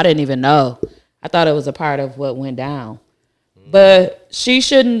it. So I didn't even know. I thought it was a part of what went down. But she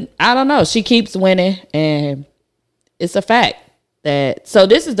shouldn't, I don't know. She keeps winning and it's a fact. that. So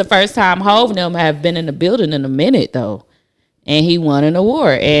this is the first time Hov and them have been in the building in a minute though, and he won an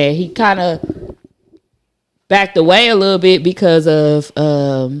award, and he kind of backed away a little bit because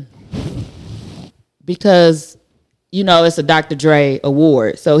you know it's a Dr. Dre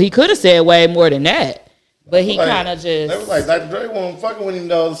award, so he could have said way more than that, but he kind of just. They was like Dr. Dre wasn't fucking with him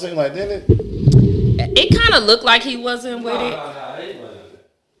though. It seemed like, didn't it? It kind of looked like he wasn't with it.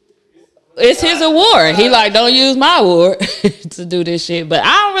 It's his award. He like, don't use my award to do this shit. But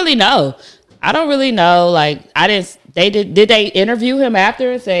I don't really know. Like, did they interview him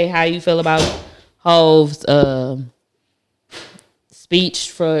after and say how you feel about Hov's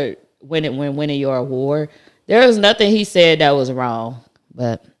speech for winning your award? There was nothing he said that was wrong.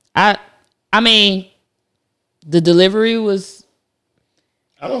 But I mean, the delivery was.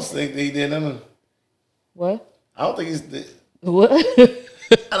 I don't think he did nothing. What? I don't think he's. What?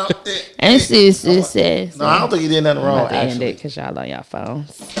 I don't think. And sis says. No, I don't think he did nothing wrong. Actually, because y'all on your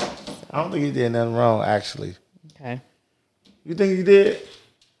phones. I don't think he did nothing wrong. Actually. Okay. You think he did?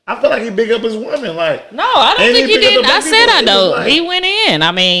 I feel like he big up his women. Like no, I don't think he did. I said I know. He went in.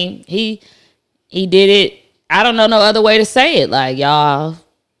 I mean, he did it. I don't know no other way to say it. Like y'all.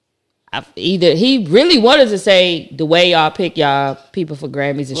 Either he really wanted to say the way y'all pick y'all people for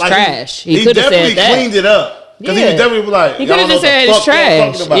Grammys is like trash. He could have said that. He cleaned it up. Because he definitely was like, he could have just said it's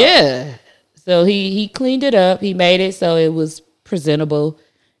trash. Yeah. So he cleaned it up. He made it so it was presentable.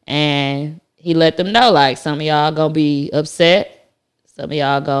 And he let them know, like, some of y'all gonna be upset. Some of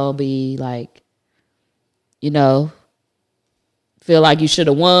y'all gonna be like, you know, feel like you should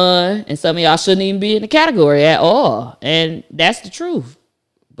have won. And some of y'all shouldn't even be in the category at all. And that's the truth.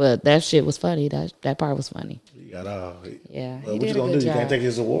 But that shit was funny. That part was funny. Yeah. Well, what you gonna do? You can't take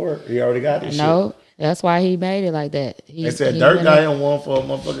his award. He already got this shit. No, that's why he made it like that. They said Dirt got him one for a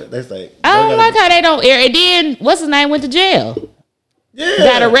motherfucker. They say I don't like how they don't air it. Then what's his name went to jail. Yeah,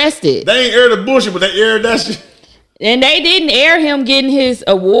 got arrested. They ain't aired the bullshit, but they aired that shit. And they didn't air him getting his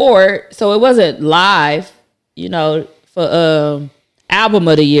award, so it wasn't live. You know, for album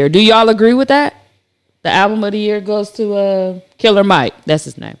of the year. Do y'all agree with that? The album of the year goes to Killer Mike. That's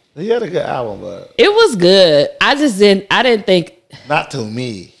his name. He had a good album, but it was good. I didn't think. Not to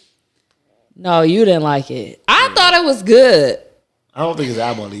me. No, you didn't like it. I thought it was good. I don't think his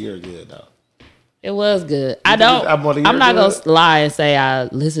album of the year is good though. It was good. I'm not gonna lie and say I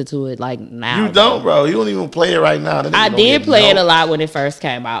listened to it like now. You don't, bro. You don't even play it right now. I did play it a lot when it first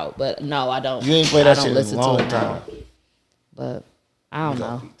came out, but no, I don't. You ain't play that shit in a long time. But I don't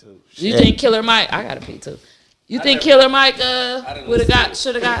know. You think Killer Mike? I got a pee too. You think Killer Mike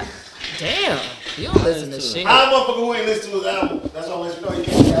should have got? Damn, you don't listen to shit. How motherfucker who ain't listen to his album? That's all let's know. He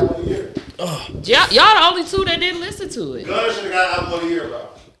can't get album of the year. Y'all the only two that didn't listen to it. Gunner should have got album of the year, bro.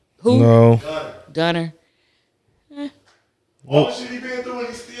 Who? No. Gunner. All the shit he been through and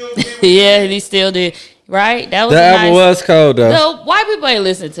he still did. Yeah, he still did. Right? That was the album was cold though. No, white people ain't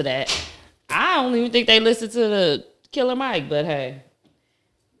listen to that. I don't even think they listen to the Killer Mike, but hey.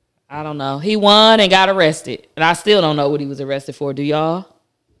 I don't know. He won and got arrested. And I still don't know what he was arrested for. Do y'all?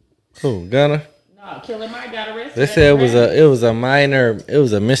 Who, Gunner? No, Killer Mike got arrested. They said it was a minor, it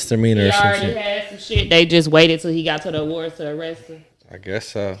was a misdemeanor or something. He already had some shit. They just waited till he got to the awards to arrest him. I guess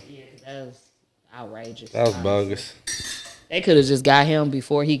so. Yeah, that was outrageous. That was bogus. They could have just got him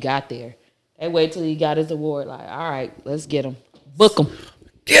before he got there. They wait till he got his award. Like, all right, let's get him. Book him.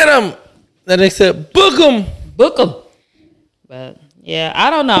 Get him. Then they said, book him. Book him. But yeah, I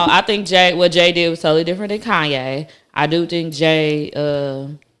don't know. I think what Jay did was totally different than Kanye. I do think Jay.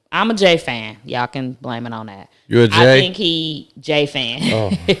 I'm a Jay fan. Y'all can blame it on that. You're a Jay? I think Jay fan.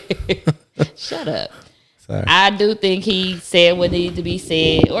 Oh. Shut up. Sorry. I do think he said what needed to be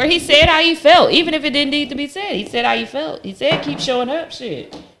said, or he said how he felt, even if it didn't need to be said. He said how he felt. He said keep showing up.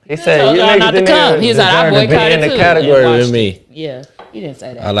 Shit. He said you not to come. He was like, I boycotted in the category with me. Yeah, he didn't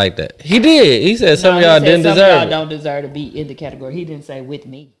say that. I like that. He did. He said some of y'all didn't deserve it. Some of y'all don't deserve to be in the category. He didn't say with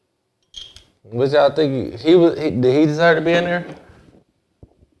me. What y'all think? Did he deserve to be in there?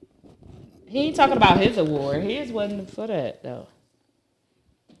 He ain't talking about his award. His wasn't for that though.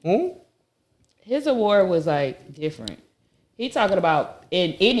 His award was like different. He talking about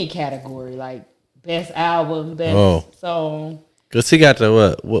in any category, like best album, best song. Cause he got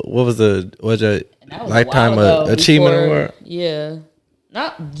the what was the lifetime achievement award? Yeah,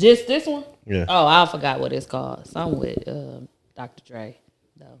 not just this one. Yeah. Oh, I forgot what it's called. Something with Dr. Dre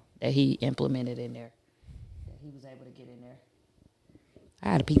though that he implemented in there. That he was able to get in there. I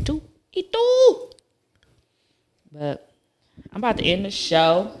had a pee too. But I'm about to end the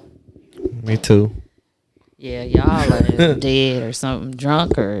show. Me too. Yeah, y'all are dead or something,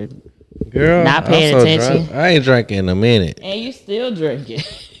 drunk or Girl, not paying attention. Drunk. I ain't drinking in a minute. And you still drinking.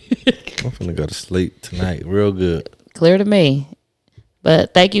 I'm finna go to sleep tonight. Real good. Clear to me.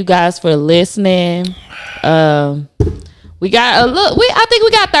 But thank you guys for listening. We got I think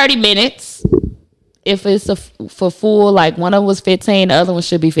we got 30 minutes. If it's for full, like one of them was 15, the other one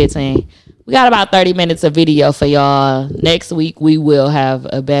should be 15. We got about 30 minutes of video for y'all. Next week we will have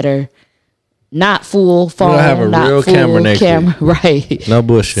a better, not full phone, we'll have a not real full camera next week. Right? No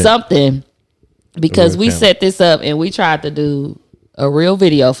bullshit. Something, because we camera. set this up and we tried to do a real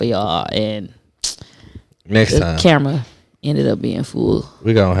video for y'all, and next the time camera ended up being full.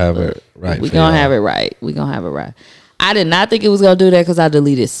 We gonna have it right. We gonna have it right. We gonna have it right. I did not think it was gonna do that because I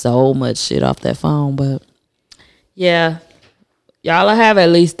deleted so much shit off that phone, but yeah, y'all will have at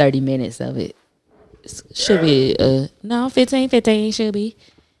least 30 minutes of it. Should be 15 should be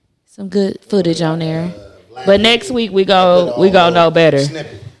some good footage on there. But next week we gonna know better.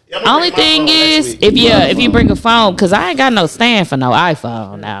 Only thing is, if you bring a phone, because I ain't got no stand for no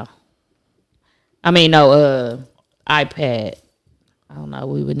iPhone now. I mean no iPad. I don't know.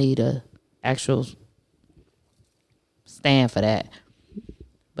 We would need a actual stand for that.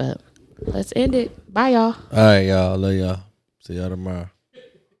 But let's end it. Bye, y'all. All right, y'all. Love y'all. See y'all tomorrow.